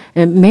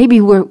 and maybe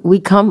we're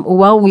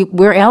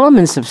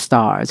elements of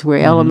stars. We're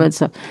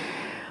elements of.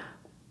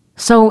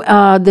 So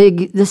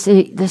this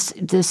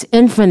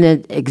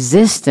infinite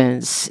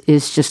existence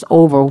is just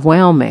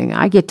overwhelming.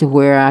 I get to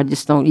where I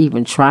just don't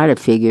even try to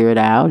figure it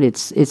out.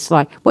 It's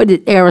like, what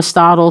did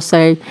Aristotle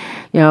say?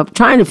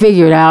 Trying to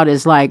figure it out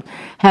is like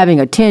having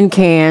a tin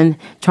can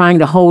trying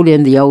to hold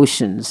in the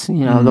oceans.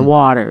 The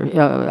water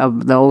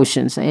of the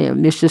oceans.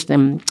 It's just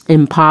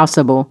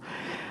impossible.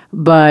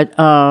 But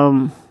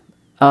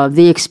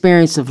the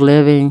experience of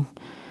living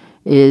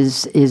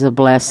is a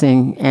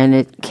blessing, and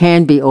it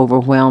can be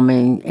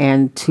overwhelming,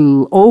 and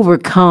to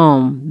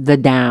overcome the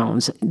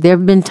downs. There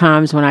have been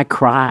times when I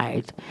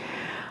cried.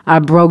 I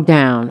broke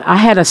down. I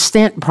had a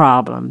stent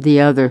problem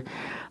the other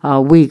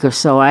week or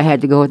so. I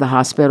had to go to the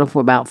hospital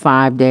for about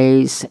 5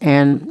 days,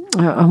 and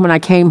when I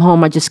came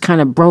home, I just kind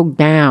of broke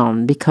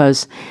down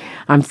because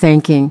I'm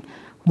thinking,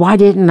 why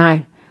didn't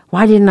I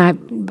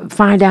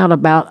find out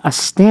about a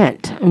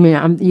stent? I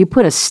mean, you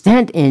put a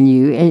stent in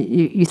you, and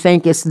you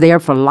think it's there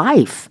for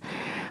life,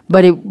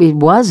 but it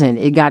wasn't.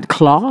 It got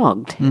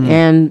clogged,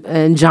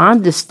 and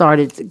jaundice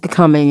started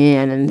coming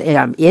in, and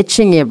I'm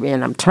itching,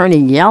 and I'm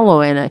turning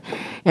yellow, and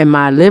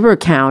my liver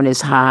count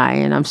is high,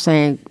 and I'm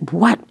saying,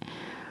 what?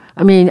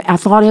 I mean, I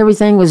thought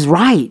everything was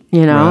right,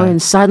 right.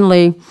 And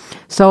suddenly,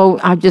 so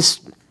I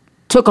just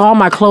took all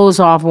my clothes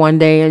off one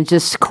day and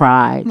just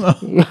cried,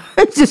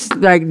 just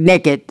like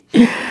naked,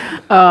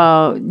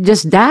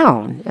 just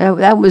down.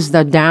 That was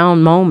the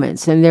down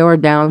moments, and they were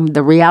down.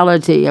 The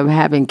reality of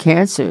having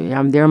cancer.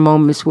 There are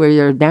moments where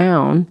you're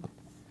down,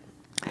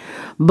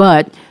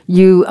 but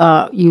you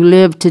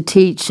live to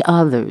teach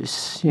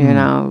others.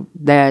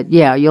 That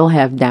you'll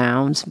have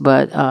downs,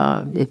 but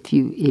if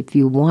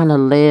you want to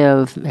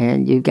live,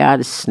 man, you got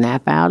to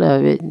snap out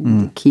of it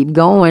and keep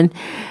going.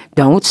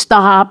 Don't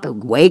stop.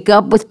 Wake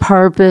up with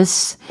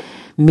purpose,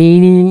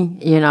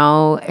 meaning,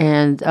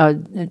 and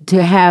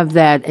to have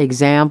that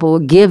example,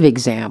 give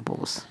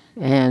examples.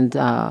 And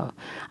I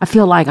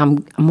feel like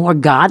I'm more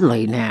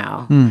godly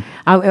now.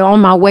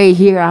 On my way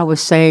here, I was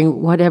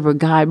saying whatever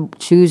God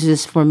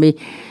chooses for me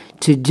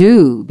to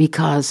do,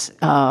 because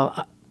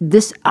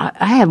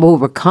I have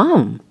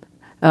overcome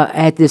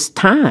at this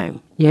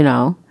time.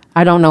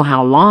 I don't know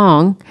how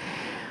long,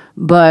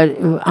 but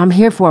I'm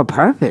here for a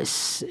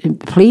purpose.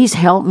 Please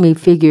help me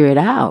figure it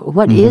out.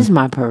 What is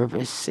my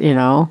purpose?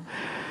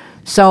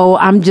 So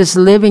I'm just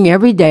living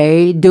every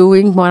day,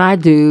 doing what I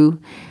do,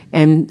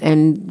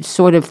 and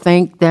sort of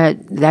think that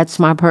that's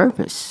my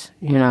purpose.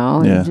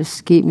 And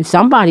just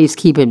somebody's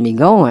keeping me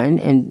going,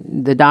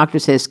 and the doctor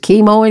says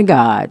chemo and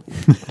God,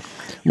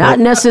 not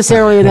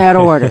necessarily in that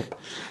order.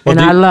 And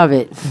I love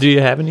it. Do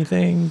you have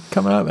anything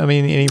coming up? I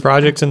mean, any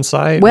projects in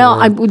sight?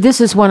 Well,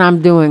 this is what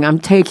I'm doing. I'm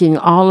taking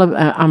all of.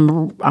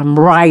 I'm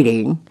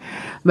writing,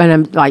 but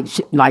I'm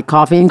like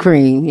Coffee and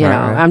Cream. Right.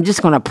 I'm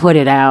just going to put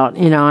it out.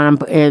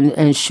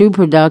 And Shoe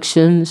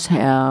Productions.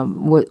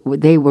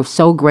 They were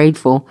so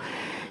grateful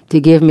to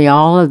give me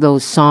all of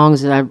those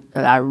songs that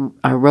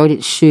I wrote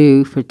at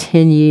Shoe for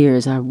 10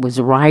 years. I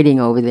was writing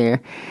over there.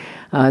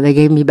 They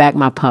gave me back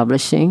my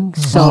publishing.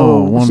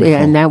 So, wonderful.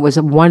 Yeah, and that was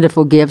a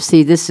wonderful gift.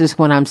 See, this is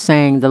what I'm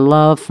saying, the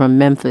love from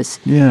Memphis.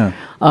 Yeah.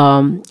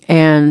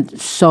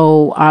 And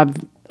so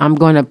I'm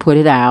going to put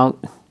it out,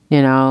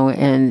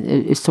 and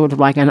it's sort of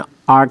like an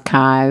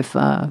archive.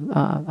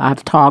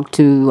 I've talked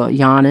to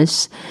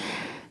Giannis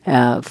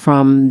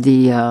from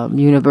the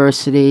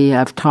university.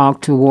 I've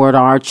talked to Ward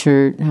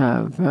Archer,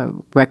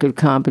 record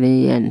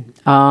company,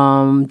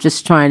 and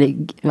just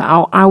trying to,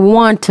 I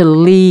want to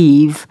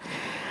leave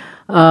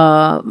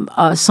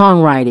a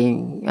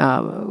songwriting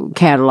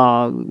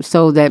catalog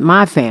so that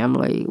my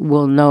family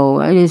will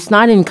know. And it's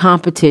not in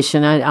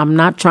competition. I'm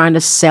not trying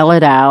to sell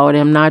it out.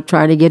 I'm not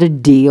trying to get a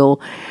deal.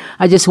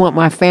 I just want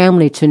my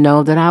family to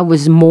know that I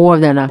was more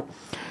than a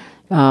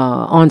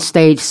on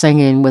stage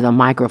singing with a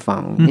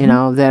microphone.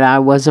 That I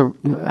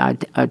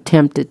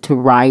attempted to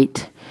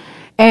write.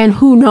 And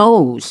who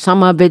knows?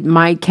 Some of it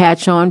might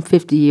catch on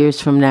 50 years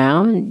from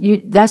now.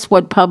 That's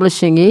what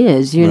publishing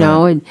is,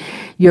 know, and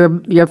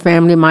your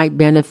family might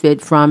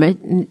benefit from it.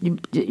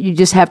 You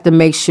just have to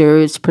make sure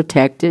it's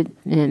protected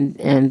and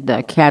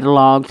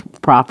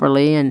cataloged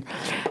properly, and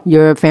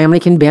your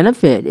family can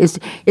benefit.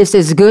 It's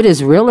as good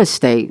as real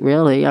estate,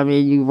 really. I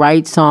mean, you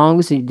write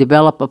songs, you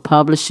develop a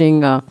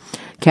publishing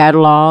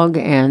catalog,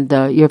 and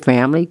your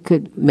family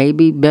could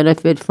maybe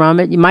benefit from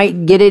it. You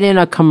might get it in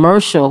a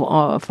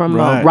commercial from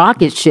a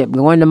rocket ship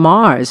going to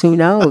Mars. Who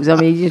knows? I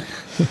mean,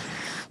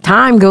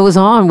 time goes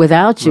on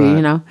without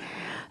you,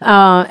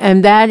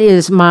 and that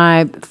is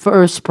my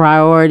first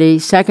priority.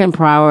 Second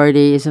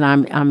priority is that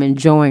I'm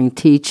enjoying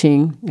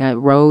teaching at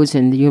Rhodes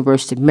and the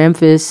University of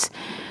Memphis.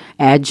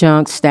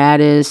 Adjunct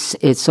status,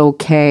 it's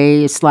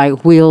okay. It's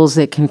like wheels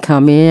that can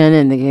come in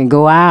and they can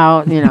go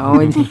out,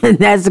 and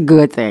that's a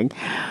good thing.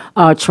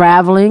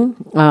 Traveling,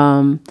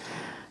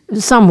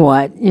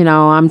 somewhat,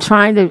 I'm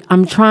trying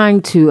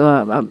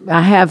to,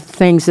 I have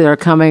things that are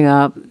coming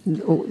up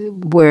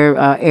where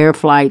air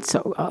flights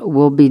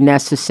will be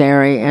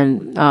necessary,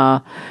 and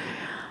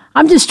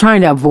I'm just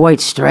trying to avoid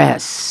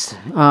stress.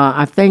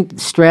 I think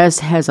stress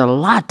has a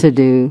lot to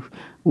do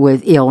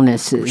with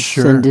illnesses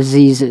and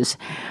diseases.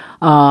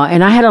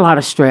 And I had a lot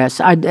of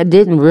stress. I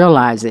didn't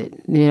realize it,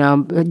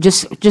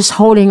 just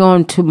holding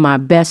on to my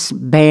best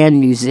band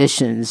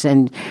musicians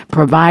and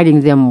providing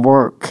them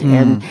work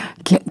and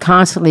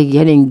constantly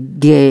getting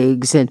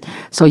gigs, and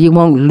so you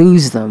won't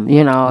lose them.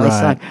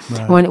 It's like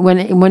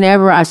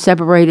whenever I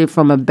separated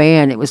from a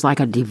band, it was like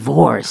a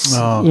divorce.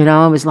 It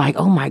was like,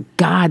 oh my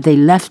God, they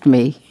left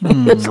me.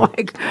 It's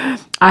like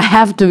I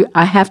have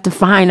to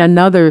find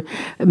another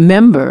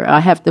member. I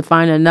have to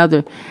find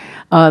another.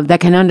 That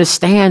can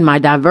understand my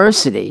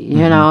diversity,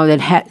 that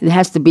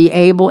has to be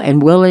able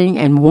and willing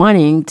and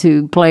wanting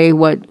to play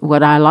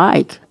what I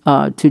like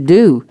to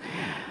do,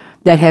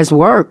 that has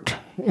worked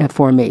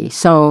for me.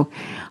 So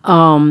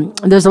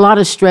there's a lot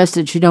of stress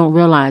that you don't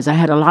realize. I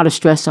had a lot of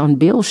stress on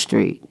Beale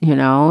Street,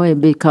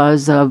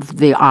 because of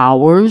the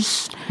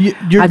hours.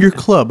 Your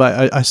club,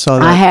 I saw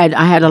that.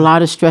 I had a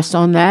lot of stress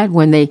on that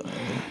when they,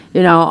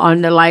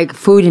 on the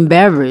food and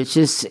beverage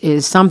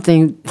is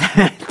something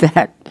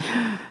that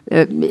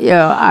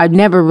I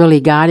never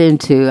really got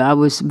into. I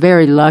was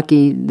very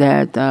lucky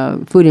that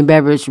food and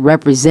beverage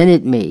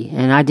represented me,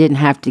 and I didn't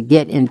have to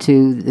get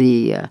into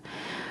the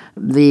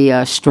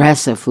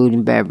stress of food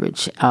and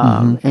beverage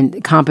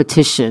and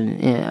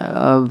competition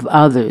of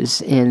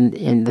others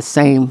in the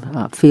same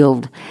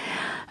field.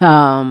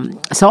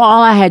 So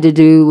all I had to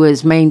do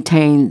was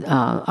maintain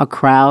a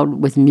crowd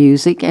with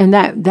music, and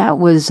that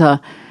was.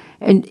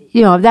 And,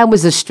 that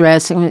was a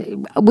stress. I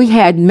mean, we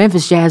had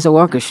Memphis Jazz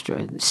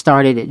Orchestra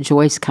started at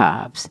Joyce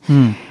Cobb's.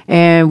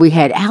 And we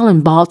had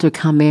Alan Balter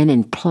come in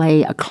and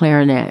play a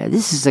clarinet.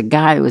 This is a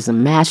guy who was a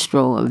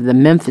maestro of the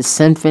Memphis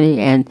Symphony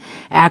and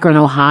Akron,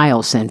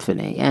 Ohio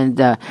Symphony. And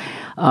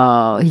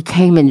he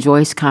came in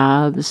Joyce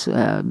Cobb's,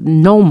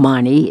 no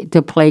money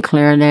to play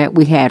clarinet.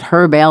 We had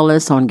Herb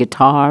Ellis on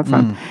guitar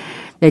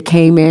that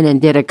came in and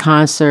did a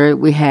concert.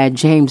 We had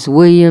James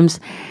Williams.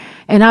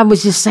 And I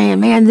was just saying,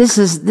 man, this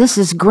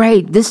is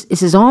great. This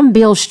is on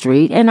Beale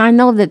Street, and I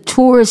know that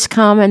tourists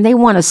come and they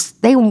want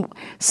to.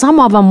 Some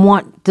of them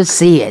want to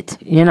see it.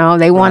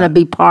 They want to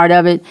be part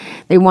of it.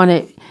 They want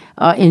to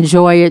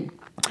enjoy it.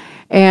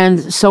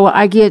 And so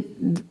I get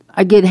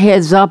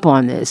heads up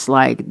on this,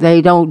 like they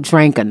don't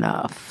drink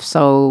enough.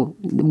 So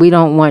we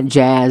don't want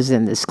jazz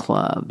in this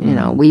club.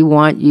 We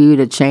want you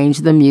to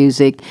change the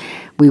music.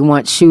 We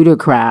want shooter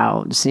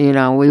crowds.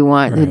 We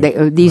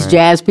want these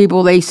jazz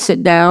people. They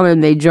sit down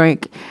and they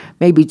drink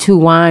maybe 2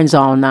 wines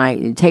all night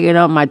and take it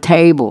up my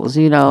tables.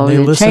 They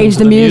change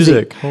the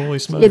music. Holy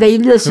smokes! Yeah, they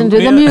listen to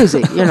the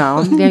music.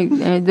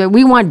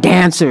 We want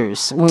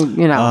dancers.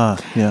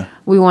 Yeah.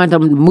 We want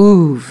them to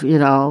move,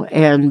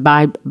 and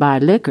buy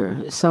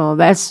liquor. So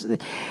that's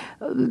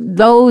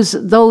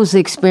those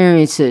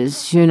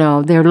experiences,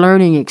 they're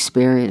learning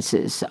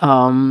experiences.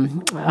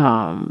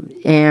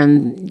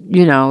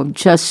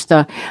 Just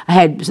I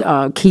had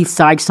Keith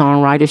Sykes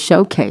Songwriter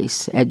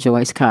Showcase at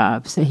Joyce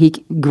Cobb's. He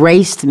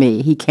graced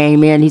me. He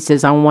came in. He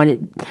says, "I want it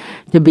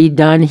to be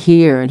done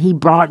here," and he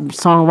brought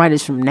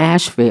songwriters from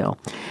Nashville,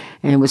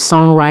 and it was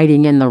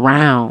songwriting in the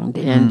round,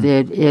 and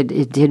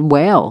it did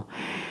well.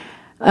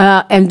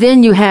 And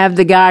then you have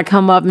the guy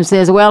come up and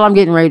says, "Well, I'm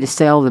getting ready to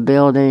sell the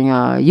building.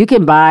 You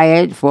can buy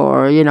it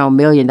for, $1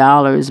 million,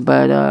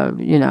 but,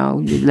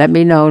 let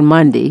me know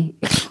Monday."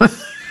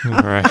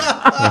 Right.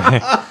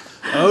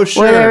 Oh,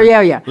 sure. Well,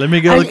 yeah. Let me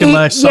go look in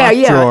my sock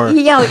drawer.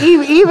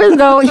 Even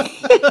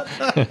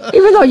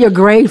though you're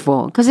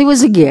grateful, because it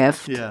was a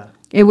gift. Yeah.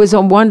 It was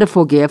a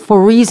wonderful gift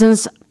for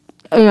reasons,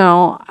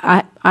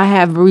 I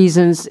have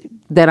reasons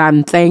that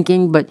I'm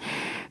thanking, but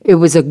it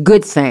was a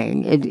good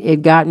thing.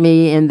 It got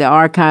me in the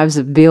archives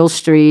of Beale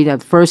Street, the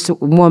first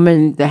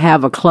woman to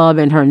have a club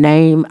in her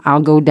name.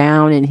 I'll go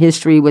down in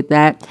history with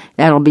that.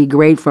 That'll be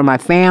great for my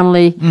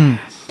family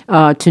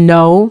to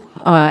know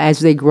as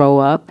they grow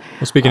up.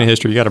 Well, speaking of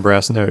history, you got a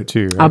brass note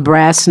too, right? A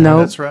brass note.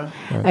 That's right.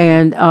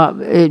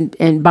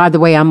 And by the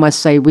way, I must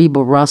say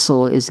Reba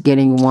Russell is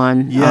getting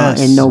one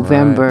in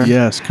November. Right.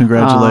 Yes,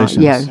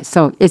 congratulations.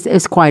 So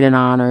it's quite an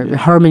honor.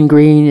 Herman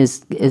Green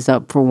is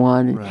up for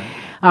one. Right.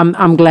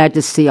 I'm glad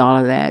to see all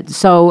of that.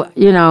 So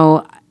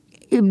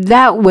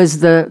that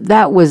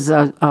was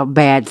a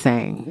bad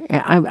thing.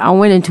 I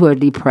went into a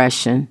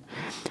depression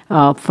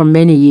for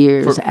many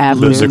years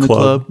after losing the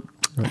club.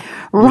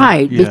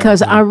 Right,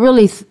 because I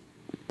really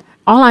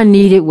all I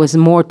needed was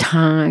more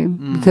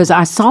time because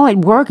I saw it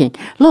working.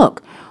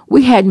 Look,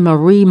 we had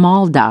Marie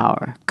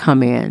Muldaur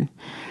come in,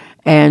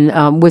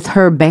 and with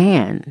her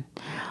band.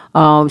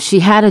 She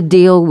had a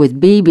deal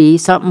with BB.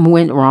 Something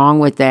went wrong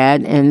with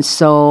that, and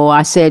so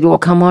I said, "Well,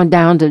 come on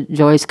down to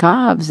Joyce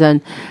Cobb's,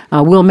 and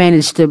we'll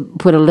manage to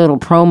put a little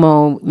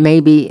promo,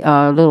 maybe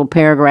a little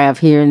paragraph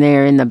here and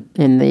there in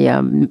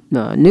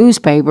the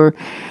newspaper."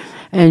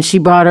 And she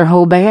brought her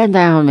whole band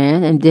down,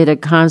 man, and did a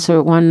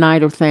concert one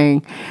night or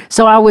thing.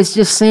 So I was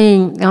just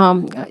seeing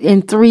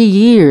in 3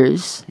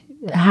 years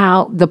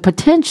how the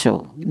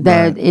potential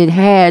that it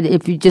had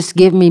if you just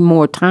give me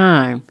more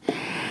time.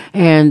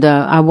 And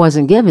I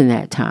wasn't given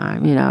that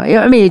time,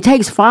 I mean, it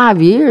takes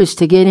 5 years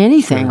to get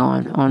anything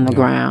on the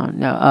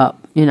ground up,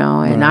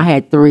 and I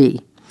had 3.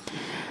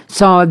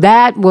 So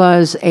that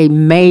was a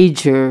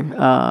major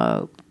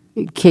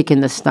kick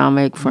in the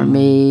stomach for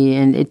me,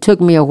 and it took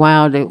me a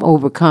while to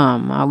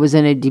overcome. I was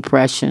in a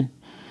depression.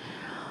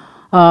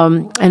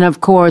 And of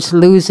course,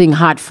 losing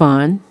Hot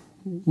Fun,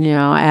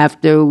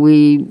 after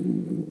we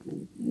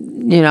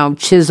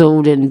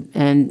chiseled and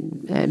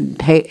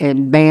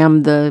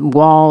bammed the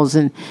walls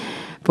and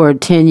for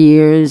 10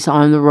 years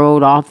on the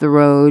road, off the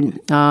road.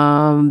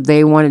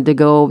 They wanted to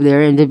go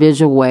their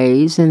individual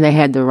ways, and they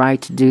had the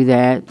right to do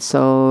that.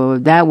 So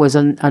that was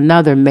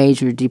another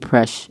major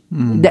depression.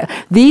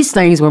 These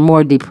things were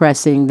more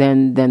depressing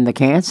than the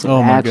cancer.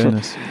 Oh, my actually.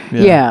 goodness.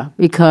 Yeah,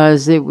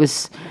 because it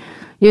was...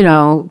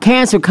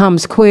 cancer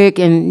comes quick,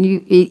 and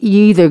you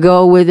either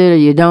go with it or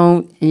you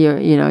don't. You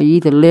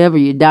either live or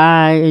you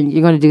die, and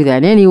you're going to do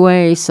that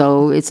anyway.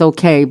 So it's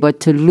okay. But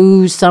to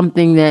lose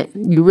something that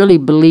you really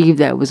believed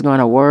that was going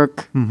to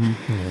work,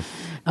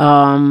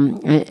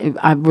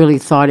 I really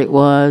thought it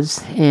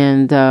was,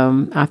 and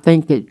I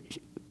think that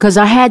because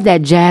I had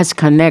that jazz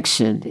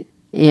connection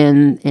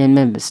in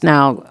Memphis.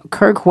 Now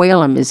Kirk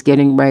Whalum is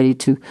getting ready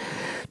to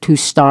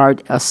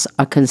start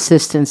a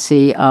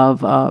consistency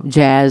of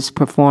jazz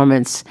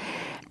performance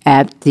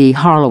at the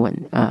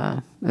Harlequin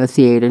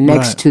Theater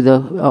next to the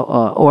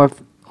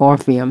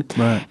Orpheum.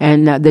 Right.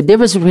 And the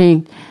difference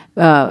between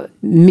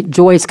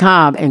Joyce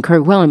Cobb and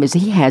Kirk Whalum is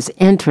he has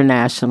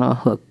international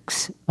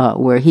hooks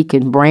where he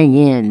can bring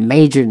in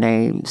major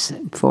names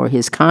for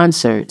his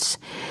concerts.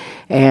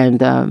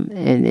 And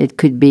it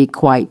could be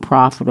quite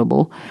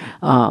profitable.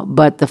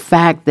 But the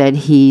fact that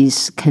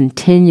he's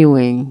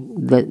continuing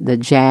the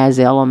jazz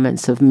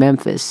elements of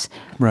Memphis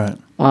Right.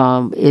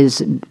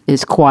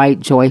 Is quite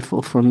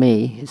joyful for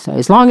me. So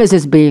as long as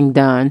it's being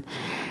done,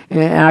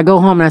 and I go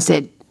home and I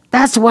said,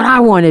 that's what I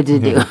wanted to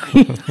do.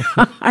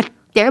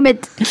 Damn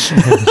it.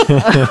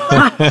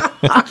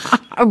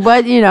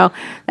 But,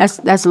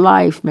 that's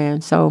life,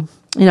 man. So,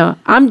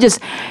 I'm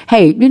just,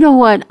 hey, you know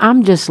what?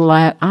 I'm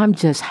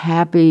just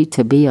happy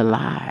to be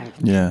alive.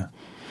 Yeah.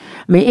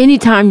 I mean,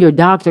 anytime your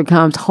doctor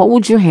comes,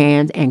 holds your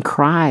hand and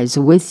cries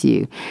with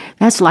you,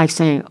 that's like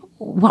saying,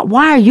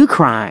 why are you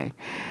crying?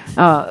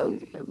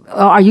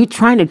 Are you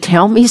trying to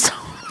tell me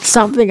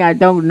something I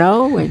don't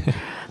know? And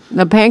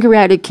the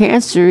pancreatic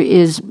cancer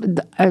is,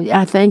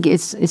 I think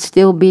it's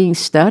still being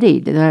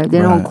studied. They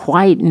don't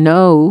quite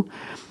know,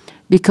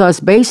 because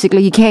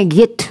basically you can't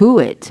get to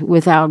it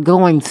without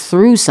going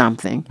through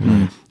something.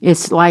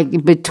 It's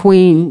like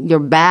between your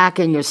back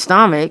and your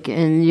stomach,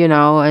 and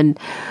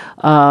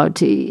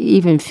to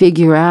even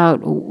figure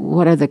out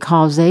what are the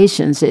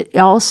causations, it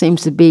all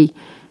seems to be,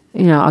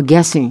 a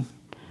guessing.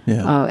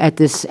 Yeah. At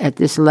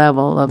this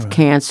level of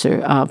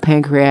cancer,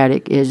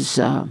 pancreatic is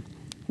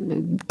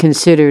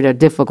considered a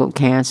difficult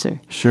cancer.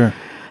 Sure.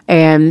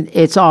 And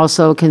it's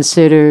also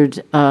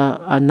considered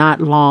a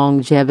not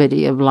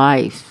longevity of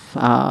life.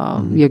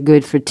 You're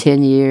good for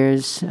 10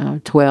 years,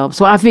 12.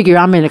 So I figure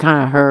I'm in a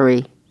kind of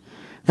hurry,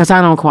 because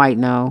I don't quite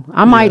know.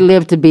 I might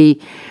live to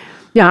be,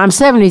 I'm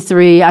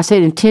 73. I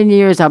said in 10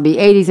 years I'll be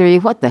 83.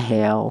 What the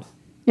hell?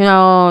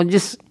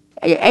 Just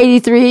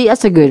 83,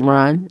 that's a good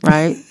run,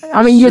 right?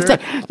 I mean,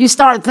 you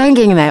start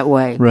thinking that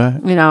way. Right.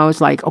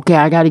 It's like, okay,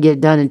 I got to get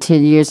it done in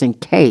 10 years in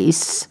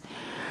case.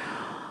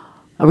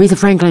 Aretha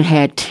Franklin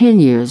had 10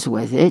 years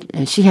with it,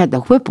 and she had the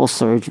Whipple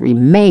surgery,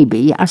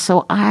 maybe.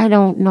 So I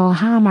don't know,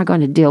 how am I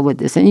going to deal with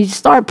this? And you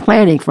start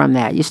planning from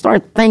that. You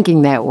start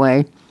thinking that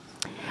way.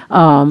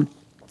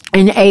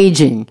 And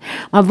aging.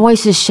 My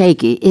voice is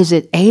shaky. Is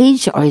it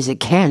age or is it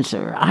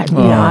cancer?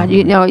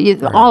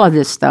 All of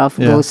this stuff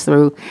goes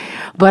through.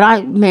 But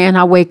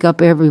I wake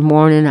up every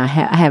morning. I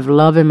have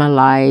love in my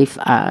life.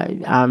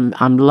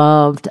 I'm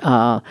loved.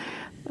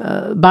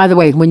 By the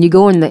way, when you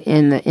go in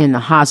the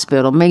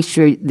hospital, make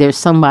sure there's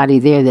somebody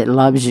there that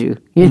loves you.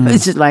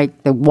 It's just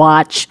like to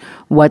watch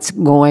what's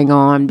going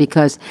on,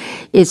 because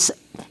it's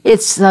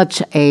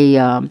such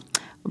a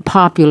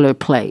popular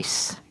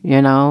place.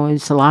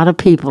 It's a lot of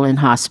people in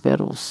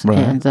hospitals,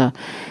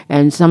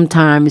 and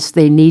sometimes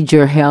they need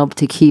your help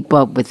to keep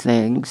up with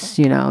things,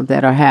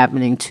 that are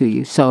happening to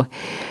you. So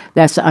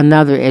that's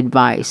another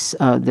advice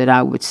that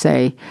I would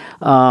say.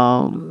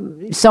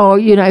 So,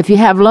 if you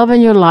have love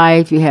in your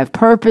life, you have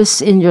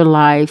purpose in your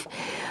life,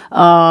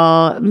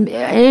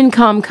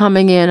 income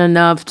coming in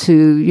enough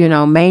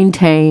to,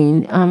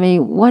 maintain. I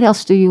mean, what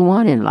else do you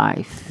want in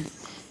life?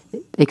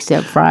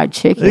 Except fried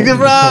chicken.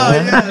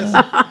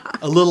 Yes.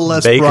 A little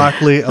less Bacon.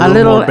 broccoli, a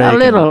little more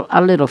bacon.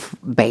 A little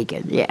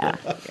bacon, yeah.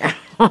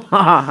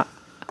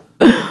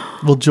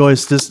 Well,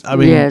 Joyce, this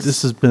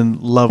has been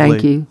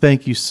lovely.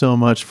 Thank you. So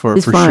much for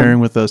fun. sharing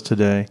with us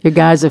today. You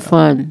guys are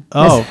fun.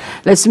 Oh.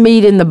 Let's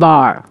meet in the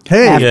bar.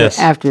 Hey,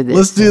 after this.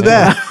 Let's do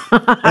that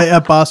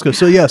at Bosco.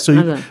 So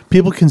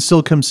people can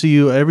still come see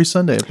you every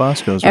Sunday at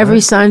Bosco's. Every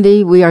right?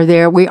 Sunday we are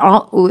there. We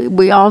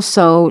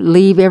also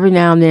leave every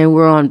now and then.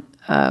 We're on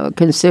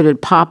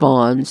considered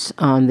pop-ons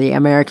on the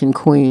American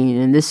Queen,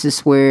 and this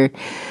is where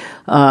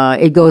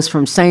it goes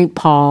from St.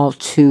 Paul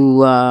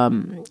to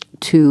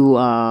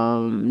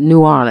New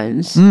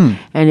Orleans, and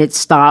it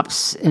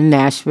stops in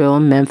Nashville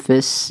and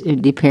Memphis.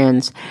 It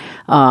depends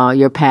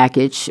your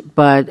package,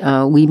 but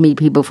we meet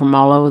people from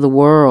all over the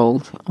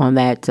world on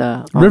that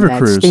river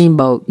cruise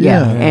steamboat.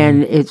 Yeah,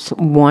 and it's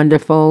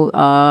wonderful.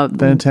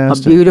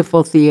 Fantastic, a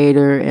beautiful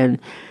theater, and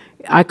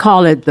I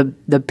call it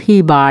the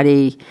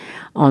Peabody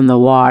on the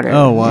water.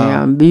 Oh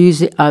wow!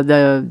 Music,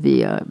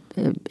 the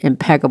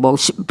impeccable.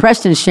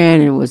 Preston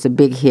Shannon was a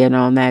big hit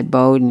on that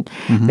boat, and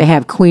they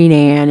have Queen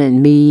Anne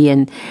and me,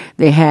 and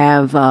they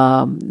have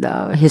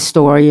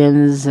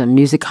historians and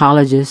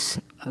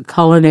musicologists,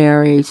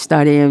 culinary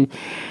studying,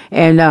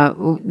 and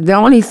the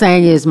only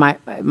thing is my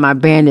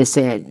band has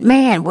said,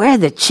 "Man, where are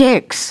the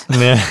chicks?"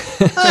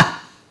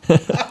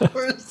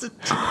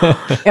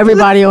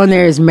 Everybody on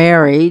there is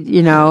married,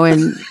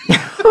 and.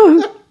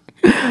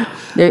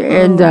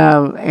 And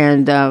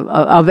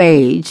of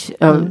age,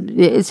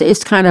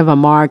 it's kind of a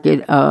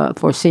market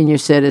for senior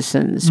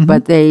citizens,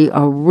 but they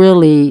are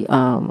really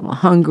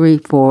hungry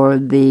for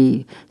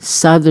the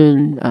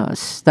Southern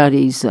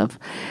studies of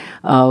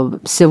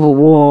Civil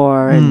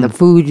War and the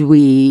food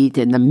we eat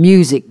and the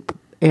music,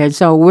 and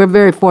so we're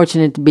very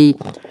fortunate to be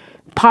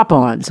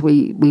pop-ons.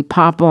 We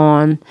pop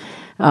on.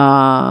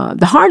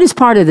 The hardest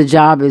part of the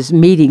job is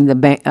meeting the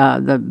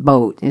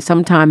boat. And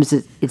sometimes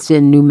it's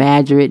in New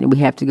Madrid, and we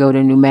have to go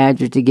to New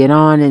Madrid to get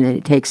on, and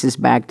it takes us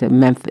back to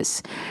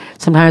Memphis.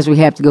 Sometimes we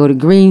have to go to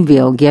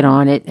Greenville, get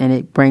on it, and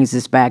it brings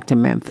us back to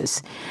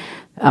Memphis.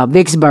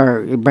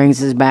 Vicksburg, it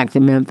brings us back to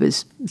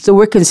Memphis. So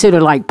we're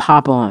considered like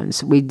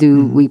pop-ons.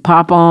 We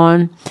pop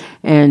on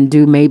and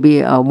do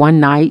maybe one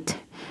night,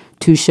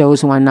 2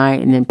 shows one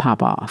night, and then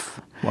pop off.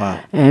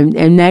 Wow. And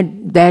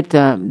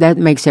that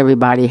makes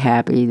everybody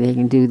happy. They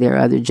can do their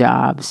other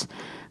jobs.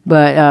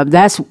 But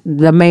that's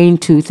the main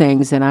two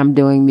things that I'm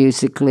doing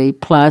musically.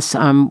 Plus,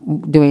 I'm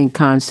doing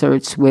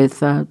concerts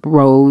with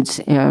Rhodes,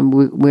 and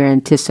we're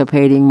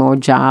anticipating more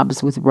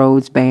jobs with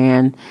Rhodes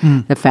Band,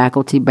 the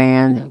faculty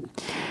band.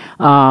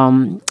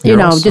 You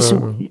know, just.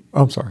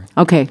 I'm sorry.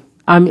 Okay.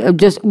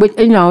 Just,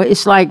 you know,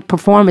 it's like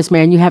performance,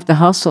 man. You have to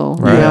hustle.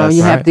 Right. You know, you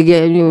Yes. have to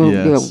get,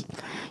 Yes.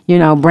 you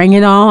know, bring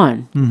it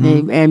on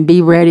and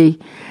be ready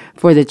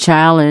for the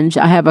challenge.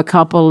 I have a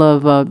couple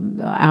of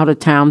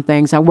out-of-town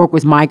things. I work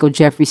with Michael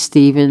Jeffrey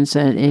Stevens,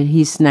 and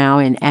he's now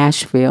in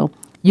Asheville.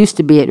 Used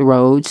to be at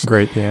Rhodes.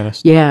 Great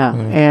pianist. Yeah,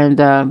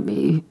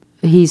 and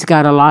he's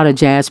got a lot of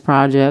jazz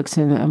projects,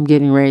 and I'm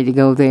getting ready to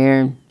go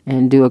there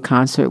and do a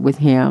concert with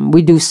him.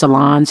 We do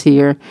salons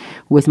here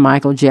with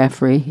Michael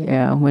Jeffrey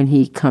when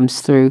he comes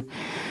through.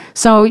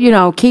 So, you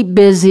know, keep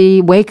busy,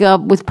 wake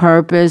up with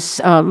purpose,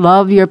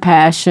 love your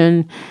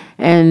passion,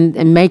 and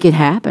make it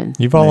happen.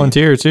 You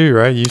volunteer too,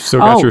 right? You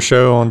still got your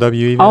show on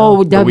WEVL?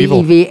 Oh, The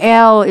Weevil.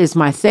 WEVL is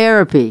my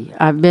therapy.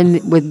 I've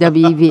been with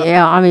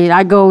WEVL. I mean,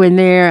 I go in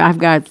there. I've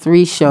got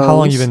 3 shows. How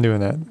long you been doing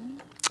that?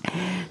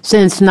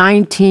 Since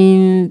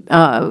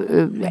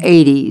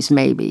 1980s,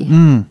 maybe.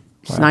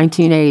 It's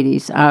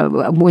 1980s,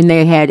 when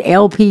they had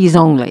LPs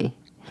only.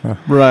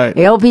 Right.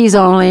 LPs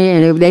only,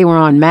 and they were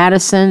on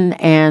Madison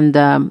and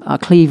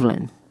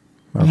Cleveland.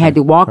 You had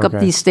to walk up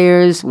these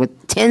stairs with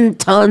 10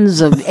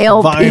 tons of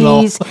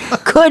LPs.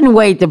 Couldn't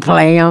wait to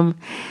play them.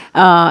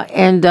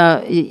 And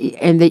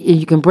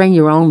you can bring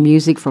your own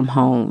music from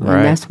home. Right,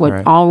 And that's what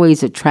right.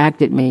 always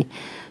attracted me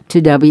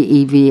to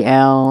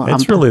WEVL.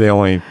 It's really the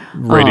only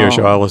radio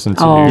show I listen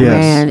to. Oh, Yes.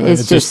 man,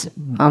 it's just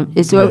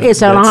it's an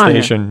that honor.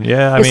 station.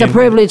 Yeah, I It's mean, a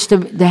privilege to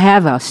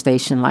have a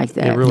station like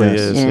that. It really Yes.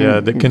 is. And- Yeah,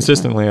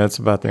 consistently, that's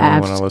about the only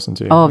one I listen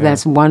to. Oh, Yeah.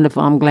 that's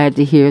wonderful. I'm glad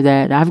to hear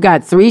that. I've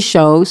got 3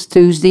 shows.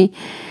 Tuesday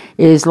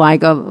is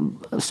like a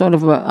sort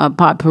of a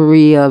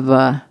potpourri of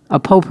a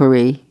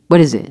potpourri. What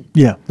is it?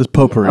 Yeah, this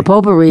potpourri. A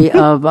potpourri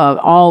of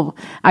all.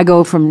 I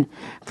go from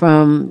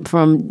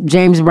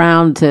James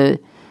Brown to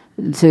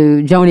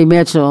Joni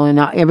Mitchell and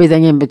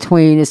everything in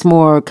between. It's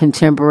more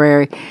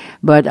contemporary,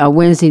 but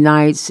Wednesday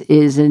nights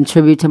is in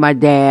tribute to my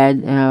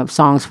dad,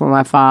 songs for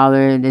my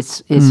father, and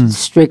it's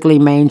strictly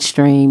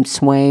mainstream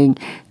swing,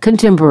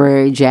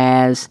 contemporary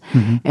jazz,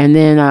 and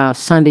then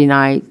Sunday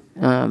night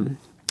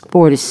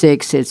 4 to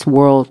 6, it's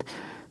World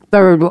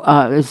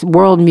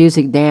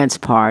Music Dance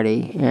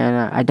Party,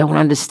 and I don't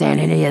understand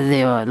any of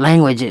the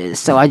languages,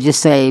 so I just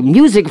say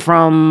music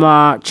from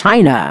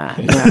China.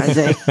 You know, I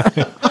say.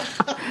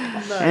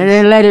 And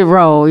then let it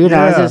roll, you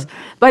know. Yeah.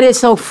 But it's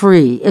so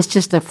free. It's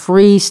just a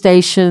free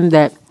station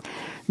that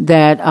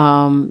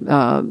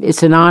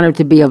it's an honor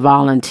to be a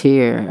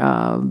volunteer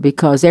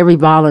because every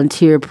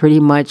volunteer pretty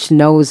much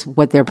knows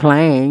what they're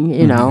playing,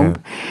 you know,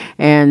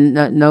 and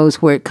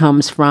knows where it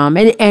comes from.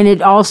 And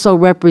it also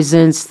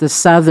represents the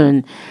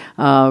southern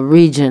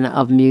region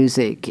of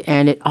music,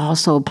 and it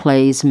also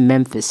plays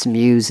Memphis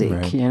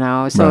music, you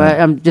know. So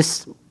I'm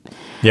just...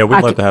 Yeah,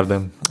 we'd love to have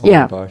them. on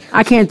Yeah, the pod.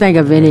 I can't think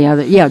of any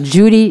other. Yeah,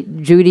 Judy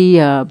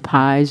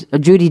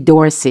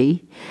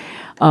Dorsey,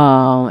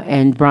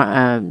 and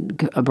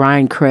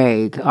Brian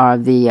Craig are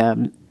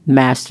the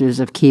masters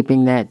of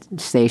keeping that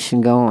station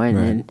going,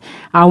 and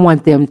I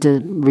want them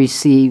to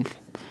receive,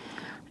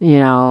 you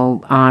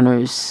know,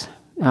 honors.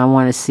 I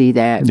want to see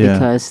that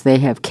because they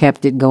have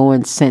kept it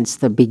going since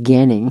the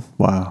beginning.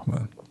 Wow.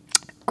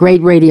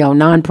 Great radio,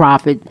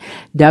 nonprofit,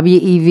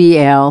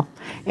 WEVL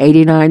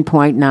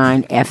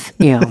 89.9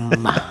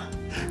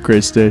 FM.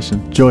 Great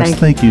station. Joyce,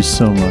 thank you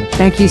so much.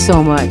 Thank you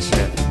so much.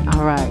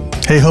 All right.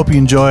 Hey, hope you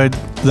enjoyed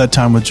that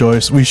time with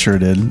Joyce. We sure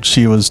did.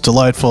 She was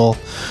delightful,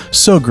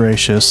 so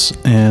gracious,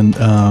 and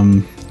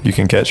You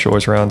can catch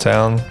Joyce around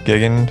town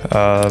gigging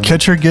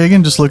catch her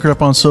gigging. Just look her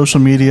up on social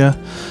media.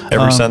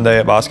 every Sunday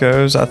at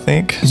Bosco's, I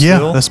think. Yeah,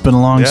 still. that's been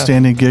a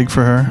long-standing gig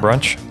for her.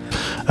 Brunch.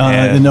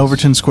 In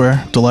Overton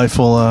Square.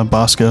 Delightful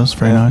Bosco's.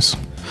 Very nice.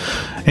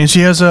 And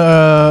she has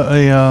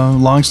a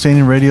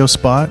long-standing radio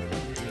spot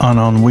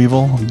on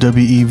Weevil,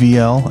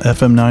 WEVL,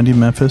 FM 90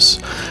 Memphis,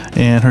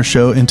 and her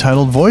show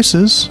entitled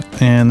Voices,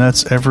 and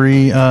that's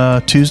every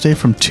Tuesday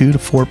from 2 to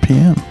 4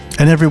 p.m.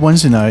 And every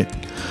Wednesday night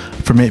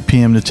from 8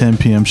 p.m. to 10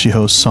 p.m. she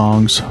hosts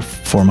Songs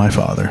for My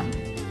Father.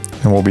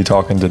 And we'll be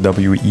talking to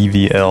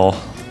WEVL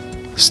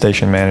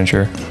station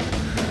manager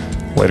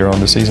later on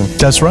this season.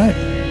 That's right.